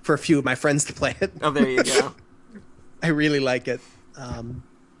 $6.66 for a few of my friends to play it. Oh, there you go. I really like it.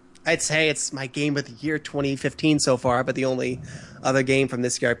 I'd say it's my game of the year 2015 so far, but the only other game from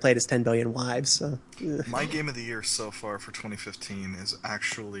this year I played is 10 Billion Wives. So. My game of the year so far for 2015 is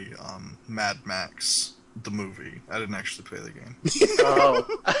actually Mad Max, the movie. I didn't actually play the game. Oh.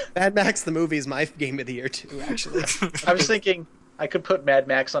 Mad Max the movie is my game of the year too, actually. I was thinking I could put Mad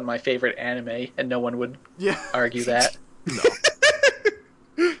Max on my favorite anime, and no one would argue that. No.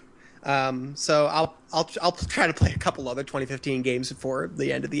 So I'll try to play a couple other 2015 games before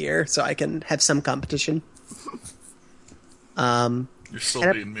the end of the year, so I can have some competition. You're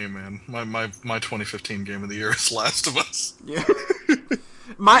still beating me, man. My 2015 game of the year is Last of Us. Yeah.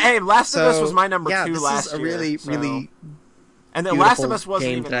 Last of Us was my number 2 last year. Yeah, this is a really and then Last of Us wasn't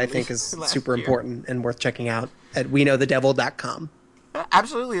game even that I think is super year. important and worth checking out at weknowthedevil.com.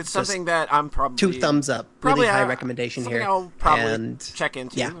 Absolutely, it's something that I'm probably 2 thumbs up. Probably really high recommendation here. I'll probably and check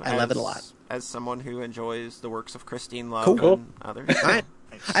into. Yeah, I love it a lot. As someone who enjoys the works of Christine Love Cool. and others. All right.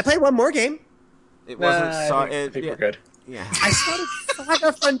 I played one more game. It wasn't. I think we're good. Yeah. I started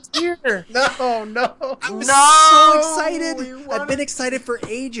Saga Frontier. No. I'm No! so excited. I've been excited for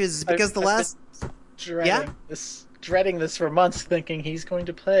ages because I've dreading this for months, thinking he's going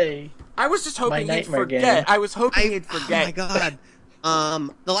to play. I was just hoping he'd nightmare forget. game. I was hoping he'd forget. Oh my god.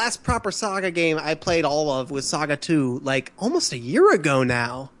 The last proper Saga game I played all of was Saga 2, like almost a year ago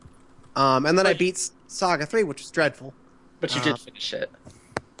now. And then I beat Saga 3, which was dreadful. But you did finish it.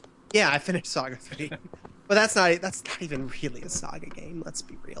 Yeah, I finished Saga 3. But that's not even really a Saga game, let's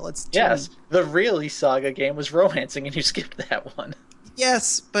be real. It's Yes, the really Saga game was romancing, and you skipped that one.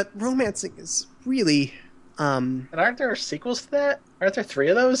 Yes, but romancing is really And aren't there sequels to that? Aren't there 3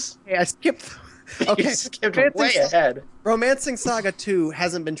 of those? Hey, I skipped. Okay, You skipped way ahead. Romancing Saga 2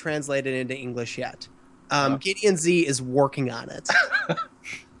 hasn't been translated into English yet. Gideon Z is working on it.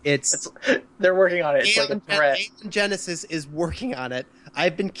 They're working on it. It's like a threat. Aeon Genesis is working on it.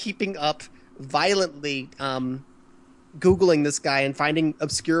 I've been keeping up violently, Googling this guy and finding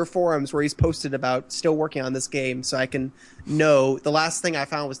obscure forums where he's posted about still working on this game, so I can know. The last thing I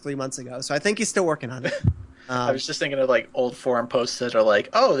found was 3 months ago, so I think he's still working on it. I was just thinking of like old forum posts that are like,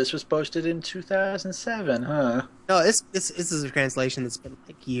 "Oh, this was posted in 2007, huh?" No, this is a translation that's been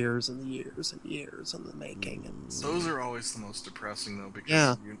like years and years and years in the making. And Those are always the most depressing, though,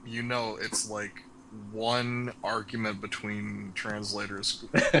 because you know it's like one argument between translators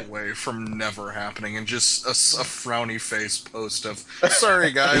away from never happening, and just a frowny face post of,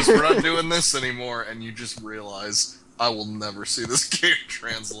 "Sorry guys, we're not doing this anymore," and you just realize I will never see this game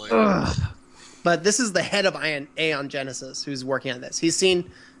translated. But this is the head of Aeon Genesis who's working on this. He's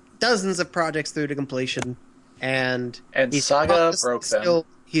seen dozens of projects through to completion, and Saga broke them.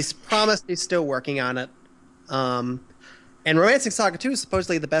 He's promised he's still working on it. And Romancing Saga 2 is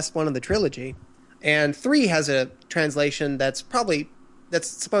supposedly the best one of the trilogy, and 3 has a translation that's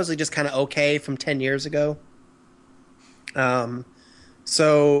supposedly just kind of okay from 10 years ago.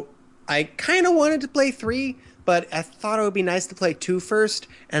 So I kind of wanted to play 3, but I thought it would be nice to play 2 first,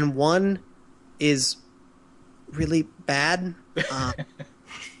 and 1 is really bad.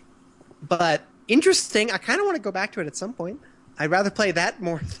 But interesting. I kind of want to go back to it at some point. I'd rather play that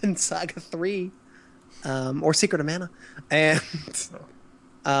more than Saga 3 or Secret of Mana. And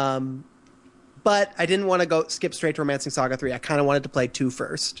but I didn't want to skip straight to Romancing Saga 3. I kind of wanted to play 2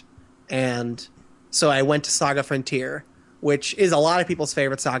 first. And so I went to Saga Frontier, which is a lot of people's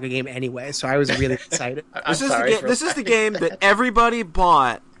favorite Saga game anyway, so I was really excited. This is the game that everybody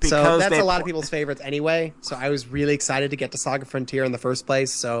bought because that's a lot of people's favorites anyway, so I was really excited to get to Saga Frontier in the first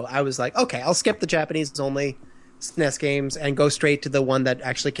place, so I was like, okay, I'll skip the Japanese-only SNES games and go straight to the one that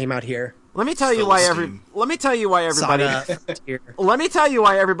actually came out here. Let me tell you why everybody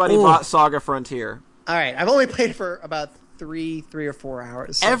bought Saga Frontier. All right, I've only played it for about 3 or 4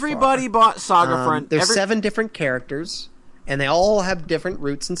 hours. Everybody bought Saga Frontier. There's 7 different characters, and they all have different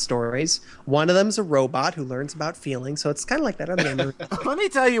roots and stories. One of them's a robot who learns about feeling, so it's kind of like that other game. Let me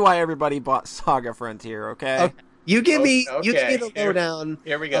tell you why everybody bought Saga Frontier, okay? You give me the lowdown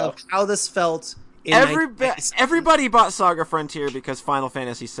here we go. Of how this felt. Everybody bought Saga Frontier because Final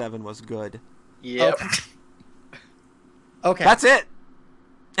Fantasy VII was good. Yep. Okay. That's it.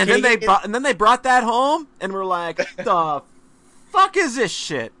 And then they brought that home and were like, the fuck is this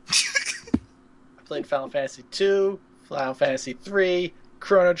shit? I played Final Fantasy 2, Final Fantasy 3,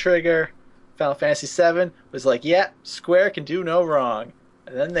 Chrono Trigger, Final Fantasy 7. Was like, yeah, Square can do no wrong.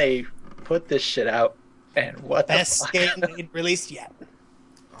 And then they put this shit out, and what the best fuck? game released yet.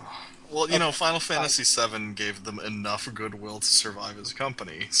 Well, Final Fantasy VII gave them enough goodwill to survive as a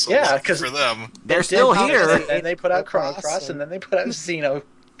company. So yeah, because for them, they're still here. And then they put out Chrono Cross, and then they put out Xeno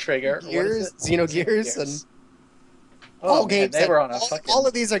Trigger, Xenogears, and all games. They were on all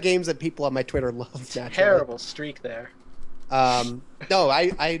of these are games that people on my Twitter love. Naturally. Terrible streak there. No,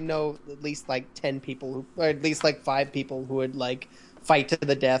 I know at least like 10 people, or at least like 5 people who would like fight to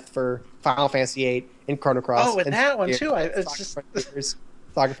the death for Final Fantasy VIII and Chrono Cross. Oh, and that one too. It's just.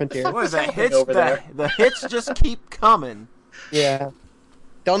 Saga Frontier. What is that? The hits just keep coming. Yeah.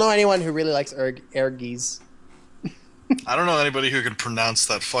 Don't know anyone who really likes Ergies. I don't know anybody who can pronounce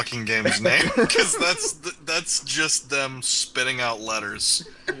that fucking game's name, because that's just them spitting out letters.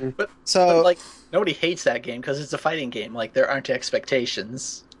 But like, nobody hates that game because it's a fighting game. Like, there aren't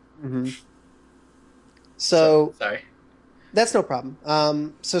expectations. Mm-hmm. So sorry. That's no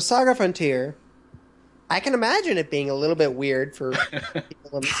problem. So Saga Frontier, I can imagine it being a little bit weird for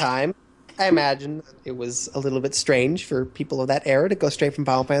people of the time. I imagine it was a little bit strange for people of that era to go straight from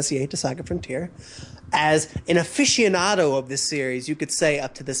Final Fantasy VIII to Saga Frontier. As an aficionado of this series, you could say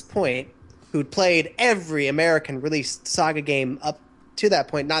up to this point, who'd played every American-released Saga game up to that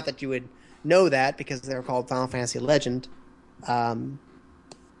point, not that you would know that because they were called Final Fantasy Legend.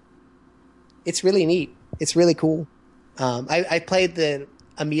 It's really neat. It's really cool. I played the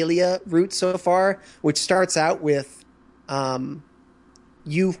Amelia route so far, which starts out with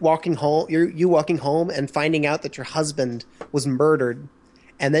you walking home and finding out that your husband was murdered,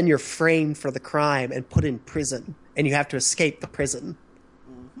 and then you're framed for the crime and put in prison, and you have to escape the prison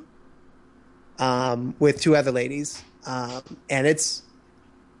with 2 other ladies, and it's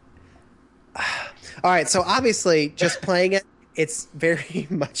all right. So obviously, just playing it, it's very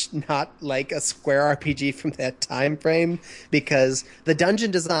much not like a Square RPG from that time frame, because the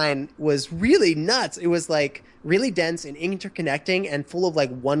dungeon design was really nuts. It was like really dense and interconnecting and full of like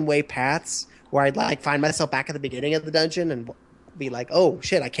one-way paths where I'd like find myself back at the beginning of the dungeon and be like, oh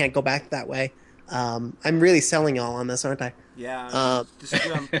shit, I can't go back that way. I'm really selling y'all on this, aren't I? Yeah.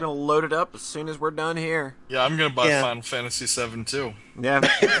 I'm going to load it up as soon as we're done here. Yeah, I'm going to buy Final Fantasy VII too. Yeah.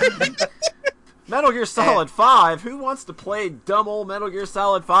 Metal Gear Solid 5. Who wants to play dumb old Metal Gear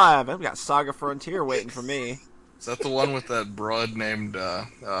Solid 5? I've got Saga Frontier waiting for me. Is that the one with that broad named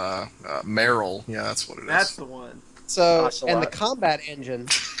Meryl? Yeah, that's what it is. That's the one. So, and the combat engine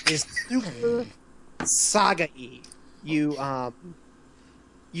is super Saga-y. You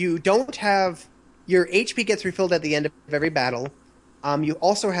don't have... Your HP gets refilled at the end of every battle. You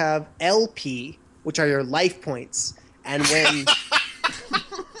also have LP, which are your life points. And when...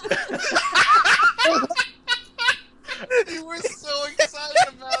 You were so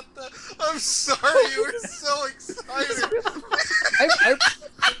excited about that. I'm sorry, you were so excited.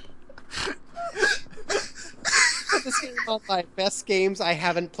 my best games I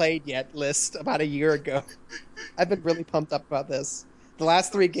haven't played yet list about a year ago. I've been really pumped up about this. The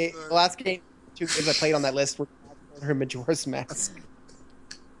last two games I played on that list were her Majora's Mask.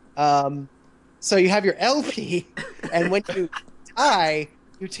 So you have your LP, and when you die,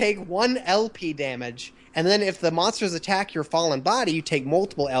 you take 1 LP damage, and then if the monsters attack your fallen body, you take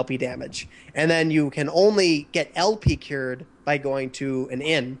multiple LP damage, and then you can only get LP cured by going to an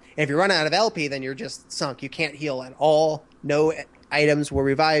inn. And if you run out of LP, then you're just sunk. You can't heal at all. No items will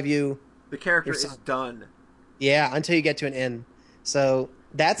revive you. The character is done. Yeah, until you get to an inn. So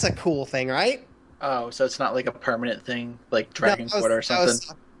that's a cool thing, right? Oh, so it's not like a permanent thing, like Dragon Quarter or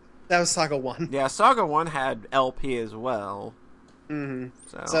something? That was Saga 1. Yeah, Saga 1 had LP as well. Mm-hmm.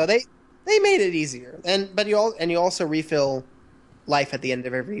 So they made it easier. But you also refill life at the end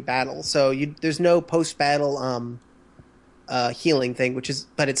of every battle. So there's no post-battle healing thing,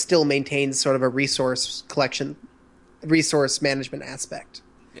 but it still maintains sort of a resource management aspect.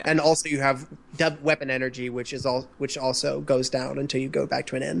 Yeah. And also you have weapon energy, which also goes down until you go back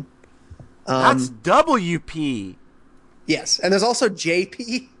to an inn. That's WP. Yes, and there's also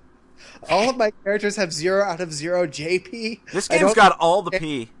JP. All of my characters have 0 out of 0 JP. This game's got all the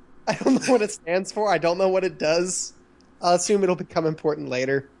P. I don't know what it stands for. I don't know what it does. I'll assume it'll become important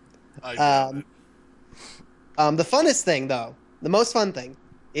later. The funnest thing, though, the most fun thing,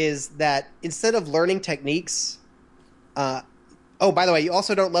 is that instead of learning techniques... by the way, you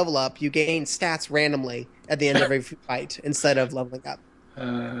also don't level up. You gain stats randomly at the end of every fight instead of leveling up.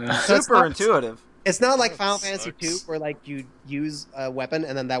 Super intuitive. It's not like Final Fantasy II where like you use a weapon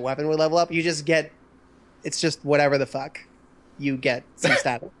and then that weapon will level up. You just get... It's just whatever the fuck. You get some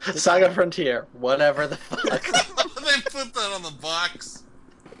stat. Saga Frontier. Whatever the fuck. They put that on the box.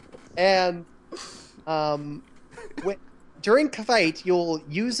 And during a fight, you'll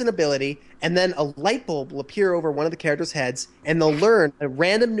use an ability, and then a light bulb will appear over one of the characters' heads, and they'll learn a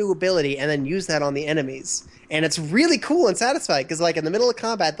random new ability and then use that on the enemies. And it's really cool and satisfying, because like in the middle of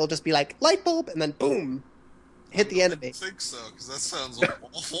combat, they'll just be like, light bulb, and then boom, hit the enemy. I don't think so, because that sounds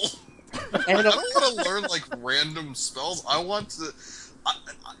awful. And I don't want to learn like random spells. I want to...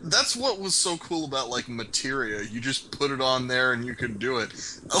 that's what was so cool about like Materia. You just put it on there and you can do it.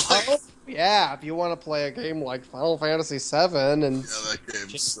 Yeah, if you want to play a game like Final Fantasy VII and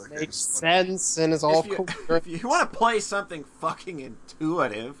that makes sense and is all cool. If you want to play something fucking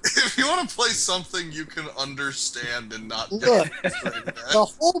intuitive, if you want to play something you can understand and not look, the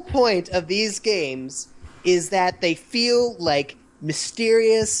whole point of these games is that they feel like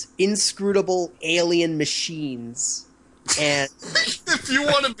mysterious, inscrutable alien machines. And if you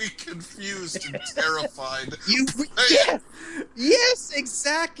want to be confused and terrified, yes,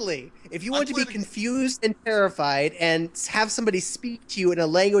 exactly. If you want to be confused and terrified and have somebody speak to you in a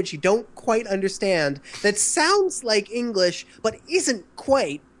language you don't quite understand that sounds like English but isn't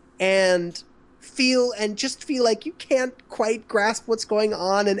quite, and just feel like you can't quite grasp what's going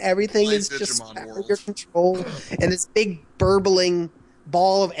on and everything is just out of your control, and this big burbling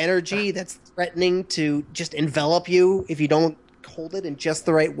ball of energy that's threatening to just envelop you if you don't hold it in just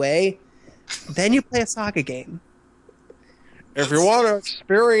the right way, then you play a Saga game. If you want to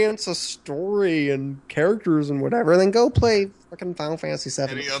experience a story and characters and whatever, then go play fucking Final Fantasy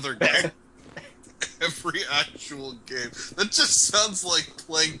VII. Any other game. Every actual game. That just sounds like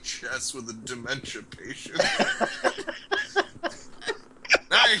playing chess with a dementia patient.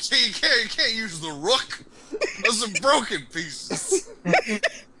 Now you can't use the rook. Those are broken pieces.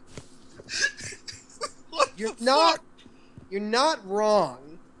 You're not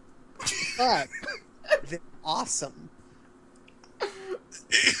wrong, but they're awesome.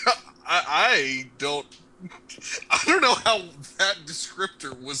 I don't know how that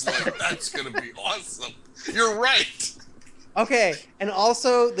descriptor was like, that's gonna be awesome. You're right. Okay, and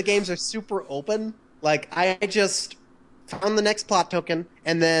also the games are super open. Like, I just found the next plot token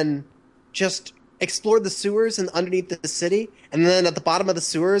and then just explored the sewers and underneath the city, and then at the bottom of the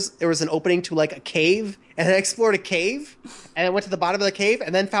sewers there was an opening to like a cave, and I explored a cave, and I went to the bottom of the cave,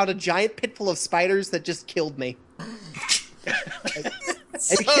 and then found a giant pit full of spiders that just killed me.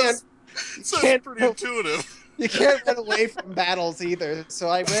 Sounds pretty intuitive. You can't run away from battles either, so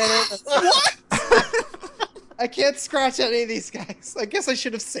I ran in. What? I can't scratch any of these guys. I guess I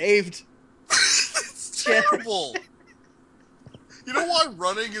should have saved. That's terrible. You know why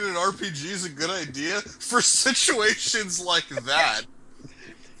running in an RPG is a good idea? For situations like that.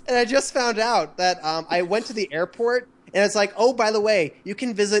 And I just found out that I went to the airport, and it's like, oh, by the way, you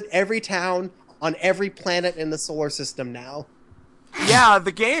can visit every town on every planet in the solar system now. Yeah,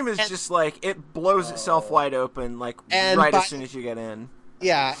 the game is just like, it blows itself wide open, like, right as soon as you get in.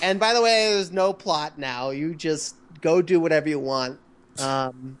 Yeah, and by the way, there's no plot now. You just go do whatever you want.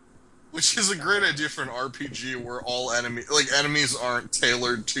 Which is a great idea for an RPG where all enemies aren't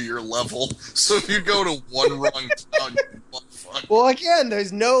tailored to your level. So if you go to one wrong town, you fuck. Well, again,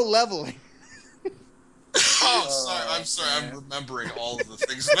 there's no leveling. Oh, I'm sorry. I'm remembering all of the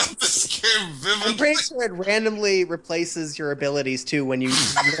things about this game vividly. I'm pretty sure it randomly replaces your abilities too when you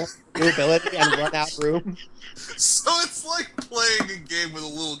roll your ability and run out of room. So it's like playing a game with a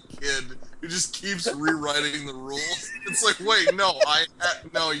little kid who just keeps rewriting the rules. It's like, wait, no,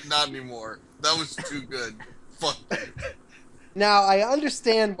 no, not anymore. That was too good. Fuck you. Now, I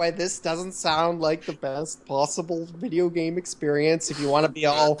understand why this doesn't sound like the best possible video game experience if you want to be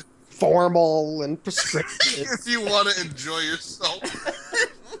all formal and prescriptive. If you want to enjoy yourself.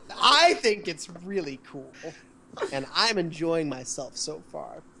 I think it's really cool, and I'm enjoying myself so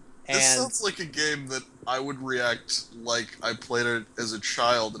far. And This sounds like a game that I would react like I played it as a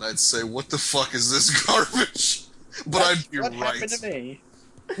child, and I'd say, "What the fuck is this garbage?" But I'd be what right. happened to me?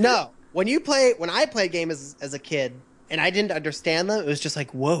 no, when I played games as a kid, and I didn't understand them, it was just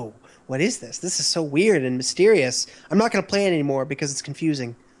like, whoa, what is this? This is so weird and mysterious. I'm not going to play it anymore because it's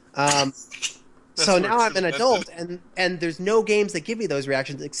confusing. So now I'm an adult, and there's no games that give me those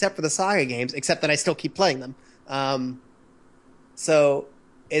reactions except for the Saga games, except that I still keep playing them. So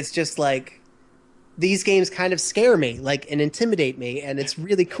it's just like these games kind of scare me, and intimidate me, and it's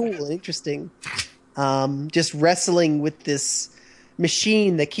really cool and interesting. Just wrestling with this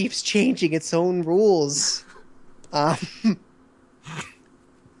machine that keeps changing its own rules.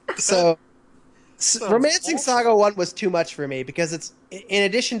 So Romancing Saga 1 was too much for me because it's, in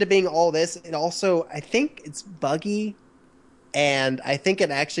addition to being all this, it also, I think it's buggy, and I think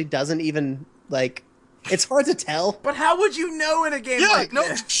it actually doesn't even, it's hard to tell. But how would you know in a game like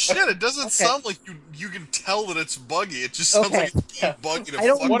this? Shit, it doesn't sound like you can tell that it's buggy. It just sounds like it's being buggy to I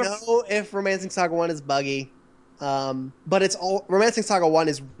don't fuck. know if Romancing Saga 1 is buggy, but Romancing Saga 1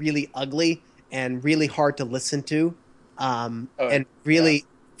 is really ugly and really hard to listen to, and really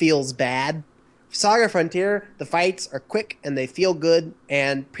feels bad. Saga Frontier, the fights are quick and they feel good,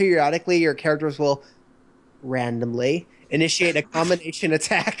 and periodically your characters will randomly initiate a combination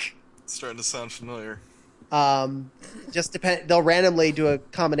attack. It's starting to sound familiar. They'll randomly do a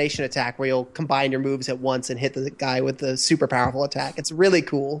combination attack where you'll combine your moves at once and hit the guy with the super powerful attack. It's really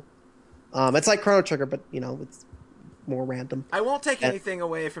cool. It's like Chrono Trigger, but it's more random. I won't take anything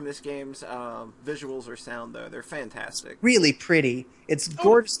away from this game's visuals or sound, though. They're fantastic. Really pretty. It's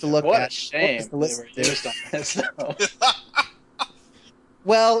gorgeous to look at. What a shame To they listen were to. used on this, though.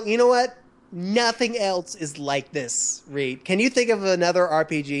 Well, you know what? Nothing else is like this, Reed. Can you think of another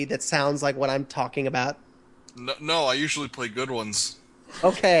RPG that sounds like what I'm talking about? No, I usually play good ones.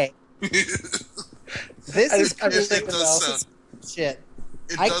 Okay. This is I'm just It thinking does about sound. shit.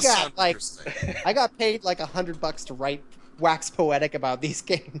 It I does got, sound interesting. I got paid $100 to write wax poetic about these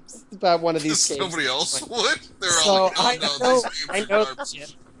games, about one of these games. Nobody else would. They're So all like, "Oh I no, know, these games I are know garbage."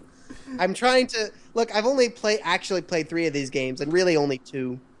 shit. I'm trying to look. I've only actually played 3 of these games, and really only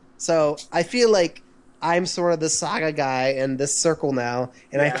 2. So I feel like I'm sort of the Saga guy in this circle now,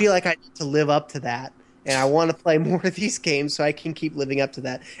 and I Yeah. feel like I need to live up to that. And I want to play more of these games so I can keep living up to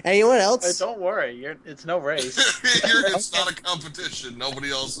that. And you know what else? Don't worry, it's no race. It's not a competition.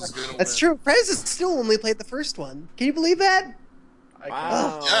 Nobody else is going to win. That's true. Prez has still only played the first one. Can you believe that? I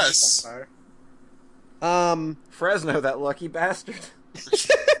Wow. can't- Yes. Fresno, that lucky bastard.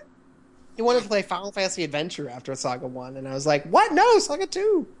 He wanted to play Final Fantasy Adventure after Saga 1, and I was like, what? No, Saga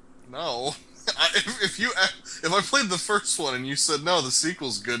 2. No. If I played the first one and you said no, the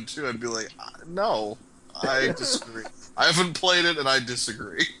sequel's good too, I'd be like, no, I disagree. I haven't played it and I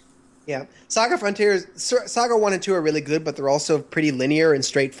disagree. Yeah. Saga 1 and 2 are really good, but they're also pretty linear and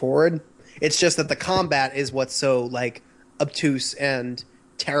straightforward. It's just that the combat is what's so, obtuse and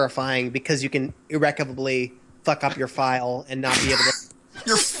terrifying because you can irrecoverably fuck up your file and not be able to...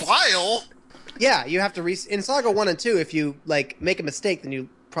 Your file? Yeah, you have to... In Saga 1 and 2, if you, make a mistake, then you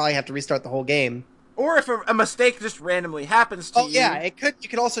probably have to restart the whole game. Or if a mistake just randomly happens to you. Oh, yeah, you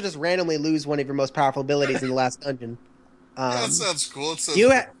could also just randomly lose one of your most powerful abilities in the last dungeon. Yeah, that sounds cool. It sounds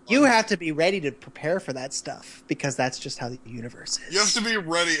You have to be ready to prepare for that stuff because that's just how the universe is. You have to be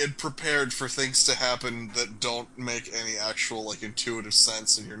ready and prepared for things to happen that don't make any actual intuitive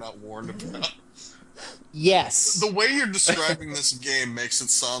sense and you're not warned about. Yes. The way you're describing this game makes it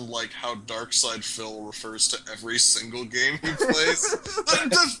sound like how Darkside Phil refers to every single game he plays.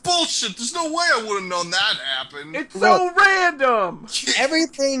 That's bullshit. There's no way I would have known that happened. It's so random!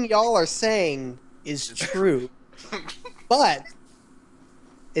 Everything y'all are saying is true, but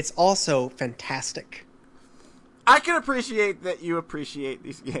it's also fantastic. I can appreciate that you appreciate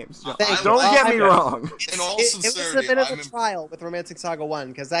these games, John. Thank you. Don't get me wrong. In all It was a sincerity, bit of a I'm trial with Romancing Saga 1,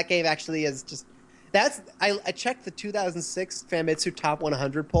 because that game actually is just... I checked the 2006 Famitsu Top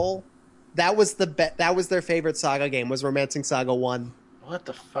 100 poll. That was that was their favorite Saga game, was Romancing Saga 1. What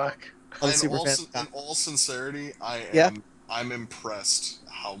the fuck? On in Super in all sincerity, I'm impressed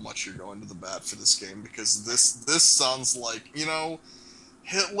how much you're going to the bat for this game, because this sounds like,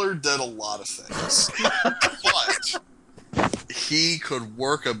 Hitler did a lot of things, but he could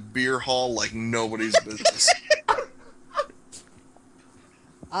work a beer hall like nobody's business.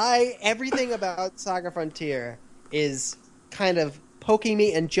 Everything about Saga Frontier is kind of poking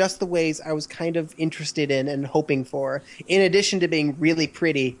me in just the ways I was kind of interested in and hoping for, in addition to being really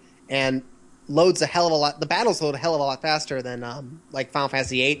pretty and loads a hell of a lot. The battles load a hell of a lot faster than like Final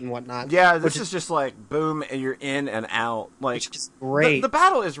Fantasy VIII and whatnot. Yeah, this is just like boom, and you're in and out. Like, which is great. The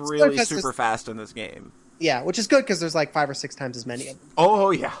battle is really super fast in this game. Yeah, which is good because there's like 5 or 6 times as many of them.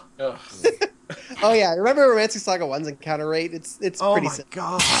 Oh yeah. Ugh. Oh yeah, remember Romancing Saga 1's encounter rate? It's Oh pretty my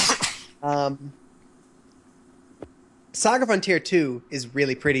simple. god. Saga Frontier 2 is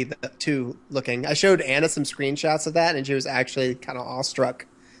really pretty too looking. I showed Anna some screenshots of that, and she was actually kind of awestruck.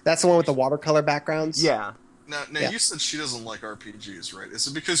 That's the one with the watercolor backgrounds. Yeah. Now Yeah. you said she doesn't like RPGs, right? Is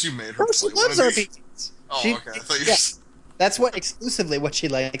it because you made her Oh, she play one loves of these? RPGs. Oh, She- okay. I thought you yeah. said... That's exclusively what she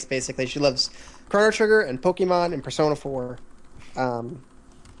likes, basically. She loves Chrono Trigger and Pokemon and Persona 4.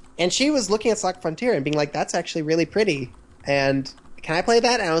 And she was looking at Saga Frontier and being like, that's actually really pretty. And can I play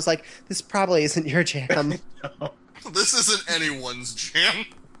that? And I was like, this probably isn't your jam. This isn't anyone's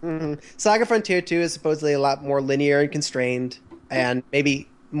jam. Saga Frontier 2 is supposedly a lot more linear and constrained, and maybe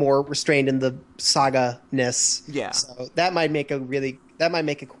more restrained in the saga-ness. Yeah. So that might make a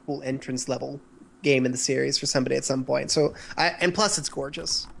cool entrance level game in the series for somebody at some point. So and plus it's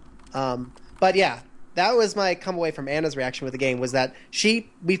gorgeous. But yeah, that was my come away from Anna's reaction with the game, was that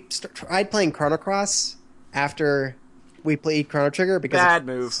we tried playing Chrono Cross after we played Chrono Trigger because Bad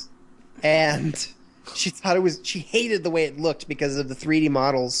move. and she hated the way it looked because of the 3D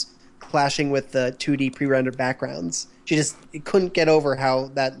models clashing with the 2D pre-rendered backgrounds. She just couldn't get over how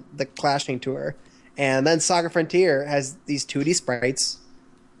the clashing to her. And then Saga Frontier has these 2D sprites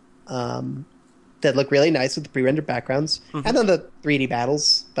that look really nice with the pre-rendered backgrounds, and then the 3D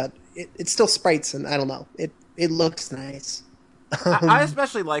battles, but it's still sprites, and I don't know, it looks nice. I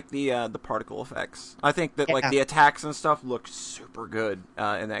especially like the particle effects. I think that like the attacks and stuff look super good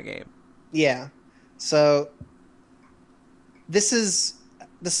in that game. Yeah. So the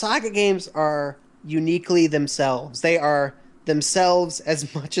Saga games are uniquely themselves. They are themselves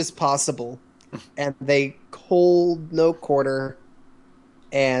as much as possible, and they hold no quarter,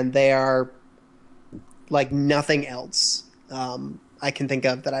 and they are like nothing else I can think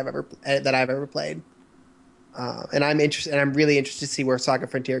of that I've ever played. And I'm interested, and I'm really interested to see where Saga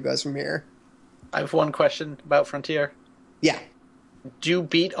Frontier goes from here. I have one question about Frontier. Yeah.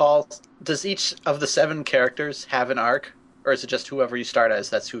 Does each of the 7 characters have an arc, or is it just whoever you start as,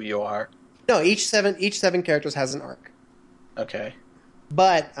 that's who you are? No, each seven characters has an arc. Okay.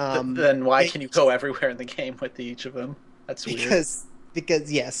 But then why can you go everywhere in the game with each of them? That's weird.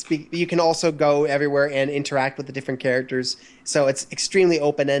 Because yes, you can also go everywhere and interact with the different characters. So it's extremely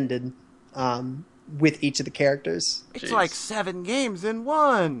open-ended with each of the characters. It's Jeez. like 7 games in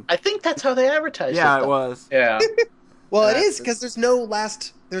one. I think that's how they advertised it. Yeah, it though. was. Yeah. Well, it is because there's no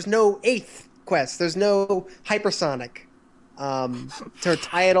 8th quest. There's no hypersonic to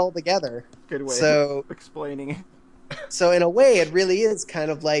tie it all together. Good way of explaining it. So in a way, it really is kind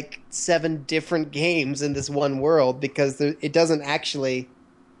of like 7 different games in this one world, because it doesn't actually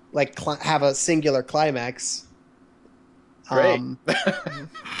like have a singular climax. Great.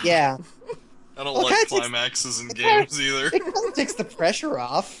 Yeah. I don't like climaxes in games either. It kind of takes the pressure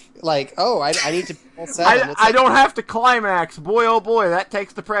off. Like, oh, I need to all 7. I don't have to climax. Boy, oh boy, that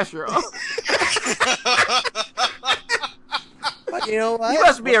takes the pressure off. But you know what? You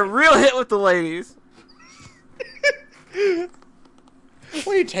must be a real hit with the ladies.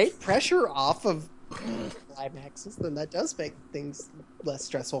 Well, you take pressure off of climaxes, then that does make things less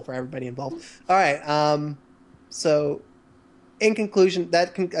stressful for everybody involved. All right. So, in conclusion, I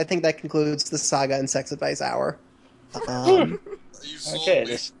think that concludes the Saga and Sex Advice Hour. Okay,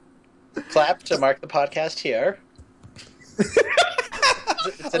 just clap to mark the podcast here.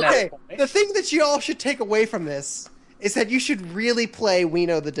 It's an Okay, point. the thing that you all should take away from this is that you should really play We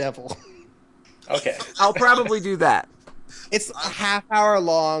Know the Devil. Okay. I'll probably do that. It's a half hour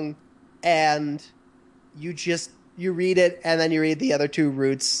long, and you read it, and then you read the other 2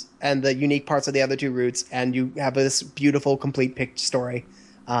 routes and the unique parts of the other 2 routes, and you have this beautiful, complete picture story.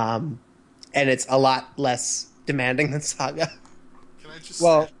 And it's a lot less demanding than Saga. Can I just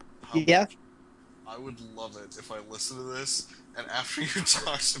Well, say how yeah. much I would love it if I listened to this, and after you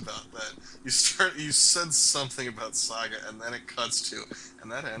talked about that, you said something about Saga, and then it cuts to, and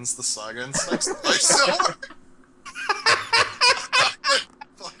that ends the Saga and Sex Life. So I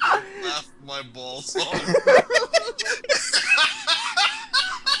fucking laughed my balls off.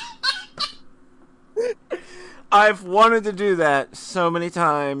 I've wanted to do that so many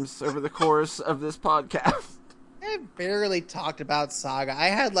times over the course of this podcast. I barely talked about Saga. I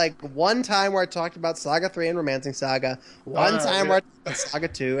had like one time where I talked about Saga 3 and Romancing Saga, one time where I talked about Saga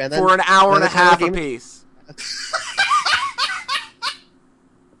 2, and then For an hour and a another time half I gave- apiece.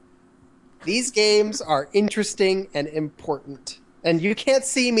 These games are interesting and important. And you can't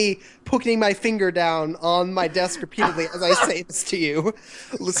see me putting my finger down on my desk repeatedly as I say this to you,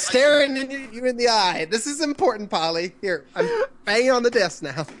 staring you in the eye. This is important, Polly. Here, I'm banging on the desk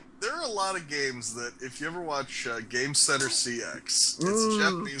now. There are a lot of games that, if you ever watch Game Center CX, it's a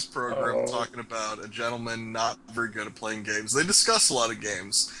Japanese program talking about a gentleman not very good at playing games. They discuss a lot of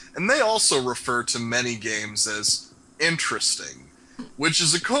games, and they also refer to many games as interesting, which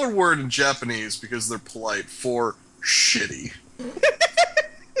is a code word in Japanese because they're polite for shitty.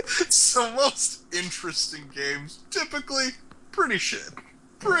 So most interesting games, typically, pretty shit.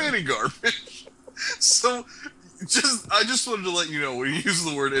 Pretty garbage. So... I just wanted to let you know, when you use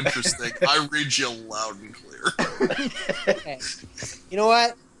the word interesting, I read you loud and clear. Okay. You know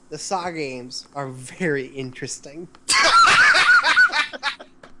what? The Saga games are very interesting.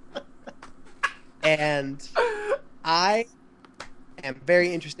 And I am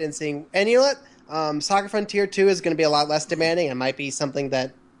very interested in seeing... And you know what? Saga Frontier 2 is going to be a lot less demanding. It might be something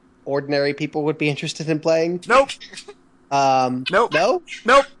that ordinary people would be interested in playing. Nope. Nope. No?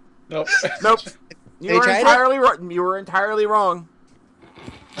 Nope. Nope. Nope. You were tried it? entirely wrong. You were entirely wrong.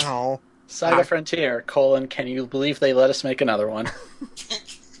 Oh. Saga Frontier, can you believe they let us make another one?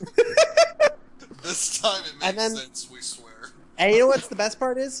 This time it And makes then- sense, we swear. And you know what's the best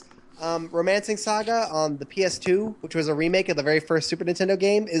part is? Romancing Saga on the PS2, which was a remake of the very first Super Nintendo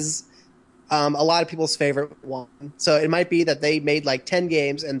game, is a lot of people's favorite one. So it might be that they made like 10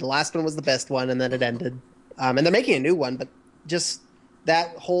 games, and the last one was the best one, and then it ended. And they're making a new one, but just that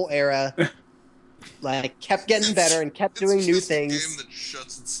whole era... like kept getting better and kept doing new It's just a things. game that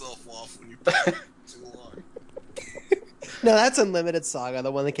shuts itself off when you play it too long. No, that's Unlimited Saga,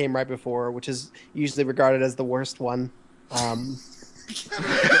 the one that came right before, which is usually regarded as the worst one.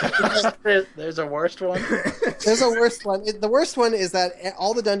 There's a worst one. There's a worst one. The worst one is that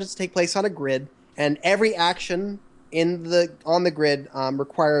all the dungeons take place on a grid, and every action on the grid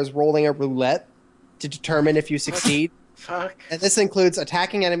requires rolling a roulette to determine if you succeed. Fuck. And this includes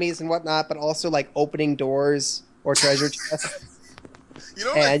attacking enemies and whatnot, but also like opening doors or treasure chests. You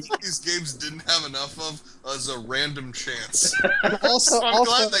know what I And- think these games didn't have enough of? As a random chance. Also, So I'm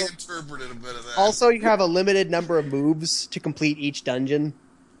also, glad they interpreted a bit of that. also, you have a limited number of moves to complete each dungeon,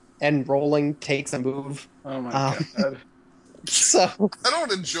 and rolling takes a move. Oh my Um, god. So I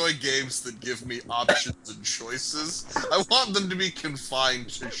don't enjoy games that give me options and choices. I want them to be confined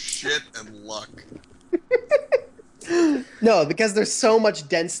to shit and luck. no, because there's so much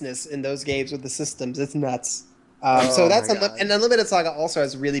denseness in those games with the systems, it's nuts. Oh So that's my God. and Unlimited Saga also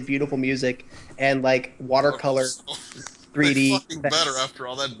has really beautiful music and like watercolor So, 3D. they're fucking better effects. after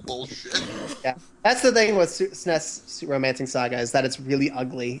all that bullshit. Yeah, that's the thing with SNES Romancing Saga is that it's really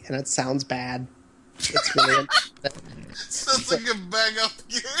ugly and it sounds bad. It's really. Sounds like a bang up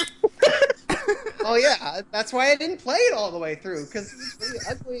game. Oh yeah, that's why I didn't play it all the way through because it's really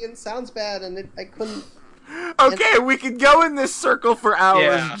ugly and sounds bad, and I couldn't. Okay, we could go in this circle for hours.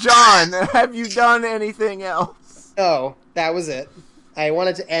 Yeah. John, have you done anything else? No, that was it. I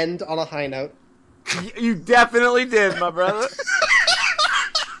wanted to end on a high note. You definitely did, my brother.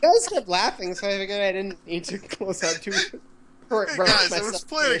 You guys kept laughing, so I figured I didn't need to close out too. Hey guys, I was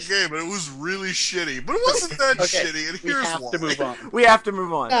playing a game and it was really shitty, but it wasn't that Okay, shitty, and we here's have why. to move on. We have to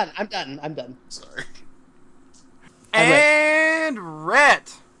move on. I'm done. Sorry. And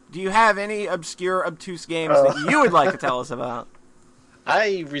Rhett, do you have any obscure, obtuse games that you would like to tell us about?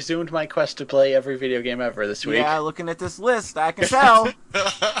 I resumed my quest to play every video game ever this week. Yeah, looking at this list, I can tell.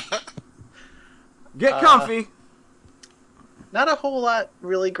 Get comfy. Not a whole lot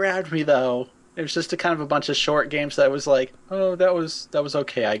really grabbed me though. It was just a kind of a bunch of short games that was like, oh, that was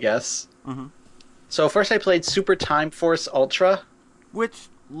okay, I guess. Mhm. So first I played Super Time Force Ultra. Which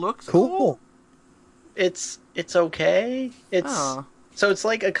looks Cool. It's okay. Oh. So it's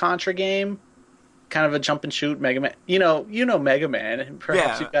like a Contra game, kind of a jump and shoot Mega Man. You know Mega Man.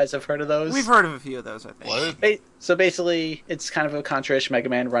 Perhaps Yeah. you guys have heard of those. We've heard of a few of those, I think. What? So basically, it's kind of a Contra-ish Mega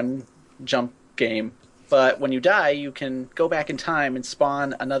Man run jump game. But when you die, you can go back in time and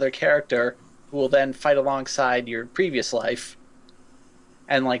spawn another character who will then fight alongside your previous life.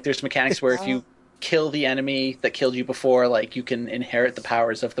 And like, there's mechanics where if you kill the enemy that killed you before, like, you can inherit the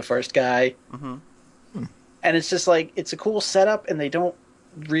powers of the first guy. Mm-hmm. And it's just like, it's a cool setup, and they don't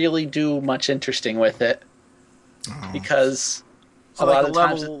really do much interesting with it. Because So a lot like of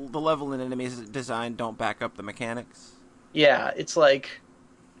times, the level and enemies design don't back up the mechanics. yeah, it's like,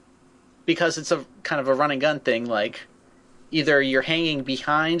 because it's a kind of a run and gun thing, like, either you're hanging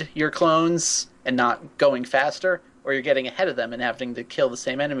behind your clones and not going faster, or you're getting ahead of them and having to kill the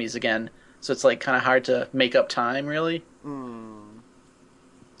same enemies again. So it's like kind of hard to make up time, really. Then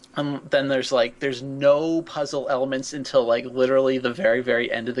there's no puzzle elements until like literally the very,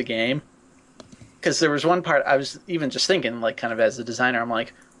 very end of the game. Because there was one part I was even just thinking, like, kind of as a designer, I'm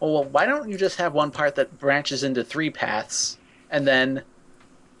like, well, why don't you just have one part that branches into 3 paths, and then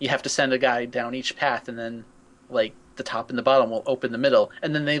you have to send a guy down each path, and then like the top and the bottom will open the middle,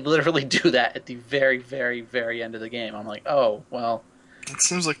 and then they literally do that at the very, very, very end of the game. I'm like, oh well. It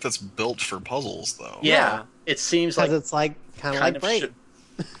seems like that's built for puzzles, though. Yeah, it seems Because like it's like kind of kind like of Braid.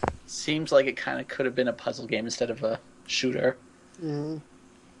 seems like it kind of could have been a puzzle game instead of a shooter. Mm-hmm.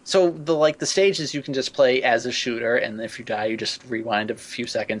 So the stages you can just play as a shooter, and if you die, you just rewind a few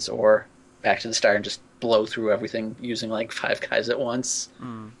seconds or back to the start and just blow through everything using like 5 guys at once.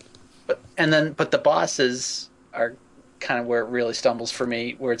 But the bosses are kind of where it really stumbles for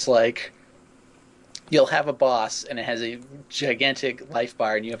me, where it's like you'll have a boss and it has a gigantic life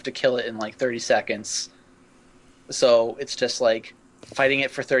bar and you have to kill it in like 30 seconds. So it's just like fighting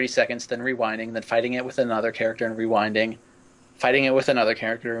it for 30 seconds, then rewinding, then fighting it with another character and rewinding, fighting it with another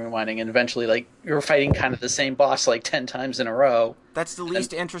character and rewinding, and eventually like you're fighting kind of the same boss like 10 times in a row. That's the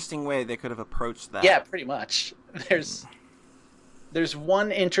least interesting way they could have approached that. Yeah, pretty much. There's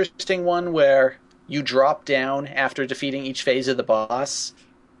one interesting one where you drop down after defeating each phase of the boss.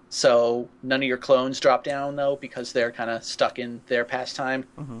 So none of your clones drop down, though, because they're kind of stuck in their pastime.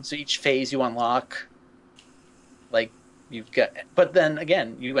 So each phase you unlock, like, you've got... But then,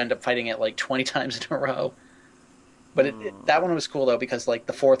 again, you end up fighting it, like, 20 times in a row. But that one was cool, though, because, like,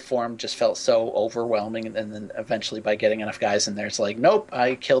 the 4th form just felt so overwhelming, and then eventually by getting enough guys in there, it's like, nope,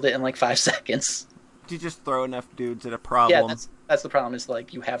 I killed it in, like, 5 seconds. You just throw enough dudes at a problem. Yeah, that's the problem, is,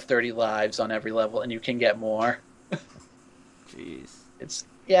 like, you have 30 lives on every level, and you can get more. Jeez.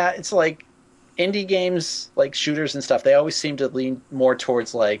 It's like indie games, like shooters and stuff, they always seem to lean more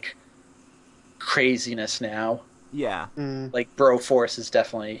towards like craziness now. Yeah. Like Broforce is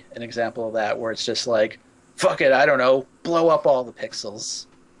definitely an example of that, where it's just like, fuck it, I don't know, blow up all the pixels.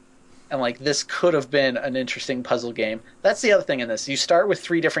 And like, this could have been an interesting puzzle game. That's the other thing in this. You start with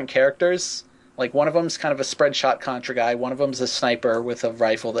 3 different characters. Like, one of them's kind of a spread shot Contra guy, one of them's a sniper with a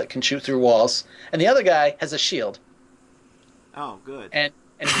rifle that can shoot through walls, and the other guy has a shield. Oh, good. And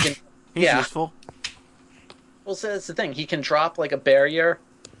he can... He's useful. Well, so that's the thing. He can drop like a barrier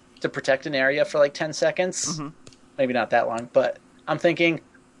to protect an area for like 10 seconds. Maybe not that long, but I'm thinking,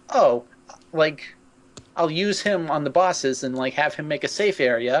 oh, like, I'll use him on the bosses and like have him make a safe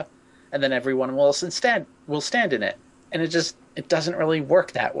area, and then everyone will stand in it. And it doesn't really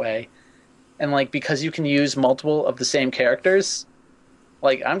work that way. And like, because you can use multiple of the same characters,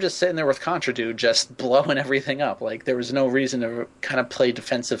 like, I'm just sitting there with Contra Dude just blowing everything up. Like, there was no reason to kind of play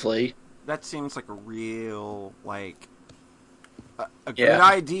defensively. That seems like a real, like, a good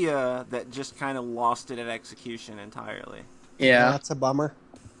idea that just kind of lost it at execution entirely. Yeah. That's a bummer.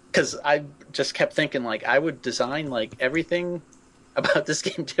 Because I just kept thinking, like, I would design, like, everything about this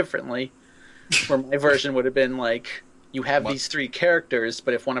game differently. Where my version would have been, like, you have these 3 characters,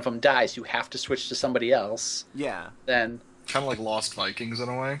 but if one of them dies, you have to switch to somebody else. Yeah. Then... Kind of like Lost Vikings in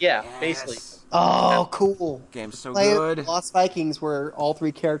a way. Yeah, basically. Oh, cool. Game's so Play good. Lost Vikings, where all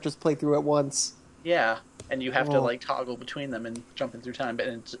 3 characters play through at once. Yeah, and you have to like toggle between them and jumping through time, but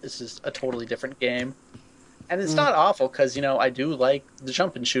it's just a totally different game. And it's not awful, because, you know, I do like the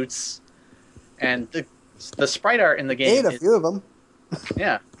jump and shoots, and the sprite art in the game. A few of them.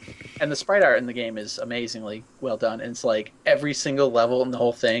 Yeah, and the sprite art in the game is amazingly well done. And it's like every single level in the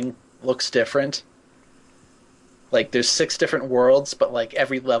whole thing looks different. Like, there's 6 different worlds, but, like,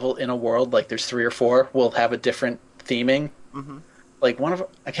 every level in a world, like, there's 3 or 4, will have a different theming. Like,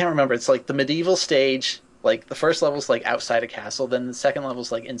 I can't remember, it's, like, the medieval stage, like, the first level's, like, outside a castle, then the second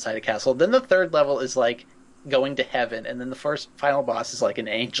level's, like, inside a castle, then the third level is, like, going to heaven, and then the final boss is, like, an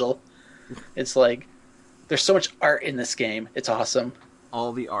angel. It's, like, there's so much art in this game. It's awesome.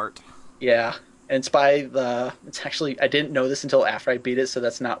 All the art. Yeah. And it's actually, I didn't know this until after I beat it, so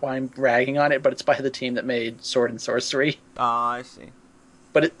that's not why I'm ragging on it, but it's by the team that made Sword and Sorcery. Ah, I see.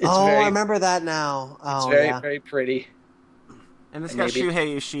 but it's very, I remember that now. it's Oh, very, yeah. very pretty. And it's And got maybe-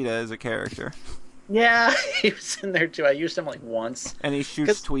 Shuhei Yoshida as a character. Yeah, he was in there too. I used him like once. And he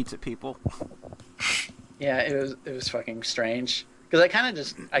shoots tweets at people. Yeah, it was fucking strange because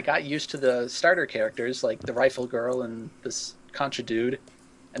I got used to the starter characters like the rifle girl and this Contra dude,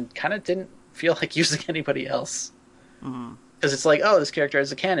 and kind of didn't feel like using anybody else. Because it's like, oh, this character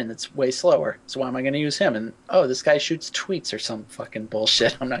has a cannon that's way slower, so why am I going to use him? And oh, this guy shoots tweets or some fucking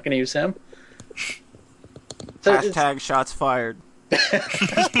bullshit. I'm not going to use him. So Hashtag shots fired.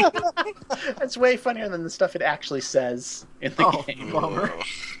 it's way funnier than the stuff it actually says in the game. Bummer.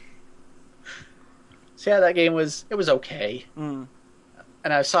 So yeah, that game was okay. Mm.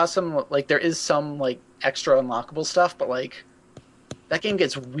 And I saw some like there is some like extra unlockable stuff, but like that game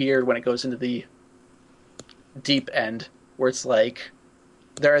gets weird when it goes into the deep end, where it's like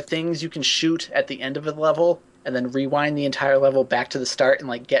there are things you can shoot at the end of a level and then rewind the entire level back to the start and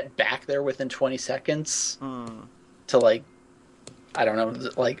like get back there within 20 seconds to like I don't know,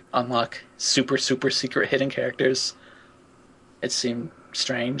 like unlock super secret hidden characters. It seemed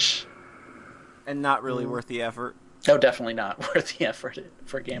strange. And not really worth the effort. Oh, definitely not worth the effort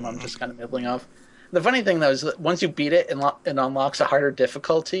for a game I'm just kind of middling of. The funny thing, though, is that once you beat it, it unlocks a harder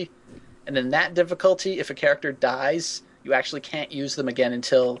difficulty. And in that difficulty, if a character dies, you actually can't use them again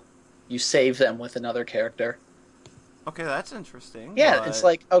until you save them with another character. Okay, that's interesting. Yeah, but- it's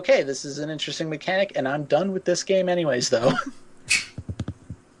like, okay, this is an interesting mechanic, and I'm done with this game anyways, though.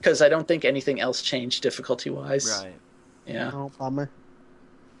 Because I don't think anything else changed difficulty-wise. Right. Yeah. Oh, bummer.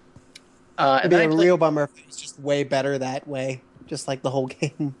 And It'd be then a real bummer if it was just way better that way. Just like the whole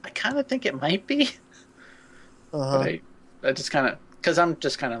game. I kind of think it might be. Uh-huh. But I just kind of... Because I'm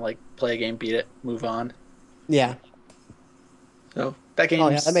just kind of like, play a game, beat it, move on. Yeah. So, that game... Oh,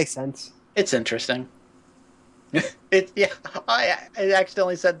 yeah, that makes sense. It's interesting. I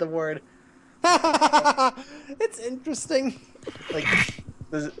accidentally said the word. It's interesting. Like,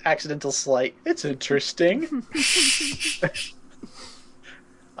 the accidental slight. It's interesting.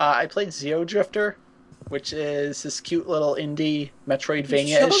 I played Zeo Drifter, which is this cute little indie You showed me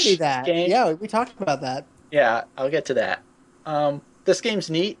Metroidvania-ish that. game. Yeah, we talked about that. Yeah, I'll get to that. This game's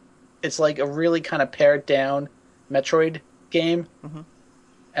neat. It's like a really kind of pared down Metroid game.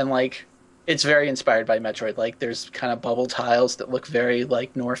 And like, it's very inspired by Metroid. Like, there's kind of bubble tiles that look very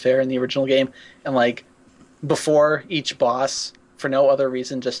like Norfair in the original game. And like, before each boss, for no other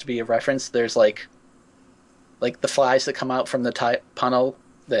reason, just to be a reference, there's like the flies that come out from the tunnel.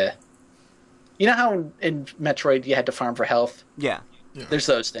 You know how in Metroid you had to farm for health? Yeah. There's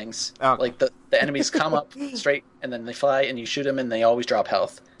those things. Okay. Like the enemies come up straight and then they fly and you shoot them and they always drop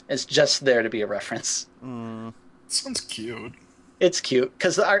health. It's just there to be a reference. Sounds cute. It's cute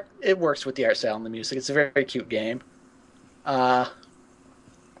because the art, it works with the art style and the music. It's a very cute game.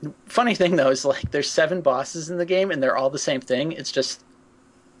 Funny thing though is like there's 7 bosses in the game and they're all the same thing. It's just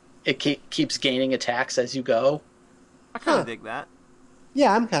it keeps gaining attacks as you go. I kind of dig that.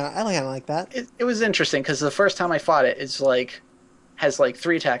 Yeah, I kind of like that. It was interesting because the first time I fought it, it's like has like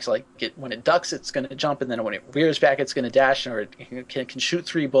 3 attacks. Like when it ducks, it's going to jump, and then when it rears back, it's going to dash, or it can shoot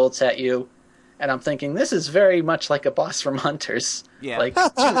 3 bullets at you. And I'm thinking this is very much like a boss from Hunters, Yeah. like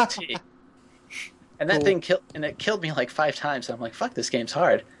to the T. And that Cool. thing killed me like 5 times. So I'm like, fuck, this game's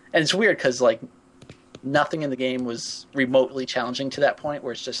hard. And it's weird because like nothing in the game was remotely challenging to that point,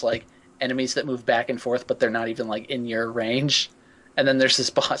 where it's just like enemies that move back and forth, but they're not even like in your range. And then there's this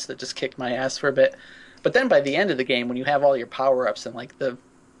boss that just kicked my ass for a bit. But then by the end of the game, when you have all your power-ups and like the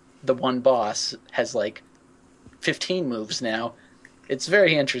one boss has like 15 moves now, it's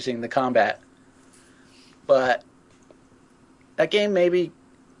very interesting, the combat. But that game maybe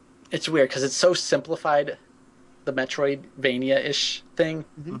it's weird because it's so simplified, the Metroidvania-ish thing.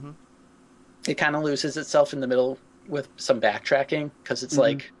 It kind of loses itself in the middle with some backtracking because it's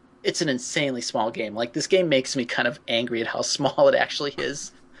like it's an insanely small game. Like, this game makes me kind of angry at how small it actually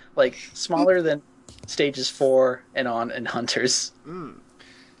is. Like, smaller than stages 4 and on in Hunters. And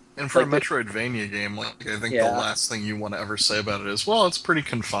for Like a Metroidvania game, like I think Yeah. the last thing you want to ever say about it is, well, it's pretty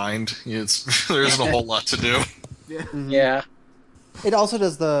confined. It's there isn't a whole lot to do. Yeah. It also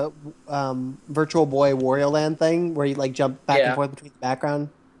does the Virtual Boy Wario Land thing, where you like jump back Yeah. and forth between the background.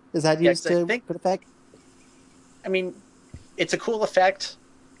 Is that Yeah, used 'cause I to think- good effect? I mean, it's a cool effect,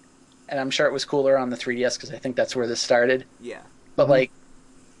 and I'm sure it was cooler on the 3DS because I think that's where this started. Yeah. But, like,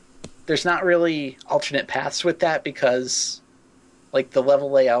 there's not really alternate paths with that because, like, the level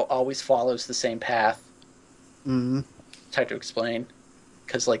layout always follows the same path. Mm-hmm. It's hard to explain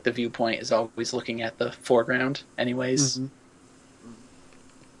because, like, the viewpoint is always looking at the foreground anyways.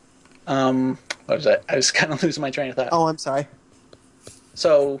 What was that? I was kind of losing my train of thought. Oh, I'm sorry.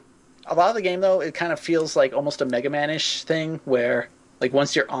 So a lot of the game, though, it kind of feels like almost a Mega Man-ish thing where, like,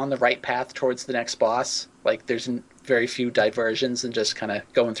 once you're on the right path towards the next boss, like, there's very few diversions and just kind of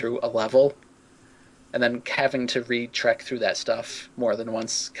going through a level. And then having to re-trek through that stuff more than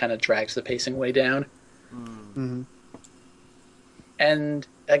once kind of drags the pacing way down. Mm-hmm. And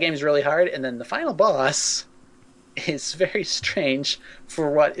that game's really hard. And then the final boss is very strange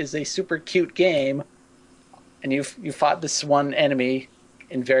for what is a super cute game. And you fought this one enemy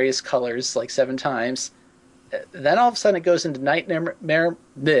in various colors like 7 times. Then all of a sudden it goes into nightmare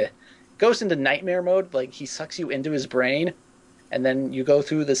mode. Like he sucks you into his brain, and then you go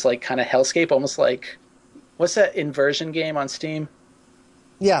through this like kind of hellscape, almost like what's that Inversion game on Steam?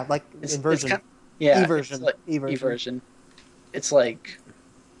 Yeah, like Inversion. Eversion. Eversion. Like, Eversion. Eversion. It's like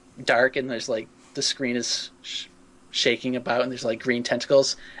dark, and there's like the screen is shaking about, and there's like green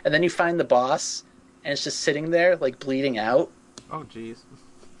tentacles, and then you find the boss, and it's just sitting there like bleeding out. Oh, jeez.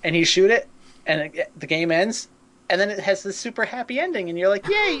 And you shoot it, and the game ends, and then it has this super happy ending, and you're like,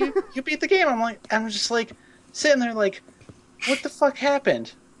 "Yay, you beat the game!" I'm just like sitting there like, "What the fuck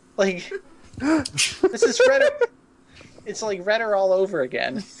happened?" Like, this is Redder. It's like Redder all over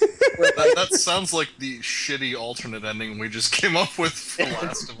again. That sounds like the shitty alternate ending we just came up with for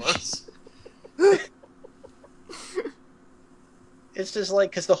Last of Us. It's just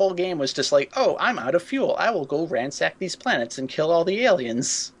like, because the whole game was just like, oh, I'm out of fuel. I will go ransack these planets and kill all the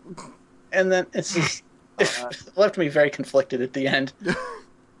aliens. And then it's just, it left me very conflicted at the end.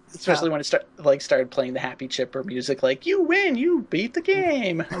 Especially when it started playing the Happy Chipper music, like, you win, you beat the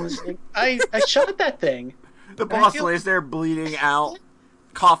game. I was like, I shot that thing. The boss lays there bleeding out,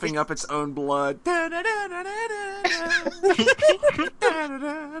 coughing up its own blood.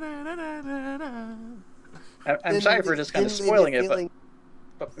 I'm sorry for just kind of spoiling it,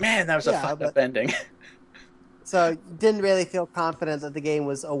 but man, that was a fucked up ending. So you didn't really feel confident that the game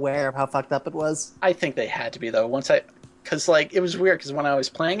was aware of how fucked up it was? I think they had to be, though. Because like, it was weird, because when I was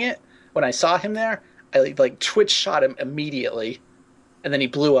playing it, when I saw him there, I like Twitch shot him immediately, and then he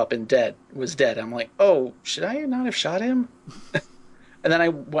blew up and was dead. I'm like, oh, should I not have shot him? And then I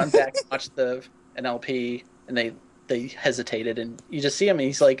went back and watched an LP, and they hesitated, and you just see him, and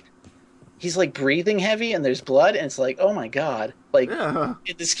he's like breathing heavy, and there's blood, and it's like, oh my god. Like,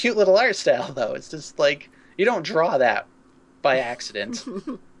 in this cute little art style, though. It's just like, you don't draw that by accident.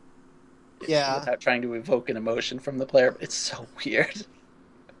 Yeah. Without trying to evoke an emotion from the player. It's so weird.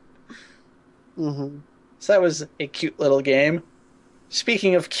 Mm-hmm. So that was a cute little game.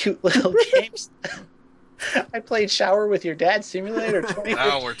 Speaking of cute little games, I played Shower with Your Dad Simulator 2015.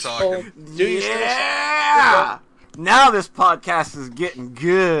 Now we're talking. Yeah! Now this podcast is getting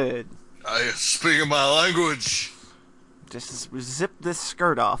good. I speak my language. Just zip this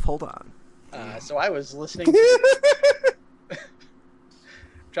skirt off. Hold on. So I was listening to...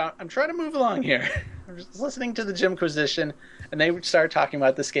 I'm trying to move along here. I was listening to the Jimquisition, and they started talking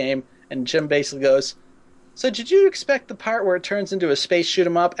about this game, and Jim basically goes, so did you expect the part where it turns into a space shoot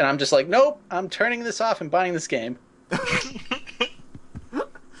 'em up? And I'm just like, nope, I'm turning this off and buying this game.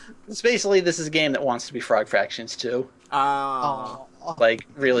 It's basically, this is a game that wants to be Frog Fractions 2. Like,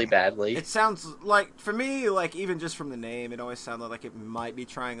 really badly. It sounds like, for me, like, even just from the name, it always sounded like it might be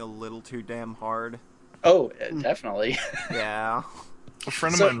trying a little too damn hard. Oh, definitely. Yeah. A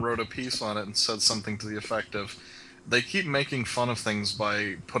friend of mine wrote a piece on it and said something to the effect of, they keep making fun of things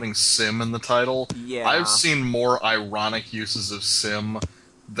by putting sim in the title. Yeah. I've seen more ironic uses of sim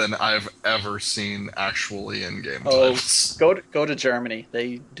than I've ever seen actually in game titles. Go to Germany.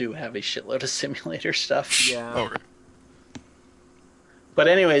 They do have a shitload of simulator stuff. Yeah. Oh, right. But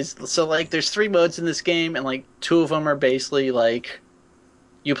anyways, so like there's 3 modes in this game, and like 2 of them are basically like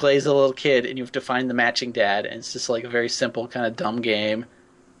you play as a little kid and you have to find the matching dad, and it's just like a very simple kind of dumb game.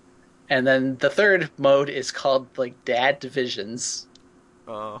 And then the 3rd mode is called like Dad Divisions.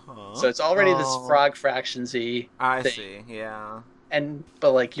 Uh-huh. So it's already this Frog Fractions-y I thing. see, yeah.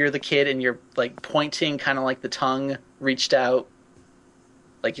 But like you're the kid and you're like pointing kind of like the tongue reached out.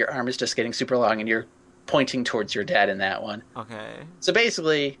 Like your arm is just getting super long and you're pointing towards your dad in that one. Okay. So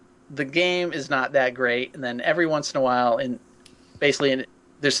basically, the game is not that great, and then every once in a while,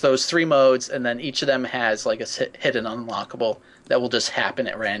 there's those 3 modes, and then each of them has like a hidden unlockable that will just happen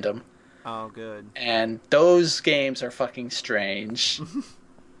at random. Oh, good. And those games are fucking strange.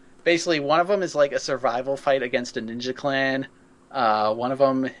 Basically, one of them is like a survival fight against a ninja clan. One of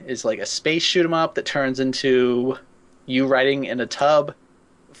them is like a space shoot 'em up that turns into you riding in a tub,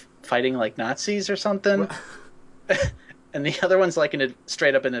 fighting like Nazis or something. And the other one's like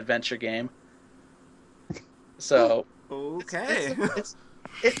straight up an adventure game. So okay.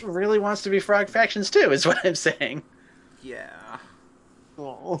 It really wants to be Frog Fractions 2, is what I'm saying. Yeah.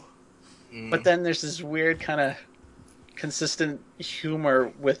 Oh. But then there's this weird kind of consistent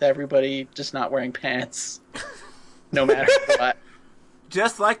humor with everybody just not wearing pants, no matter what.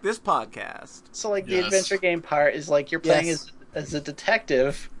 Just like this podcast. So like the Yes. adventure game part is like you're playing Yes. as a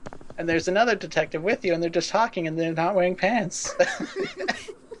detective, and there's another detective with you, and they're just talking, and they're not wearing pants.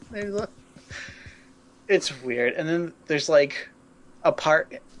 It's weird. And then there's like a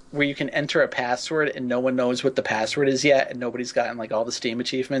part where you can enter a password, and no one knows what the password is yet, and nobody's gotten like all the Steam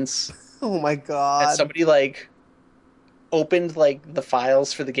achievements. Oh my And god. somebody like opened like the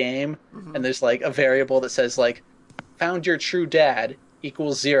files for the game, and there's like a variable that says like found your true dad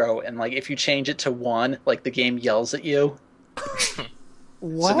equals 0, and like if you change it to 1, like the game yells at you.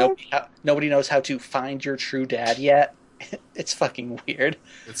 What? So nobody knows how to find your true dad yet. It's fucking weird.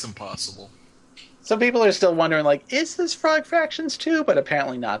 It's impossible. Some people are still wondering like, is this Frog Fractions 2? But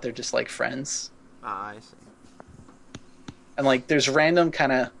apparently not. They're just like friends. I see. And like there's random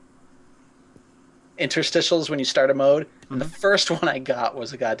kind of interstitials when you start a mode. And the first one I got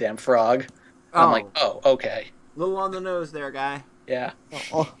was a goddamn frog. And I'm like, oh, okay. Little on the nose there, guy. Yeah.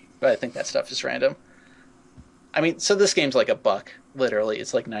 Oh. But I think that stuff is random. I mean, so this game's like $1. Literally,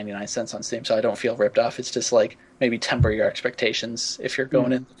 it's like 99 cents on Steam, so I don't feel ripped off. It's just like maybe temper your expectations if you're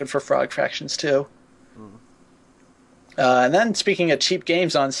going in looking for Frog Fractions 2. And then, speaking of cheap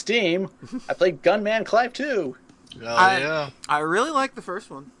games on Steam, I played Gunman Clive 2. Yeah. I really like the first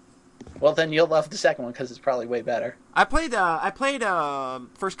one. Well, then you'll love the second one because it's probably way better. I played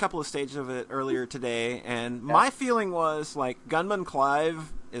first couple of stages of it earlier today, and my feeling was like Gunman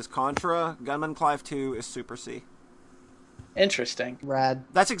Clive is Contra, Gunman Clive 2 is Super C. Interesting, Rad.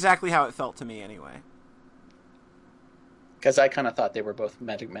 That's exactly how it felt to me, anyway. because I kind of thought they were both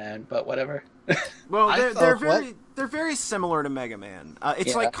Mega Man, but whatever. Well, they're what? very similar to Mega Man. It's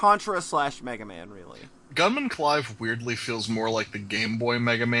Yeah. like Contra / Mega Man, really. Gunman Clive weirdly feels more like the Game Boy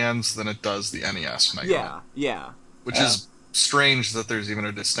Mega Mans than it does the NES Mega Man. Yeah. Which is strange that there's even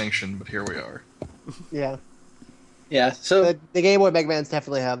a distinction, but here we are. Yeah. Yeah, so The Game Boy Mega Mans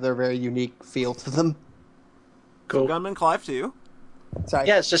definitely have their very unique feel to them. cool. Gunman Clive 2. Sorry.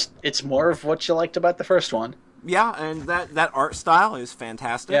 Yeah, it's more of what you liked about the first one. Yeah, and that art style is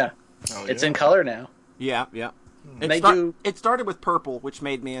fantastic. Yeah, Oh, it's yeah. in color now. Yeah. It started with purple, which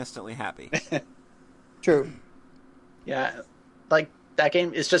made me instantly happy. True. Yeah, like that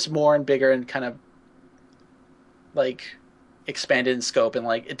game is just more and bigger and kind of like expanded in scope, and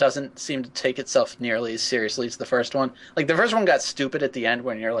like it doesn't seem to take itself nearly as seriously as the first one. Like the first one got stupid at the end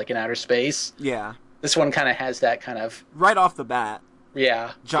when you're like in outer space. Yeah. This one kind of has that kind of Right off the bat,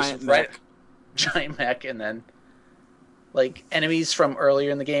 giant just mech, giant mech, and then like enemies from earlier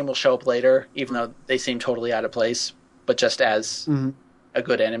in the game will show up later, even though they seem totally out of place, but just as a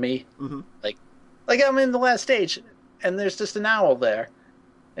good enemy. Mhm. Like I'm in the last stage, and there's just an owl there,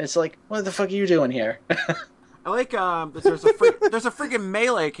 and it's like, what the fuck are you doing here? I like there's a freaking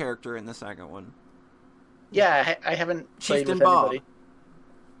melee character in the second one. Yeah, I haven't played Chieftain with Bob. anybody.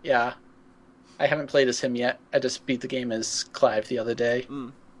 Yeah, I haven't played as him yet. I just beat the game as Clive the other day.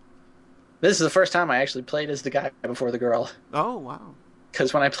 This is the first time I actually played as the guy before the girl. Oh wow!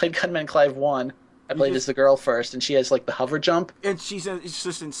 Because when I played Gunman Clive 1, I played just- as the girl first, and she has like the hover jump. And it's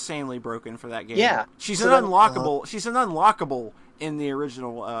just insanely broken for that game. Yeah. she's So an then- unlockable. She's an unlockable in the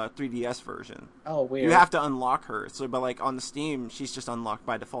original 3DS version. Oh, weird. You have to unlock her. So, but like on the Steam, she's just unlocked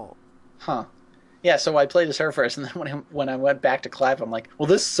by default. Huh. Yeah, so I played as her first, and then when I went back to Clive, I'm like, well,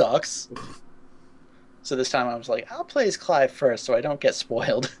 this sucks. So this time I was like, I'll play as Clive first so I don't get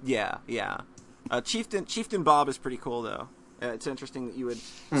spoiled. Yeah. Chieftain Bob is pretty cool though. It's interesting that you would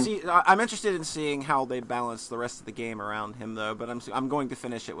see. I'm interested in seeing how they balance the rest of the game around him though. But I'm going to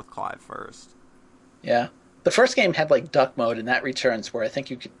finish it with Clive first. Yeah. The first game had like duck mode, and that returns where I think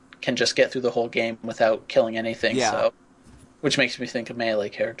you can just get through the whole game without killing anything. Yeah. So, which makes me think a melee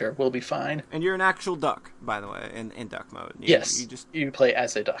character will be fine. And you're an actual duck, by the way, in duck mode. Yes, You you play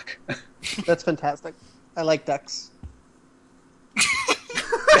as a duck. That's fantastic. I like ducks.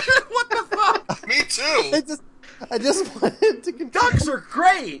 what the fuck? Me too! I just wanted to Ducks are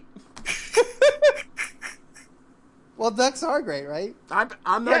great. Well, ducks are great, right? I'm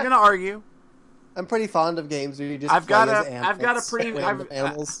not Yeah. going to argue. I'm pretty fond of games where you just I've play got as a antics, pretty random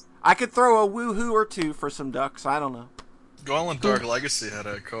animals. I could throw a woohoo or two for some ducks. I don't know. Gauntlet Dark Legacy had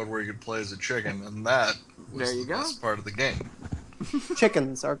a code where you could play as a chicken, and that was There you the go. best part of the game.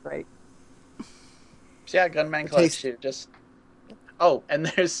 Chickens are great. So yeah, Gunman Clive Taste- 2. Just and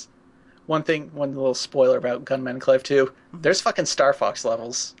there's one little spoiler about Gunman Clive 2. There's fucking Star Fox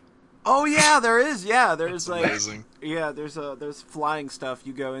levels. Oh yeah, there is. Yeah, there's It's like amazing. there's flying stuff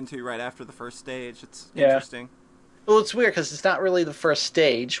you go into right after the first stage. It's Yeah. interesting. Well, it's weird because it's not really the first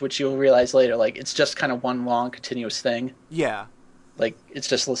stage, which you'll realize later. Like, it's just kind of one long continuous thing. Yeah. Like, it's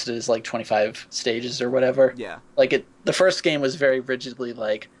just listed as like 25 stages or whatever. Yeah. Like, the first game was very rigidly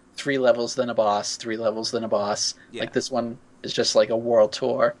like 3 levels, then a boss, 3 levels, then a boss. Yeah. Like, this one is just like a world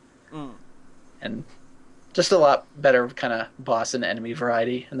tour. Mm. And just a lot better kind of boss and enemy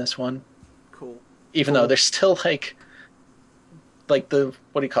variety in this one. Cool. Even though there's still like the,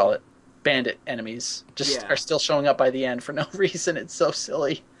 what do you call it? Bandit enemies just are still showing up by the end for no reason. It's so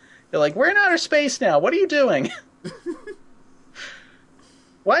silly. They're like, we're in outer space now. What are you doing?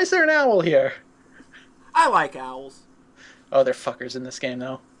 Why is there an owl here? I like owls. Oh, they're fuckers in this game,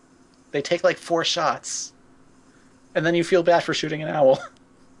 though. They take like 4 shots. And then you feel bad for shooting an owl.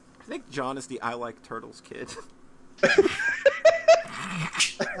 I think John is the I like turtles kid. I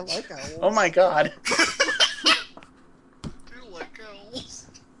like owls. Oh my god. I do like owls.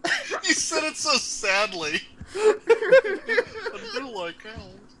 You said it so sadly. I do like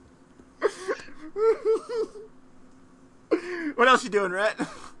owls. What else you doing, Rhett?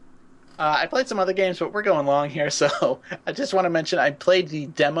 I played some other games, but we're going long here, so I just want to mention I played the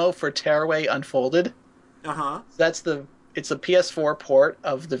demo for Tearaway Unfolded. Uh-huh. It's a PS4 port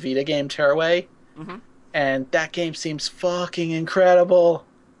of the Vita game Tearaway, Mm-hmm. and that game seems fucking incredible.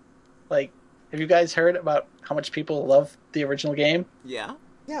 Like, have you guys heard about how much people love the original game? Yeah.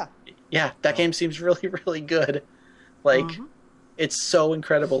 Yeah. Yeah, that game seems really, really good. Like, it's so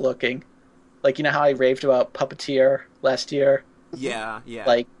incredible looking. Like, you know how I raved about Puppeteer last year? Yeah, yeah.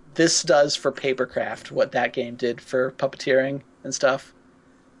 Like, this does for Papercraft what that game did for puppeteering and stuff.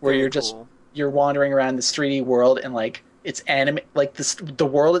 Where Very you're just, cool. you're wandering around this 3D world and, like, it's like, the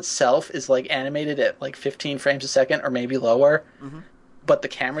world itself is, like, animated at, like, 15 frames a second or maybe lower. Mm-hmm. But the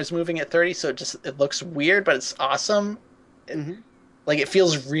camera's moving at 30, so it looks weird, but it's awesome. Mm-hmm. Like, it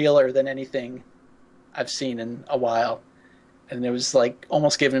feels realer than anything I've seen in a while. And it was, like,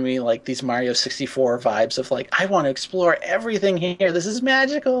 almost giving me, like, these Mario 64 vibes of, like, I want to explore everything here. This is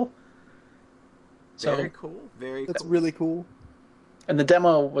magical. So, Very cool. Very That's cool. really cool. and the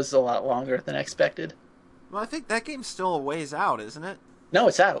demo was a lot longer than expected. Well, I think that game's still a ways out, isn't it? No,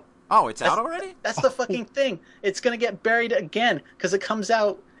 it's out. Oh, it's That's- out already? That's the fucking thing. It's going to get buried again because it comes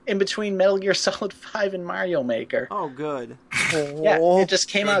out in between Metal Gear Solid 5 and Mario Maker. Oh, good. Yeah, it just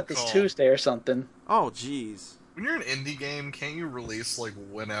came Good out this call. Tuesday or something. Oh, jeez. When you're an indie game, can't you release like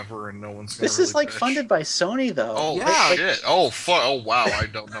whenever and no one's gonna This is really like bitch? funded by Sony, though. Oh Yeah. shit! Oh fuck! Oh wow! I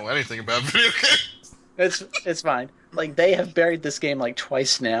don't know anything about video games. It's fine. Like, they have buried this game like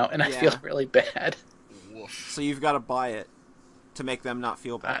twice now, and I Yeah. feel really bad. Woof. So you've got to buy it to make them not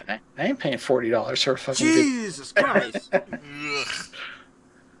feel bad. I ain't paying $40 for a fucking video. Jesus Christ. Ugh.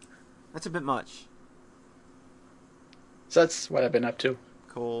 That's a bit much. So that's what I've been up to.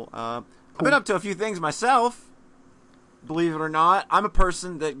 Cool. I've been up to a few things myself. Believe it or not, I'm a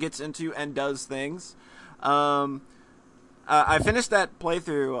person that gets into and does things. I finished that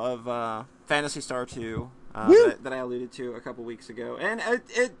playthrough of Phantasy Star 2 that I alluded to a couple weeks ago, and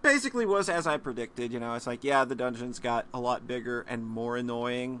it basically was as I predicted. You know, it's like, yeah, the dungeons got a lot bigger and more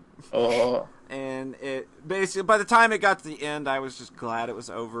annoying, Oh, and it basically, by the time it got to the end, I was just glad it was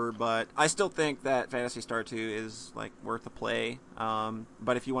over. But I still think that Phantasy Star 2 is like worth a play.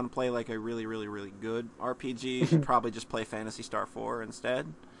 But if you want to play like a really, really, really good RPG, you should probably just play Phantasy Star 4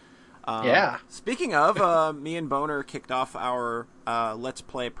 instead. yeah. Speaking of, me and Boner kicked off our Let's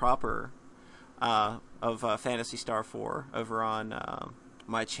Play proper of Phantasy Star 4 over on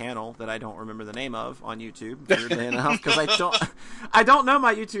my channel that I don't remember the name of on YouTube, weirdly enough, because I don't know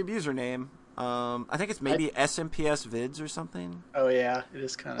my YouTube username. I think it's maybe SMPS Vids or something. Oh, yeah. It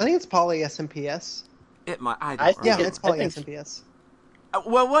is kind I of... think it's Poly SMPS. It might. I I don't think Yeah, remember. it's Poly I think- SMPS.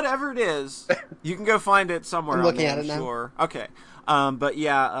 Well, whatever it is, you can go find it somewhere. I'm on looking there, at it now. Sure. Okay. But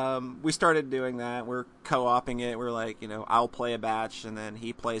yeah, we started doing that. We're co-oping it. We're like, you know, I'll play a batch, and then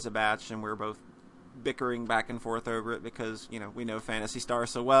he plays a batch, and we're both bickering back and forth over it because, you know, we know Phantasy Star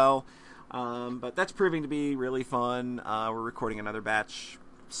so well. But that's proving to be really fun. We're recording another batch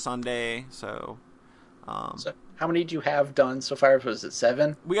Sunday, so... So how many do you have done so far? Was it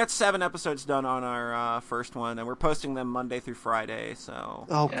 7? we got 7 episodes done on our first one, and we're posting them Monday through Friday, so...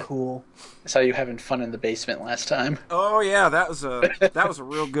 Oh, Yeah. cool. I saw you having fun in the basement last time. Oh yeah, that was a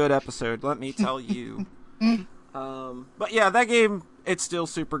real good episode. Let me tell you. But yeah, that game, it's still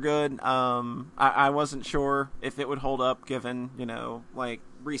super good. I wasn't sure if it would hold up given, you know, like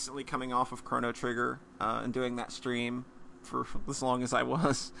recently coming off of Chrono Trigger and doing that stream for as long as I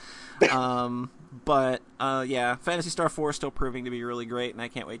was. But yeah, Phantasy Star 4 is still proving to be really great, and I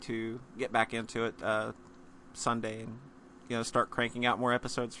can't wait to get back into it Sunday and start cranking out more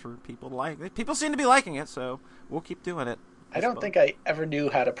episodes for people to like. People seem to be liking it, so we'll keep doing it. I don't think I ever knew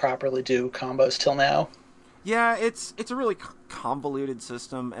how to properly do combos till now. Yeah, it's a really convoluted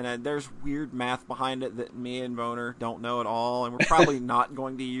system, and there's weird math behind it that me and Boner don't know at all, and we're probably not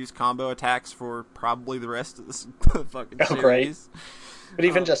going to use combo attacks for probably the rest of this fucking series. Great. But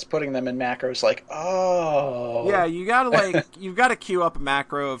even just putting them in macros, like, oh, yeah, you gotta you've got to queue up a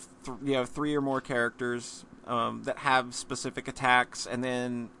macro of 3 or more characters that have specific attacks, and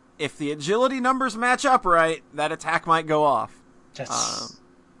then if the agility numbers match up right, that attack might go off. Yes.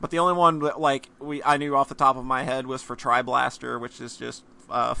 But the only one that I knew off the top of my head was for Tri-Blaster, which is just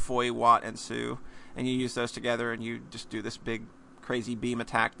Foy, Watt, and Sue, and you use those together, and you just do this big crazy beam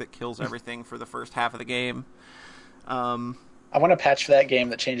attack that kills everything for the first half of the game. I want a patch for that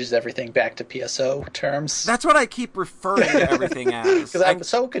game that changes everything back to PSO terms. That's what I keep referring to everything as. Because I'm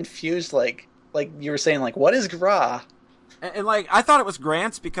so confused, like you were saying, like, what is Gra? And I thought it was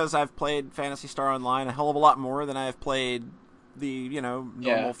Grants because I've played Phantasy Star Online a hell of a lot more than I've played the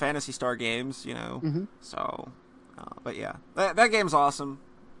normal Phantasy Star games, Mm-hmm. So but yeah, that game's awesome.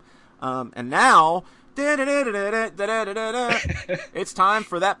 And now it's time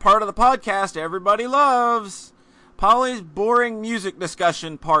for that part of the podcast everybody loves, Polly's boring music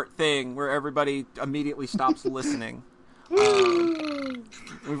discussion part thing, where everybody immediately stops listening.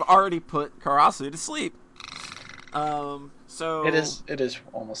 We've already put Karasu to sleep. So it is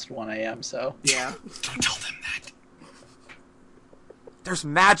almost 1 a.m. So yeah. Don't tell them that. There's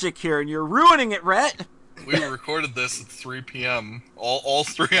magic here, and you're ruining it, Rhett. We recorded this at 3 p.m. All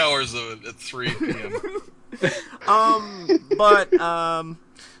 3 hours of it at 3 p.m.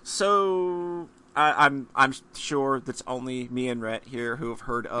 So I'm sure that's only me and Rhett here who have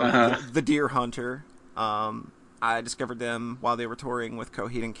heard of the Deer Hunter. I discovered them while they were touring with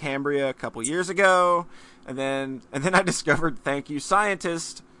Coheed and Cambria a couple years ago, and then I discovered Thank You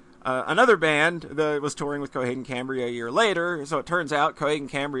Scientist, another band that was touring with Coheed and Cambria a year later. So it turns out Coheed and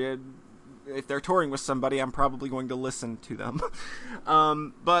Cambria, if they're touring with somebody, I'm probably going to listen to them.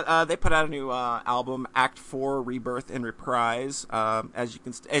 But they put out a new album, Act 4: Rebirth and Reprise. As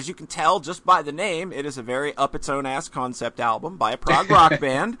you can tell just by the name, it is a very up its own ass concept album by a prog rock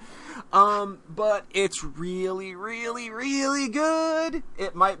band. But it's really, really, really good.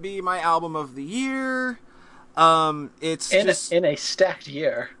 It might be my album of the year. It's in a stacked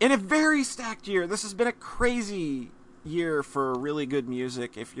year. In a very stacked year. This has been a crazy year for really good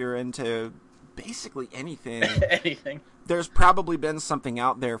music. If you're into basically anything, anything, there's probably been something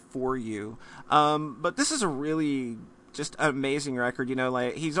out there for you. But this is a really just amazing record.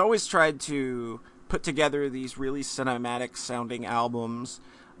 He's always tried to put together these really cinematic sounding albums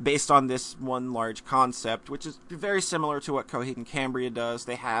based on this one large concept, which is very similar to what Coheed and Cambria does.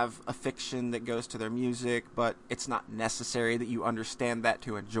 They have a fiction that goes to their music, but it's not necessary that you understand that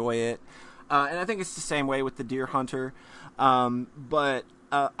to enjoy it. And I think it's the same way with the Deer Hunter. But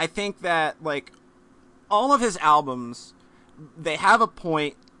I think that, all of his albums, they have a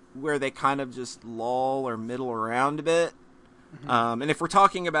point where they kind of just lull or middle around a bit. And if we're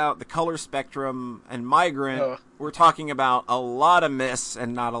talking about the Color Spectrum and Migrant, we're talking about a lot of miss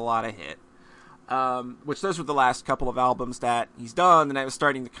and not a lot of hit. Which those were the last couple of albums that he's done, and I was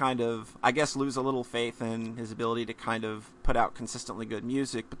starting to kind of, I guess, lose a little faith in his ability to kind of put out consistently good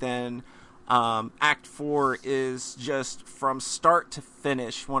music. But then Act 4 is just, from start to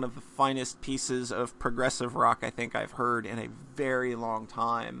finish, one of the finest pieces of progressive rock I think I've heard in a very long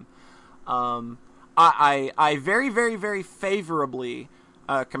time. I very, very, very favorably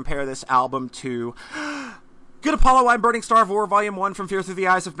compare this album to Good Apollo, I'm Burning Star of War, Volume 1 from Fear Through the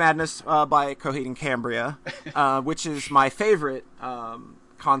Eyes of Madness by Coheed and Cambria, which is my favorite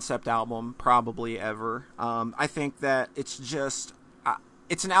concept album probably ever. I think that it's just...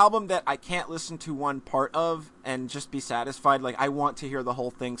 it's an album that I can't listen to one part of and just be satisfied. I want to hear the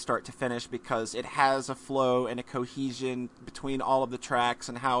whole thing start to finish because it has a flow and a cohesion between all of the tracks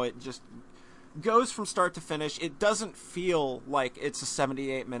and how it just goes from start to finish. It doesn't feel like it's a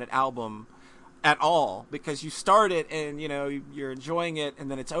 78-minute album at all, because you start it and you're enjoying it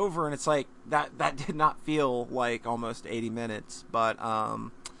and then it's over and it's like that did not feel like almost 80 minutes. But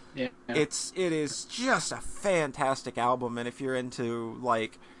yeah. It is just a fantastic album, and if you're into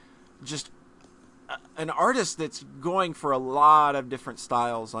just an artist that's going for a lot of different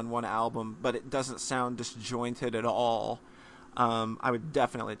styles on one album, but it doesn't sound disjointed at all, I would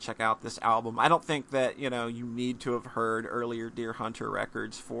definitely check out this album. I don't think that you need to have heard earlier Deer Hunter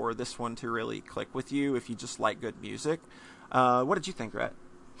records for this one to really click with you if you just like good music. What did you think, Rhett?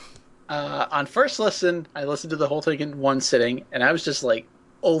 On first listen, I listened to the whole thing in one sitting, and I was just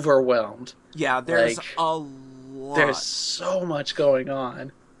overwhelmed. Yeah, there's a lot. There's so much going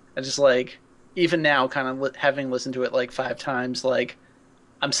on. And just like, even now, kind of having listened to it like 5 times, like,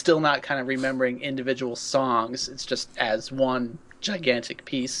 I'm still not kind of remembering individual songs. It's just as one gigantic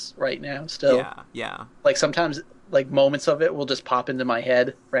piece right now still. Yeah. Like sometimes like moments of it will just pop into my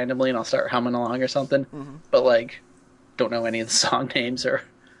head randomly and I'll start humming along or something. Mm-hmm. But like don't know any of the song names or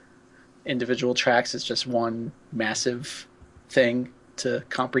individual tracks. It's just one massive thing to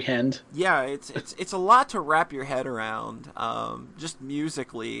comprehend. Yeah, it's a lot to wrap your head around, just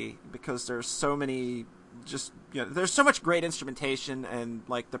musically, because there's so many, there's so much great instrumentation, and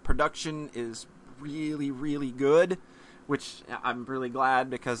like the production is really, really good, which I'm really glad,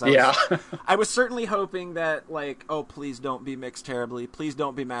 because I was certainly hoping that, like, oh, please don't be mixed terribly, please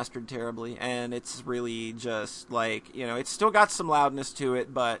don't be mastered terribly, and it's really just like, it's still got some loudness to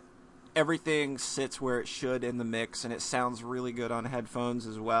it, but everything sits where it should in the mix, and it sounds really good on headphones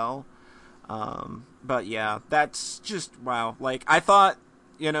as well. But yeah, that's just wow. Like, I thought,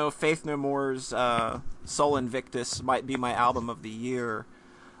 Faith No More's Sol Invictus might be my album of the year,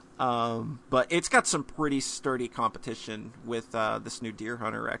 but it's got some pretty sturdy competition with this new Deer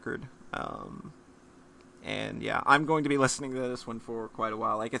Hunter record. And yeah, I'm going to be listening to this one for quite a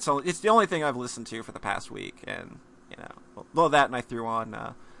while. Like, it's the only thing I've listened to for the past week, and well, that, and I threw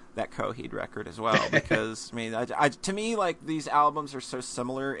on that Coheed record as well, because to me, like, these albums are so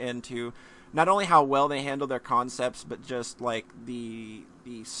similar into not only how well they handle their concepts, but just like the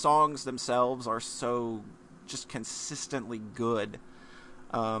songs themselves are so just consistently good.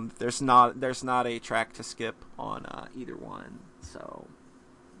 There's not a track to skip on either one, so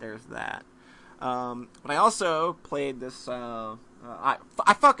there's that. But I also played this. I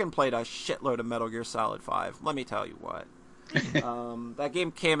fucking played a shitload of Metal Gear Solid 5. Let me tell you what. That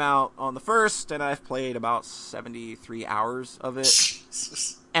game came out on the 1st, and I've played about 73 hours of it.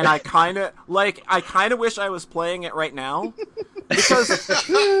 And I kind of wish I was playing it right now, because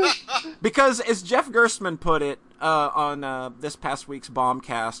as Jeff Gerstmann put it on this past week's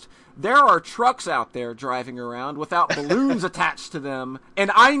Bombcast, there are trucks out there driving around without balloons attached to them,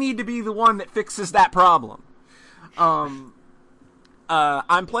 and I need to be the one that fixes that problem.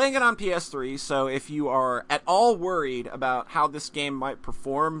 I'm playing it on PS3, so if you are at all worried about how this game might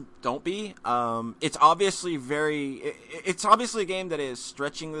perform, don't be. It's obviously a game that is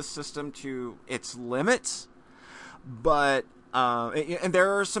stretching the system to its limits, but and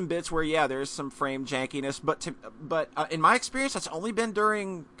there are some bits where there's some frame jankiness, but in my experience, that's only been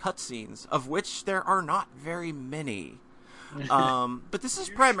during cutscenes, of which there are not very many. But this is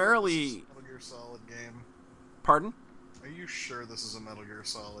primarily Metal Gear Solid game. Pardon? Are you sure this is a Metal Gear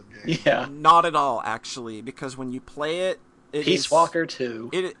Solid game? Yeah. Not at all, actually, because when you play it, Peace Walker 2.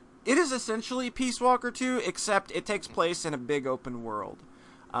 It is essentially Peace Walker 2, except it takes place in a big open world.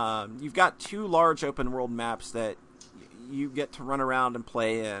 You've got 2 large open world maps that you get to run around and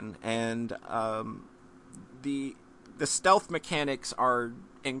play in, and the stealth mechanics are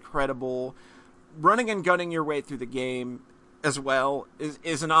incredible. Running and gunning your way through the game as well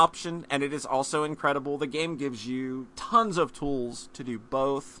is an option, and it is also incredible. The game gives you tons of tools to do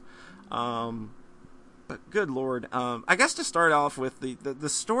both. But good lord, I guess to start off with the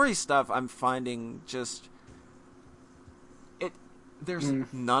story stuff, I'm finding just there's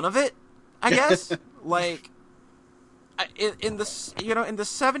none of it, I guess. Like, in the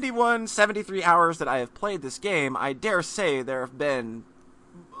 73 hours that I have played this game, I dare say there have been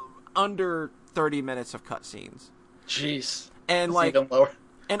under 30 minutes of cutscenes. Jeez. And that's even lower.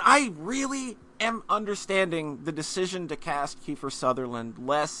 And I really am understanding the decision to cast Kiefer Sutherland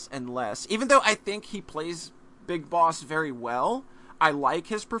less and less. Even though I think he plays Big Boss very well, I like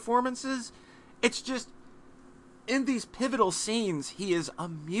his performances. It's just, in these pivotal scenes, he is a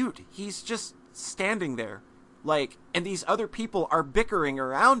mute. He's just standing there. Like, and these other people are bickering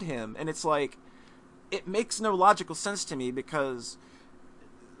around him, and it's like, it makes no logical sense to me, because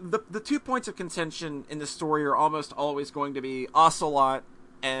the 2 points of contention in the story are almost always going to be Ocelot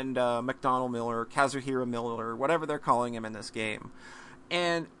and McDonald Miller, Kazuhira Miller, whatever they're calling him in this game.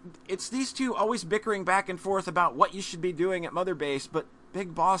 And it's these two always bickering back and forth about what you should be doing at Mother Base, but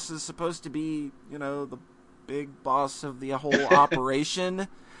Big Boss is supposed to be, the big boss of the whole operation.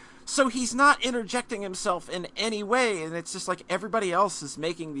 So he's not interjecting himself in any way, and it's just like everybody else is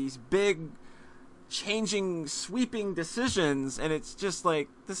making these big, changing, sweeping decisions, and it's just like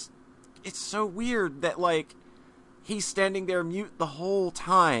this. It's so weird that, like, he's standing there mute the whole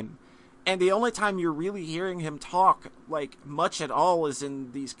time, and the only time you're really hearing him talk, like, much at all, is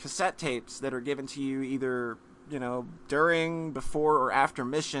in these cassette tapes that are given to you either, during, before, or after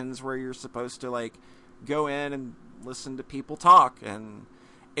missions, where you're supposed to, like, go in and listen to people talk, and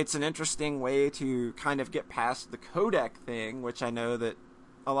it's an interesting way to kind of get past the codec thing, which I know that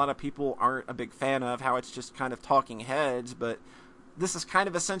a lot of people aren't a big fan of, how it's just kind of talking heads, but this is kind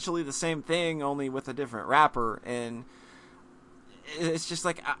of essentially the same thing, only with a different wrapper, and it's just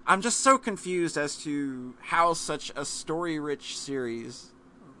like, I'm just so confused as to how such a story-rich series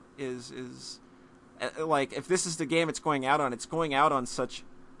is like, if this is the game it's going out on such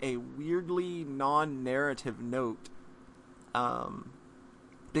a weirdly non-narrative note,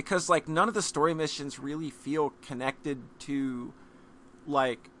 because, like, none of the story missions really feel connected to,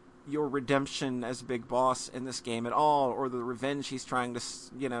 like, your redemption as Big Boss in this game at all, or the revenge he's trying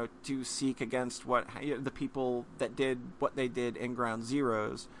to, to seek against the people that did what they did in Ground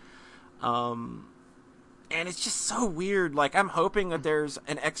Zeroes. And it's just so weird. Like, I'm hoping that there's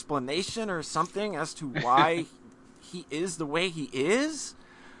an explanation or something as to why he is the way he is,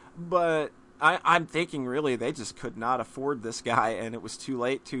 but I'm thinking really they just could not afford this guy, and it was too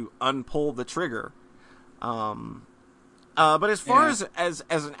late to unpull the trigger. But as far as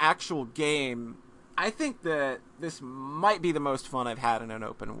an actual game, I think that this might be the most fun I've had in an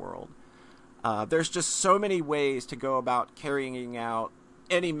open world. There's just so many ways to go about carrying out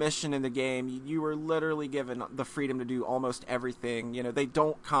any mission in the game. You are literally given the freedom to do almost everything. They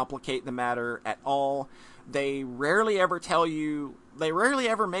don't complicate the matter at all. They rarely ever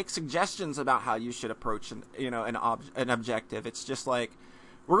make suggestions about how you should approach an objective. It's just like,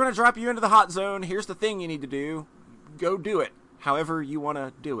 we're going to drop you into the hot zone. Here's the thing you need to do. Go do it however you want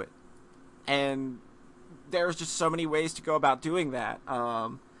to do it. And there's just so many ways to go about doing that.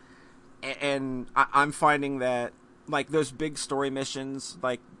 And I'm finding that, like, those big story missions,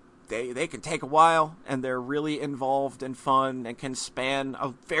 like, they can take a while, and they're really involved and fun and can span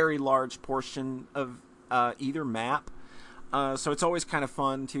a very large portion of either map. So it's always kind of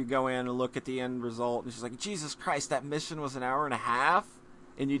fun to go in and look at the end result. It's just like, Jesus Christ, that mission was an hour and a half,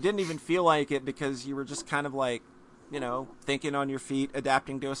 and you didn't even feel like it because you were just kind of like, thinking on your feet,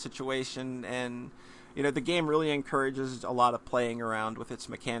 adapting to a situation, and, the game really encourages a lot of playing around with its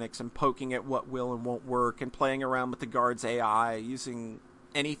mechanics and poking at what will and won't work, and playing around with the guard's AI, using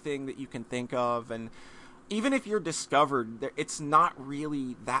anything that you can think of, and even if you're discovered, it's not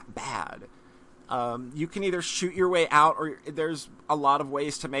really that bad. You can either shoot your way out, or there's a lot of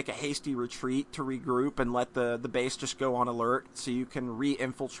ways to make a hasty retreat to regroup and let the base just go on alert so you can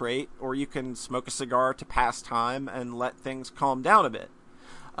re-infiltrate, or you can smoke a cigar to pass time and let things calm down a bit.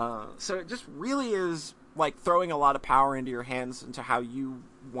 So it just really is like throwing a lot of power into your hands into how you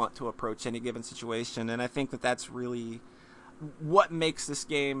want to approach any given situation, and I think that that's really what makes this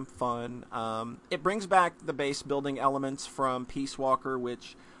game fun. It brings back the base building elements from Peace Walker,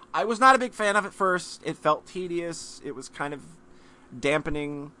 which I was not a big fan of at first. It felt tedious. It was kind of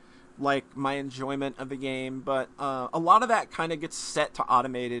dampening, like, my enjoyment of the game. But a lot of that kind of gets set to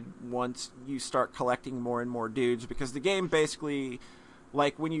automated once you start collecting more and more dudes, because the game basically,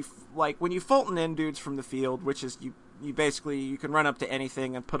 like when you Fulton in dudes from the field, which is you basically, you can run up to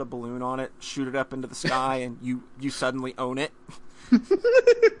anything and put a balloon on it, shoot it up into the sky, and you suddenly own it.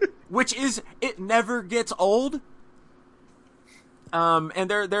 Which is, it never gets old. And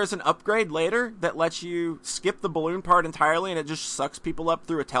there's an upgrade later that lets you skip the balloon part entirely, and it just sucks people up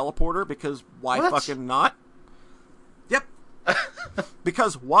through a teleporter, because why fucking not? Yep.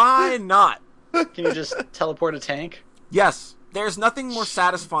 Because why not? Can you just teleport a tank? Yes. There's nothing more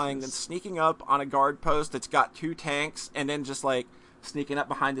satisfying than sneaking up on a guard post that's got 2 tanks, and then just, like, sneaking up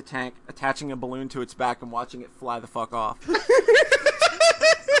behind the tank, attaching a balloon to its back, and watching it fly the fuck off.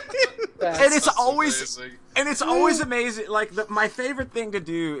 And it's always amazing. Like, my favorite thing to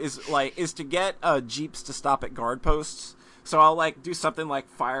do is to get jeeps to stop at guard posts. So I'll, like, do something like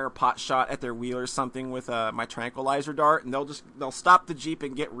fire a pot shot at their wheel or something with my tranquilizer dart, and they'll stop the jeep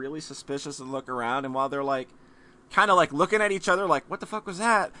and get really suspicious and look around, and while they're, like, kind of, like, looking at each other like, what the fuck was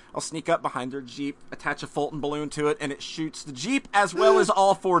that? I'll sneak up behind their jeep, attach a Fulton balloon to it, and it shoots the jeep as well as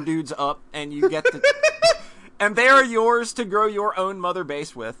all 4 dudes up, and you get the... And they are yours to grow your own mother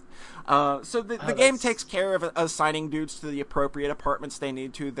base with. So the game takes care of assigning dudes to the appropriate apartments they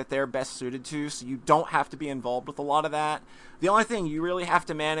need to, that they're best suited to, so you don't have to be involved with a lot of that. The only thing you really have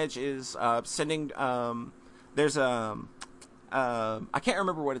to manage is sending... there's a... I can't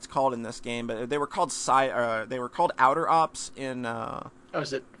remember what it's called in this game, but they were called outer ops in...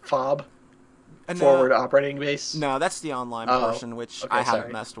 is it FOB? Forward Operating Base? No, that's the online portion, which I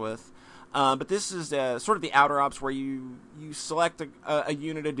haven't messed with. But this is sort of the outer ops, where you select a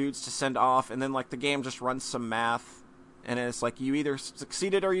unit of dudes to send off, and then, like, the game just runs some math, and it's like you either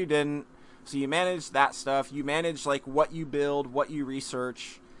succeeded or you didn't. So you manage that stuff. You manage, like, what you build, what you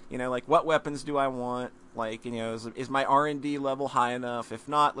research, You know, like, what weapons do I want? Like, you know, is my R&D level high enough? If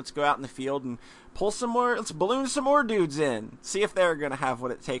not, let's go out in the field and let's balloon some more dudes in. See if they're going to have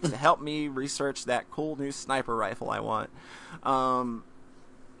what it takes to help me research that cool new sniper rifle I want.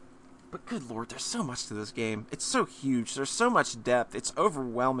 But good lord, there's so much to this game. It's so huge. There's so much depth. It's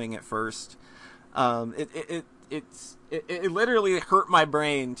overwhelming at first. It literally hurt my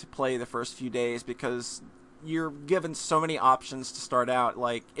brain to play the first few days because you're given so many options to start out.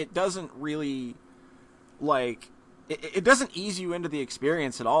 Like, it doesn't really, like, it doesn't ease you into the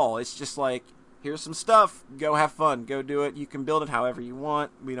experience at all. It's just like, here's some stuff, go have fun, go do it. You can build it however you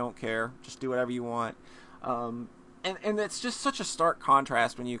want. We don't care. Just do whatever you want. And it's just such a stark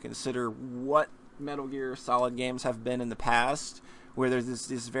contrast when you consider what Metal Gear Solid games have been in the past, where there's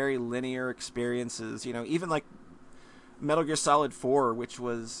these very linear experiences. You know, even like Metal Gear Solid 4, which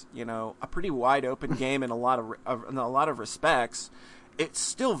was, you know, a pretty wide open game in a lot of respects. It's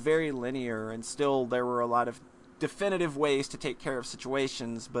still very linear, and still there were a lot of definitive ways to take care of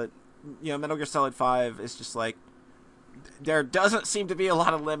situations. But, you know, Metal Gear Solid 5 is just like, there doesn't seem to be a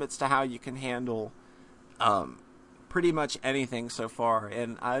lot of limits to how you can handle pretty much anything so far.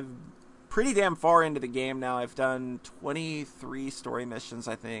 And I'm pretty damn far into the game now. I've done 23 story missions,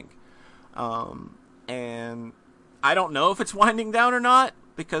 I think. And I don't know if it's winding down or not,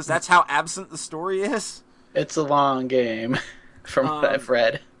 because that's how absent the story is. It's a long game, from what I've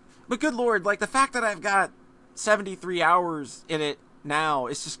read. But good lord, like, the fact that I've got 73 hours in it now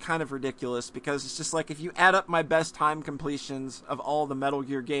is just kind of ridiculous, because it's just like, if you add up my best time completions of all the Metal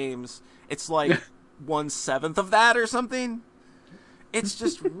Gear games, it's like 1/7 of that or something. It's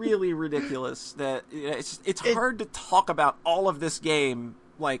just really ridiculous that it's hard to talk about all of this game,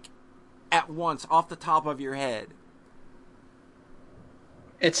 like, at once, off the top of your head.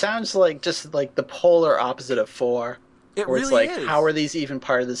 It sounds like just like the polar opposite of 4. It where really it's like, is. how are these even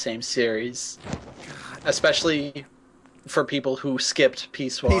part of the same series? Especially for people who skipped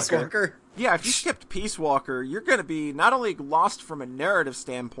Peace Walker. Peace Walker. Yeah, if you skipped Peace Walker, you're going to be not only lost from a narrative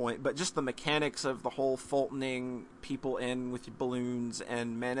standpoint, but just the mechanics of the whole Fultoning people in with your balloons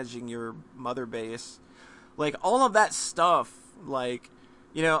and managing your mother base. Like, all of that stuff, like,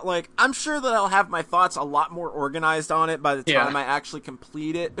 you know, like, I'm sure that I'll have my thoughts a lot more organized on it by the time I actually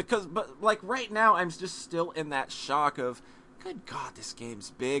complete it, but, like, right now, I'm just still in that shock of, good God, this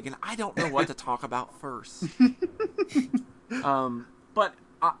game's big, and I don't know what to talk about first. But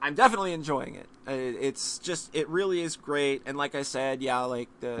I'm definitely enjoying it. It's just, it really is great. And like I said, yeah, like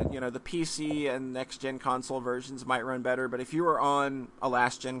the PC and next gen console versions might run better. But if you are on a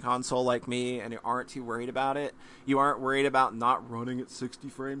last gen console like me and you aren't too worried about it, you aren't worried about not running at 60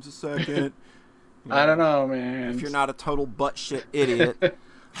 frames a second. I don't know, man. If you're not a total butt shit idiot.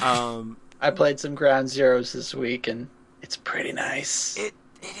 I played some Ground Zeroes this week, and it's pretty nice. It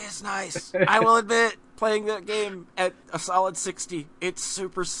is nice. I will admit, playing that game at a solid 60, it's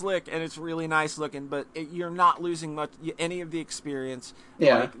super slick and it's really nice looking, but you're not losing any of the experience.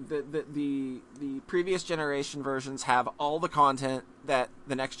 Yeah. Like, the previous generation versions have all the content that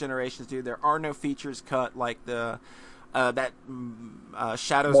the next generations do. There are no features cut like the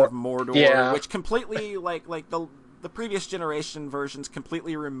Shadows of Mordor, which completely like the previous generation versions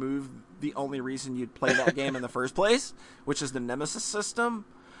completely remove the only reason you'd play that game in the first place, which is the Nemesis system.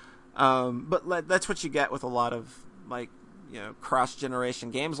 But that's what you get with a lot of, like, you know,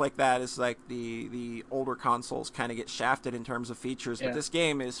 cross-generation games like that, is like the older consoles kind of get shafted in terms of features. But this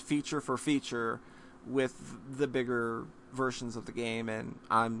game is feature for feature with the bigger versions of the game, and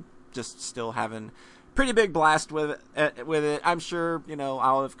I'm just still having pretty big blast with it. I'm sure, you know,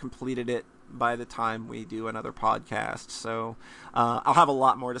 I'll have completed it by the time we do another podcast, so I'll have a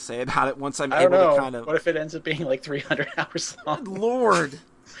lot more to say about it once I'm able to kind of... What if it ends up being like 300 hours long? Good Lord!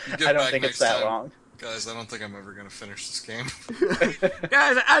 I don't think it's that long. Guys, I don't think I'm ever going to finish this game.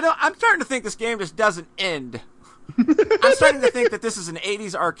 Guys, I'm starting to think this game just doesn't end. I'm starting to think that this is an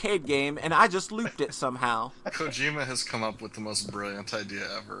 80s arcade game, and I just looped it somehow. Kojima has come up with the most brilliant idea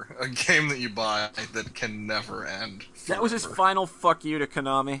ever. A game that you buy that can never end. Forever. That was his final fuck you to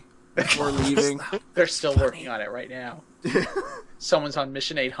Konami before leaving. They're still working on it right now. Someone's on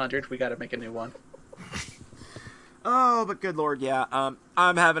Mission 800. We got to make a new one. Oh, but good lord, yeah.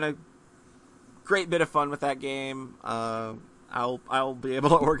 I'm having a great bit of fun with that game. I'll be able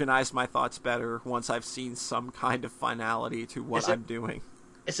to organize my thoughts better once I've seen some kind of finality to what I'm doing.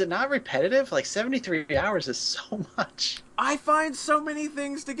 Is it not repetitive? Like, 73 hours is so much. I find so many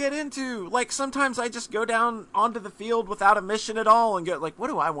things to get into. Like, sometimes I just go down onto the field without a mission at all and go, like, what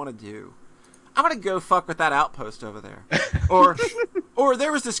do I want to do? I want to go fuck with that outpost over there. Or Or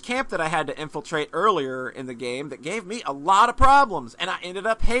there was this camp that I had to infiltrate earlier in the game that gave me a lot of problems, and I ended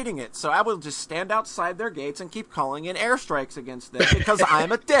up hating it. So I will just stand outside their gates and keep calling in airstrikes against them because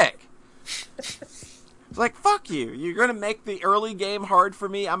I'm a dick. It's like, fuck you. You're going to make the early game hard for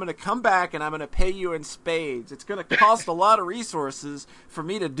me. I'm going to come back and I'm going to pay you in spades. It's going to cost a lot of resources for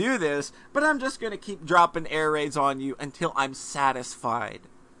me to do this, but I'm just going to keep dropping air raids on you until I'm satisfied.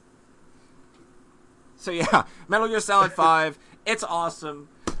 So yeah, Metal Gear Solid 5, it's awesome.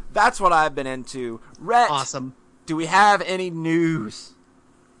 That's what I've been into. Rhett, Awesome. do we have any news?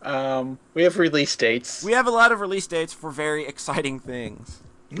 We have release dates. We have a lot of release dates for very exciting things.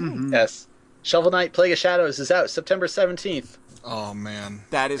 Yes. Shovel Knight Plague of Shadows is out September 17th. Oh man.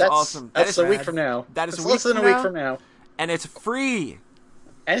 That is That's awesome. That's That a is week rad. from now. That is It's a week less than from a week now? from now. And it's free.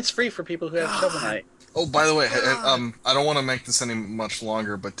 And it's free for people who have Shovel Knight. Oh, by the way, I don't want to make this any much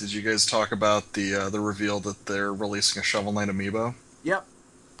longer, but did you guys talk about the reveal that they're releasing a Shovel Knight amiibo? Yep.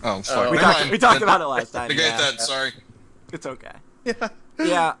 Oh, fuck. We Never talked, mind. we talked about it last time. Negate Yeah. that. Sorry. It's okay. Yeah.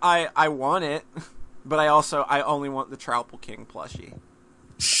 Yeah, I want it, but I only want the Troupple King plushie,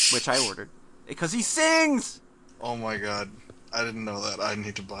 which I ordered because he sings. Oh my god, I didn't know that. I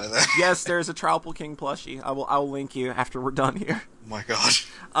need to buy that. Yes, there's a Troupple King plushie. I will link you after we're done here. Oh my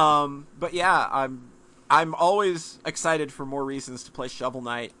god. But yeah, I'm always excited for more reasons to play Shovel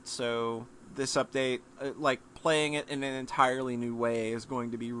Knight. So this update, like playing it in an entirely new way, is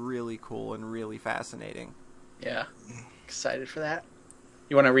going to be really cool and really fascinating. Yeah. Excited for that.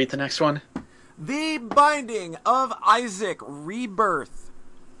 You want to read the next one? The Binding of Isaac Rebirth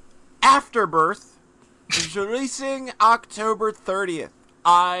Afterbirth is releasing October 30th.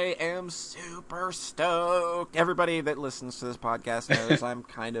 I am super stoked. Everybody that listens to this podcast knows I'm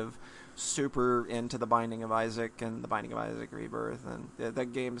kind of super into The Binding of Isaac and The Binding of Isaac Rebirth, and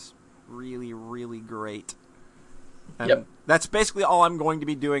that game's really, really great. And Yep. That's basically all I'm going to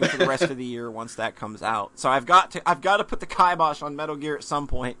be doing for the rest of the year once that comes out. So I've got to put the kibosh on Metal Gear at some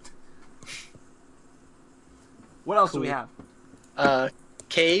point. What else do we have?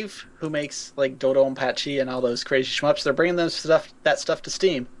 Cave, who makes like Dodo and Patchy and all those crazy shmups, they're bringing that stuff to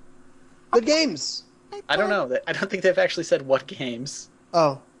Steam. Good games. I don't know. I don't think they've actually said what games.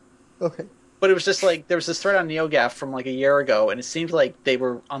 Oh. Okay. But it was just like, there was this thread on NeoGAF from like a year ago, and it seemed like they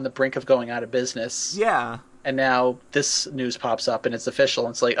were on the brink of going out of business. Yeah. And now this news pops up and it's official.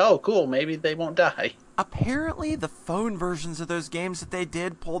 And it's like, oh, cool, maybe they won't die. Apparently, the phone versions of those games that they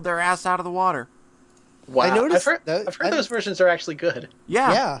did pulled their ass out of the water. Wow. I noticed I've heard those versions are actually good.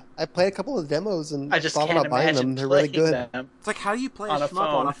 Yeah. Yeah. I played a couple of demos and I just thought can't about buying imagine them. They're really playing good. them. It's like, how do you play On a a shmup on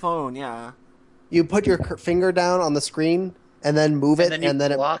phone. a phone? Yeah. You put your finger down on the screen and then move it, And then you and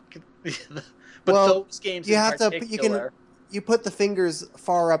then block. But Well, those games you in have to. particular, You put the fingers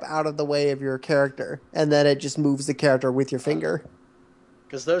far up out of the way of your character, and then it just moves the character with your finger.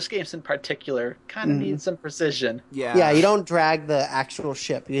 because those games in particular kind of need some precision. Yeah. Yeah, you don't drag the actual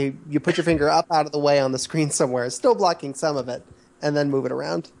ship. You put your finger up out of the way on the screen somewhere, still blocking some of it, and then move it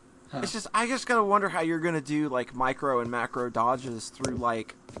around. It's just, I just gotta wonder how you're gonna do, like, micro and macro dodges through,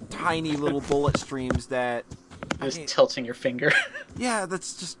 like, tiny little bullet streams that... Just tilting your finger. Yeah,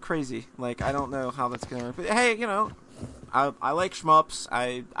 that's just crazy. Like, I don't know how that's gonna work. But hey, you know, I like shmups.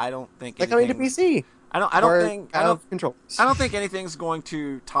 I don't think Like coming to anything... PC. I don't or think... out of controllers. I don't think anything's going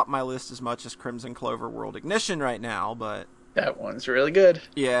to top my list as much as Crimson Clover World Ignition right now, but That one's really good.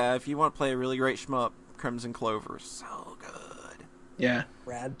 yeah, if you want to play a really great shmup, Crimson Clover is so good. Yeah.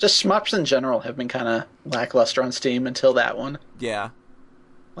 Rad. Just shmups in general have been kind of lackluster on Steam until that one. Yeah.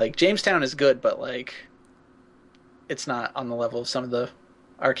 Like, Jamestown is good, but, like, it's not on the level of some of the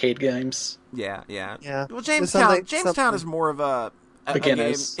arcade games. Yeah. Yeah. Well, There's Jamestown something- is more of a game.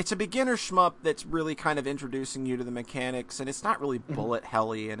 Beginners. It's a beginner shmup that's really kind of introducing you to the mechanics, and it's not really Mm-hmm. bullet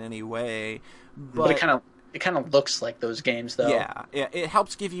helly in any way. But it kind of looks like those games, though. Yeah, it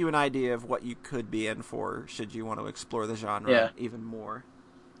helps give you an idea of what you could be in for should you want to explore the genre Yeah. even more.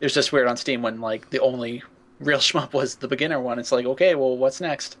 It was just weird on Steam when, like, the only real shmup was the beginner one. It's like, okay, well, what's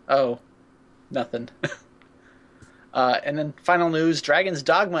next? Oh, nothing. And then final news, Dragon's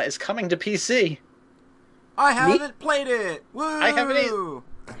Dogma is coming to PC. I haven't played it. Woo! I haven't either.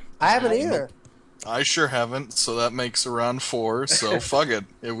 I haven't either. I sure haven't, so that makes around 4, so fuck it.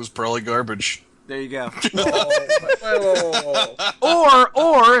 It was probably garbage. There you go. Whoa.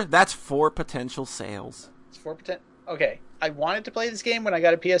 or that's 4 potential sales. It's 4%. Okay, I wanted to play this game when I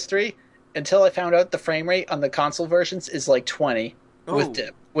got a PS3 until I found out the frame rate on the console versions is like 20 Oh.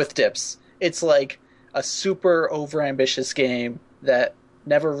 with dips. It's like a super overambitious game that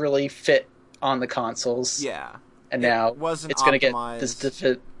never really fit on the consoles. Yeah. and now wasn't it's going to get optimized.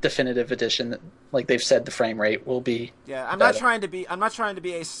 this definitive edition. That, like they've said, the frame rate will be. Yeah, I'm better. not trying to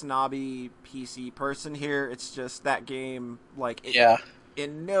be a snobby PC person here. It's just that game, like,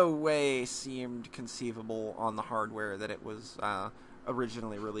 in no way seemed conceivable on the hardware that it was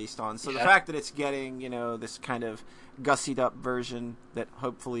originally released on. So the fact that it's getting, this kind of gussied up version that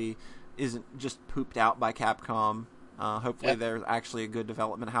hopefully isn't just pooped out by Capcom. Hopefully there's actually a good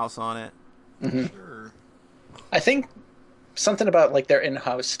development house on it. Mm-hmm. Sure. I think something about like their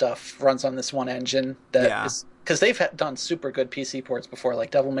in-house stuff runs on this one engine that is because they've done super good PC ports before.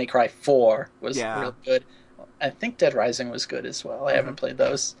 Like Devil May Cry 4 was really good. I think Dead Rising was good as well. I haven't played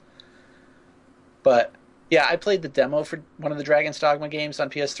those, but yeah, I played the demo for one of the Dragon's Dogma games on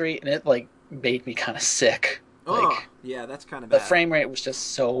PS3, and it like made me kind of sick. Like, yeah, that's kind of bad. The frame rate was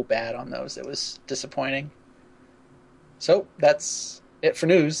just so bad on those; it was disappointing. So that's it for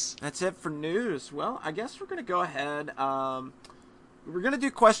news. That's it for news. Well, I guess we're going to go ahead. We're going to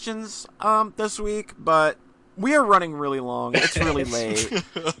do questions this week, but we are running really long. It's really late.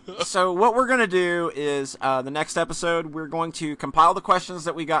 So what we're going to do is the next episode, we're going to compile the questions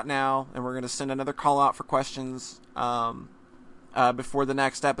that we got now, and we're going to send another call out for questions before the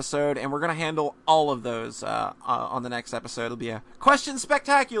next episode, and we're going to handle all of those on the next episode. It'll be a question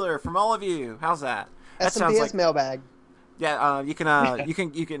spectacular from all of you. How's that? That sounds like mailbag. Yeah, you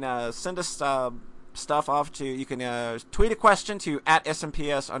can send us stuff off to. You can tweet a question to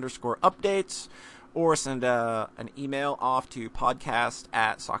 @smps_updates, or send an email off to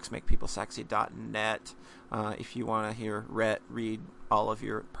podcast@socksmakepeoplesexy.net if you want to hear Rhett read all of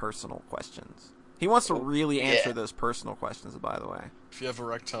your personal questions. He wants to really answer those personal questions, by the way. If you have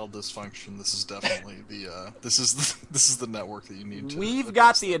erectile dysfunction, this is definitely this is the network that you need to. We've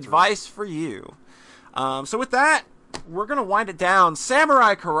got the advice for you. So with that, we're going to wind it down.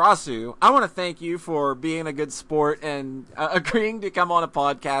 Samurai Karasu, I want to thank you for being a good sport and agreeing to come on a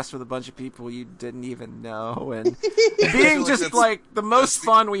podcast with a bunch of people you didn't even know, and being just like the most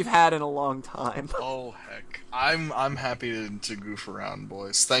fun we've had in a long time. Oh heck, I'm happy to goof around,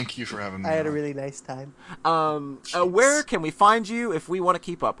 boys. Thank you for having me. I had a really nice time. Where can we find you if we want to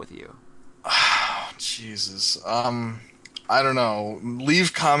keep up with you? Jesus. I don't know.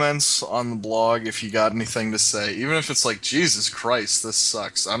 Leave comments on the blog if you got anything to say. Even if it's like, Jesus Christ, this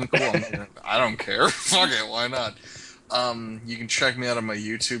sucks. I'm cool. I don't care. Fuck it. Why not? You can check me out on my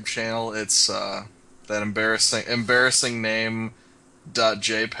YouTube channel. It's that embarrassing name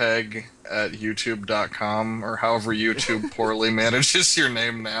 .jpeg at youtube.com, or however YouTube poorly manages your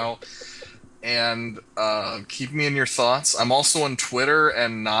name now. And keep me in your thoughts. I'm also on Twitter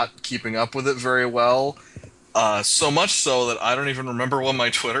and not keeping up with it very well. So much so that I don't even remember what my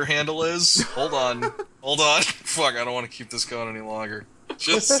Twitter handle is. Hold on. Fuck, I don't want to keep this going any longer.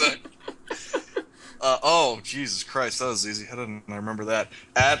 Just a sec. Oh, Jesus Christ, that was easy. How didn't I remember that?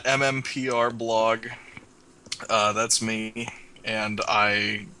 @MMPR blog. That's me. And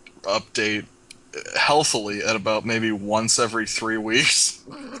I update healthily at about maybe once every 3 weeks.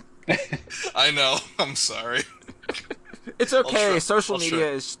 I know. I'm sorry. It's okay. Social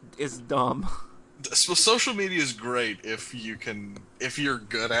media is dumb. So social media is great if you're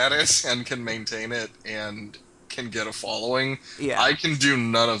good at it and can maintain it and can get a following. Yeah. I can do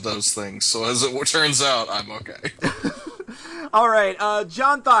none of those things, so as it turns out, I'm okay. All right,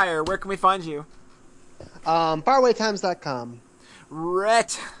 John Thayer, where can we find you? Farawaytimes.com.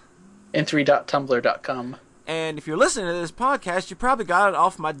 Rhett. n3.tumblr.com. And if you're listening to this podcast, you probably got it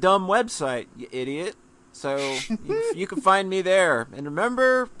off my dumb website, you idiot. So you can find me there. And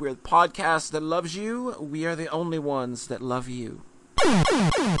remember, we're the podcast that loves you. We are the only ones that love you.